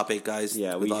 out of the top 8 guys.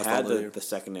 Yeah, we had the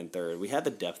second and third. We had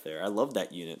the depth there. I love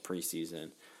that unit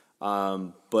preseason.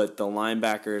 But the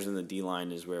linebackers and the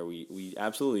D-line is where we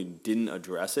absolutely didn't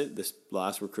address it this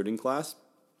last recruiting class.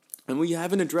 And we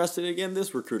haven't addressed it again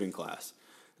this recruiting class.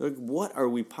 Like, what are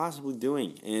we possibly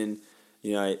doing? And,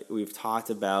 we've talked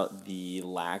about the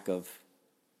lack of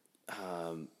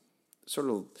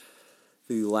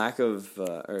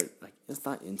it's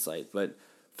not insight, but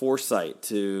foresight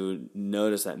to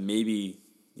notice that maybe,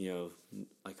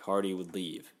 like Hardy would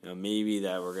leave. Maybe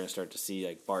that we're going to start to see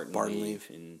like Barton leave.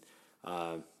 And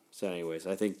so anyways,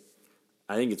 I think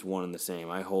it's one and the same.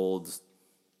 I hold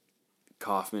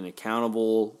Kaufman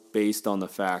accountable based on the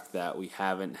fact that we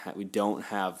don't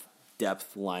have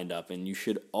depth lined up, and you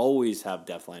should always have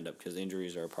depth lined up because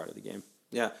injuries are a part of the game.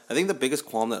 Yeah, I think the biggest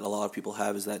qualm that a lot of people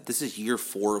have is that this is year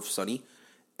 4 of Sonny,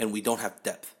 and we don't have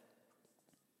depth.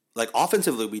 Like,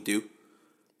 offensively we do,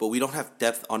 but we don't have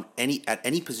depth at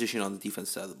any position on the defense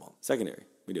side of the ball. Secondary,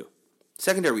 we do.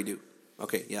 Secondary, we do.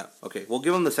 Okay, yeah. Okay, we'll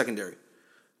give them the secondary.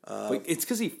 But it's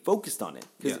because he focused on it.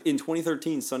 Because in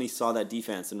 2013, Sonny saw that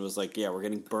defense and was like, yeah, we're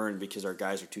getting burned because our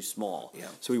guys are too small. Yeah.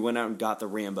 So we went out and got the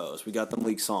Rambos. We got the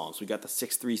Malik Psalms. We got the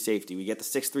 6'3 safety. We got the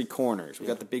 6'3 corners. We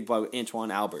got the big boy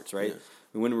Antoine Alberts, right? Yeah.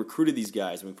 We went and recruited these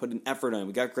guys, and we put an effort on it.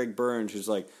 We got Greg Burns, who's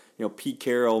like, Pete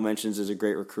Carroll mentions is a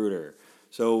great recruiter.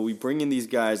 So we bring in these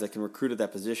guys that can recruit at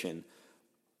that position.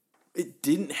 It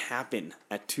didn't happen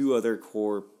at two other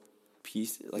core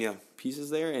pieces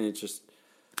there, and it's just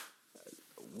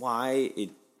why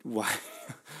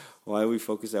we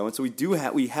focus that one. So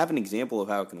we have an example of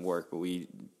how it can work, but we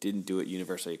didn't do it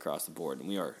universally across the board, and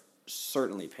we are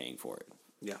certainly paying for it.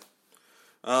 Yeah.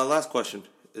 Last question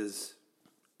is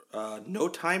no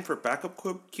time for backup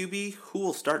QB. Who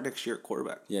will start next year at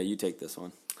quarterback? Yeah, you take this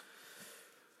one.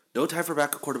 No time for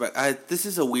backup quarterback. This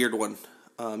is a weird one.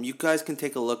 You guys can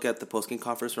take a look at the postgame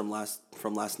conference from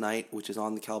last night, which is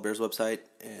on the Cal Bears website.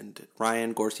 And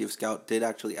Ryan Gorsey of Scout did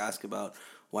actually ask about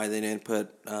why they didn't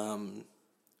put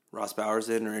Ross Bowers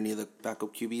in or any of the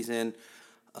backup QBs in.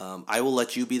 I will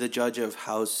let you be the judge of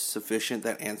how sufficient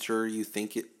that answer you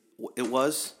think it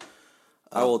was.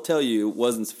 I will tell you it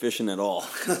wasn't sufficient at all.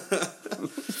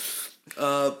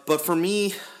 But for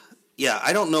me, yeah,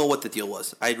 I don't know what the deal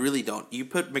was. I really don't. You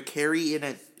put McCary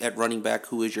in at running back,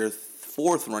 who is your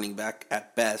fourth running back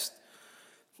at best,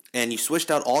 and you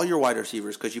switched out all your wide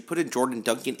receivers because you put in Jordan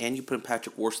Duncan and you put in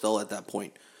Patrick Worstel at that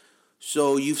point.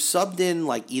 So you've subbed in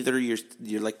like either your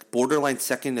like borderline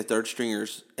second and third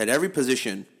stringers at every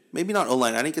position. Maybe not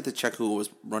O-line. I didn't get to check who was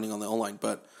running on the O-line,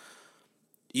 but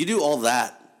you do all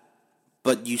that,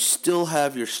 but you still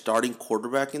have your starting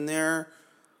quarterback in there.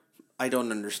 I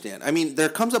don't understand. I mean, there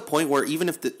comes a point where even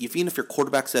if your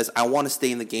quarterback says, I want to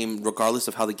stay in the game regardless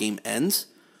of how the game ends,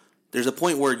 there's a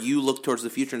point where you look towards the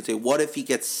future and say, what if he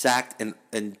gets sacked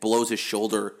and blows his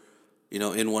shoulder,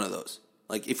 in one of those?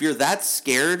 Like, if you're that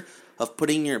scared of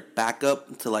putting your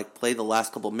backup to, like, play the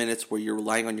last couple minutes where you're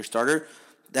relying on your starter,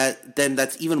 then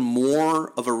that's even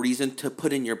more of a reason to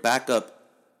put in your backup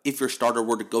if your starter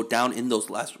were to go down in those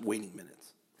last waning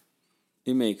minutes.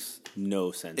 It makes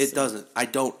no sense. It doesn't. I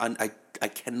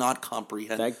cannot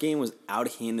comprehend. That game was out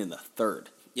of hand in the third.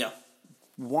 Yeah.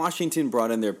 Washington brought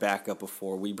in their backup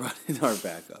before we brought in our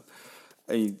backup.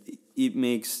 I mean, it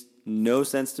makes no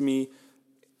sense to me.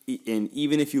 And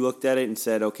even if you looked at it and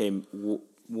said, okay,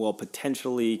 well,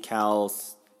 potentially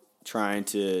Cal's trying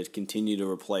to continue to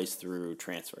replace through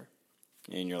transfer.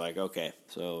 And you're like, okay,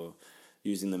 so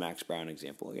using the Max Brown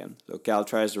example again. So Cal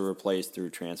tries to replace through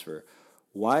transfer.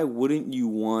 Why wouldn't you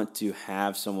want to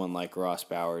have someone like Ross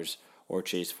Bowers or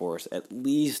Chase Forrest at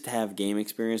least have game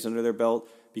experience under their belt?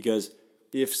 Because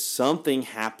if something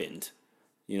happened,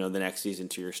 the next season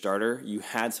to your starter, you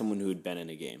had someone who had been in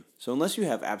a game. So unless you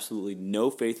have absolutely no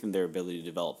faith in their ability to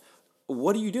develop,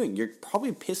 what are you doing? You're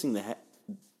probably pissing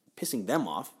them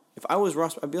off. If I was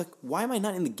Ross, I'd be like, why am I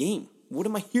not in the game? What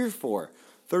am I here for?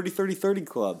 30-30-30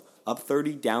 club. Up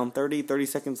 30, down 30, 30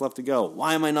 seconds left to go.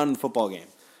 Why am I not in the football game?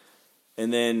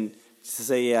 And then just to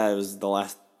say, yeah, it was the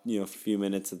last few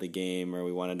minutes of the game, or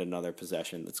we wanted another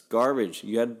possession. That's garbage.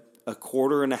 You had a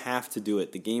quarter and a half to do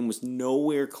it. The game was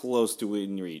nowhere close to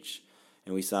within reach,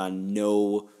 and we saw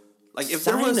no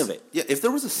sign of it. Yeah, if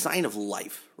there was a sign of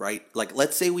life, right? Like,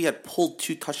 let's say we had pulled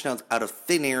 2 touchdowns out of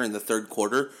thin air in the third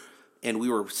quarter, and we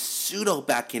were pseudo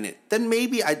back in it, then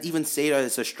maybe I'd even say that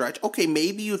it's a stretch. Okay,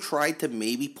 maybe you tried to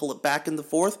maybe pull it back in the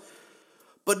fourth,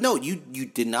 but no, you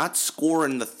did not score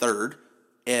in the third.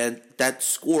 And that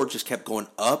score just kept going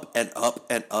up and up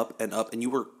and up and up. And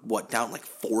you were, down like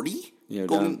 40? Yeah,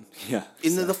 down. Yeah.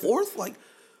 Into the fourth? Like,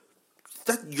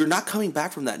 you're not coming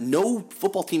back from that. No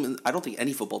football team, I don't think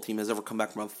any football team has ever come back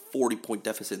from a 40-point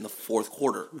deficit in the fourth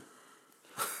quarter.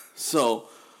 So.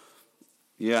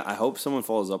 Yeah, I hope someone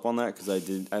follows up on that because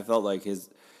I felt like his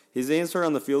answer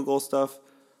on the field goal stuff,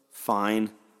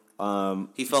 fine.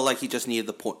 He felt like he just needed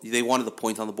the point. They wanted the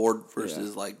points on the board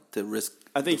versus to risk.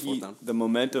 I think the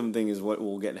momentum thing is what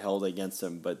will get held against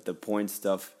him, but the point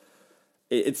stuff,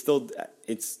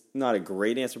 it's not a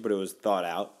great answer, but it was thought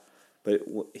out. But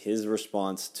his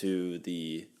response to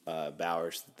the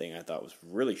Bowers thing, I thought was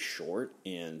really short,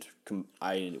 and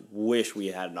I wish we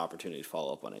had an opportunity to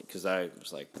follow up on it because I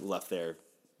was left there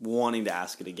wanting to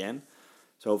ask it again.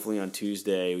 So hopefully on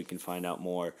Tuesday we can find out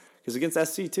more. Because against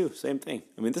SC too, same thing.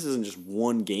 I mean, this isn't just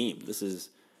one game. This is,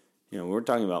 we're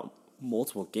talking about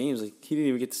multiple games. He didn't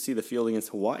even get to see the field against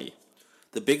Hawaii.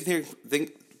 The big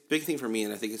thing for me,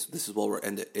 and I think this is where we'll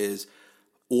end it, is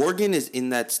Oregon is in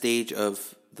that stage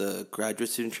of the graduate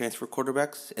student transfer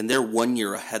quarterbacks, and they're 1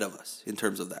 year ahead of us in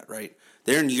terms of that, right?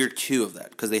 They're in year 2 of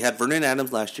that because they had Vernon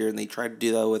Adams last year, and they tried to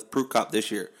do that with Prukop this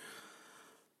year.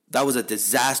 that was a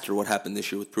disaster what happened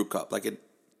this year with Prukop. Like, it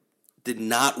did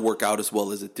not work out as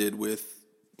well as it did with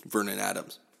Vernon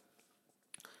Adams.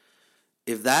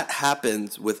 If that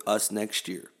happens with us next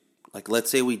year, like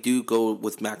let's say we do go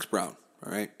with Max Brown,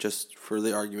 all right, just for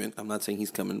the argument, I'm not saying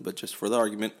he's coming, but just for the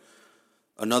argument,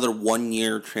 another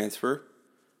 1-year transfer,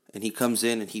 and he comes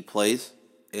in and he plays,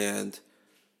 and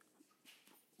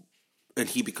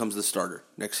he becomes the starter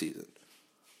next season.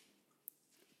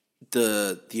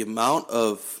 The amount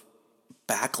of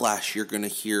backlash you're going to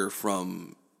hear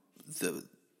from the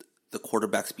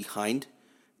quarterbacks behind,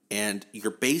 and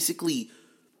you're basically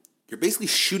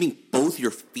shooting both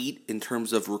your feet in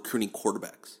terms of recruiting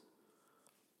quarterbacks.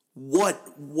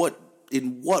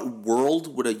 In what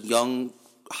world would a young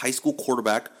high school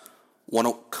quarterback want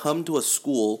to come to a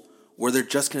school where they're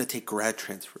just going to take grad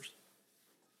transfers?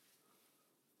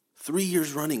 3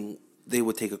 years running, they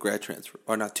would take a grad transfer.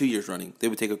 Or not 2 years running, they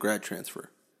would take a grad transfer,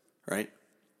 right?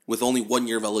 With only 1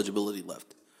 year of eligibility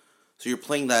left. So you're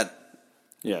playing that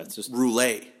it's just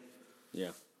roulette.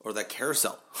 Yeah. Or that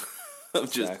carousel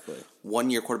of just exactly. 1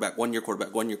 year quarterback, 1 year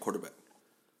quarterback, 1 year quarterback.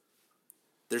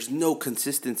 There's no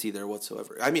consistency there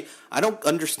whatsoever. I mean, I don't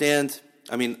understand.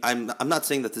 I mean, I'm not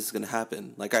saying that this is going to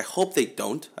happen. Like, I hope they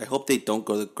don't. I hope they don't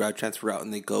go the grad transfer route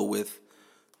and they go with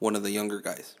one of the younger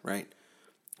guys, right?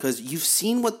 Because you've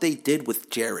seen what they did with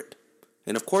Jared.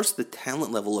 And, of course, the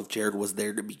talent level of Jared was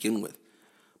there to begin with.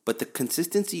 But the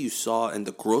consistency you saw and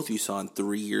the growth you saw in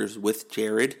 3 years with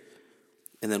Jared,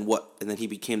 and then he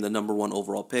became the number 1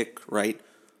 overall pick, right?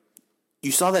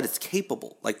 You saw that it's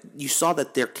capable. Like, you saw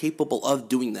that they're capable of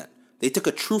doing that. They took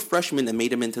a true freshman and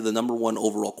made him into the number 1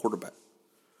 overall quarterback.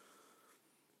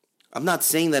 I'm not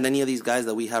saying that any of these guys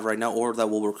that we have right now or that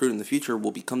we'll recruit in the future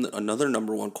will become another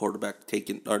number 1 quarterback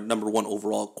taken, or number 1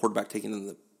 overall quarterback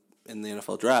taken in the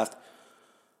NFL draft.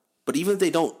 But even if they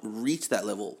don't reach that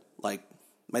level, like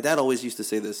my dad always used to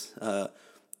say this,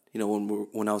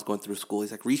 when I was going through school,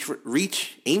 he's like,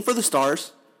 aim for the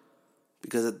stars,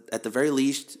 because at the very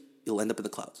least, you'll end up in the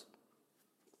clouds.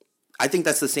 I think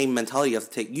that's the same mentality you have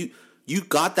to take. You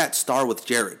got that star with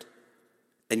Jared,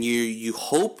 and you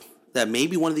hope that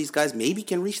maybe one of these guys maybe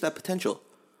can reach that potential.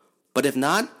 But if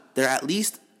not, they're at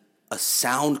least a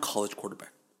sound college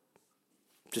quarterback.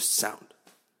 Just sound.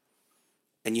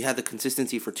 And you had the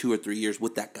consistency for 2 or 3 years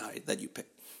with that guy that you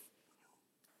picked.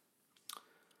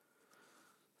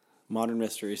 Modern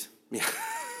mysteries. Yeah.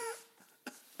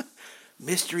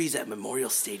 Mysteries at Memorial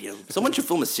Stadium. Someone should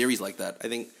film a series like that. I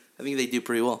think they do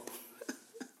pretty well.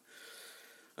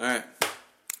 All right.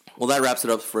 Well, that wraps it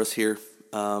up for us here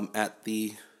at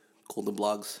the Golden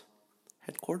Blogs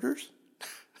headquarters.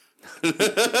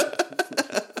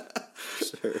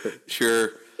 Sure.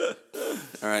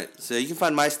 All right. So you can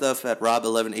find my stuff at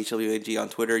Rob11HWAG on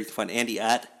Twitter. You can find Andy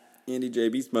at Andy J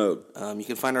Beast Mode. You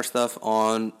can find our stuff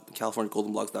on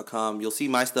CaliforniaGoldenBlogs.com. You'll see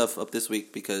my stuff up this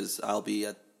week because I'll be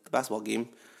at the basketball game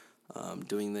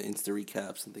doing the Insta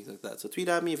recaps and things like that. So tweet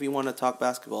at me if you want to talk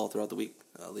basketball throughout the week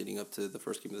leading up to the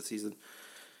first game of the season.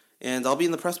 And I'll be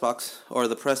in the press box, or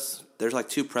the press. There's like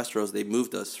 2 press rows. They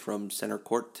moved us from center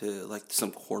court to like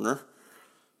some corner.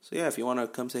 So yeah, if you want to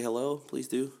come say hello, please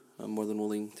do. I'm more than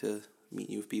willing to meet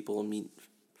you with people and meet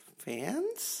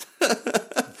fans.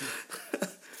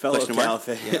 Fellow Cal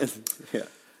fans.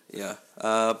 Yeah.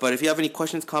 But if you have any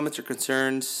questions, comments, or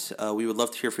concerns, we would love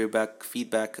to hear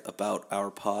feedback about our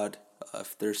pod.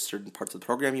 If there's certain parts of the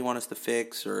program you want us to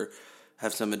fix, or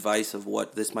have some advice of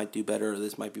what this might do better or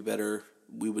this might be better,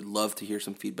 we would love to hear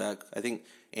some feedback. I think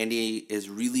Andy is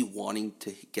really wanting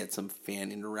to get some fan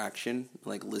interaction,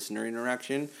 like listener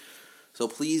interaction. So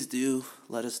please do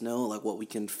let us know like what we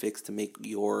can fix to make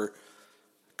your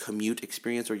commute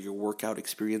experience or your workout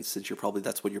experience, since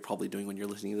that's what you're probably doing when you're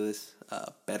listening to this,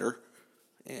 better.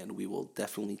 And we will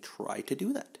definitely try to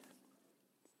do that.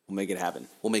 We'll make it happen.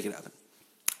 All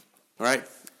right.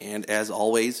 And as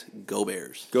always, go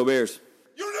Bears. Go Bears.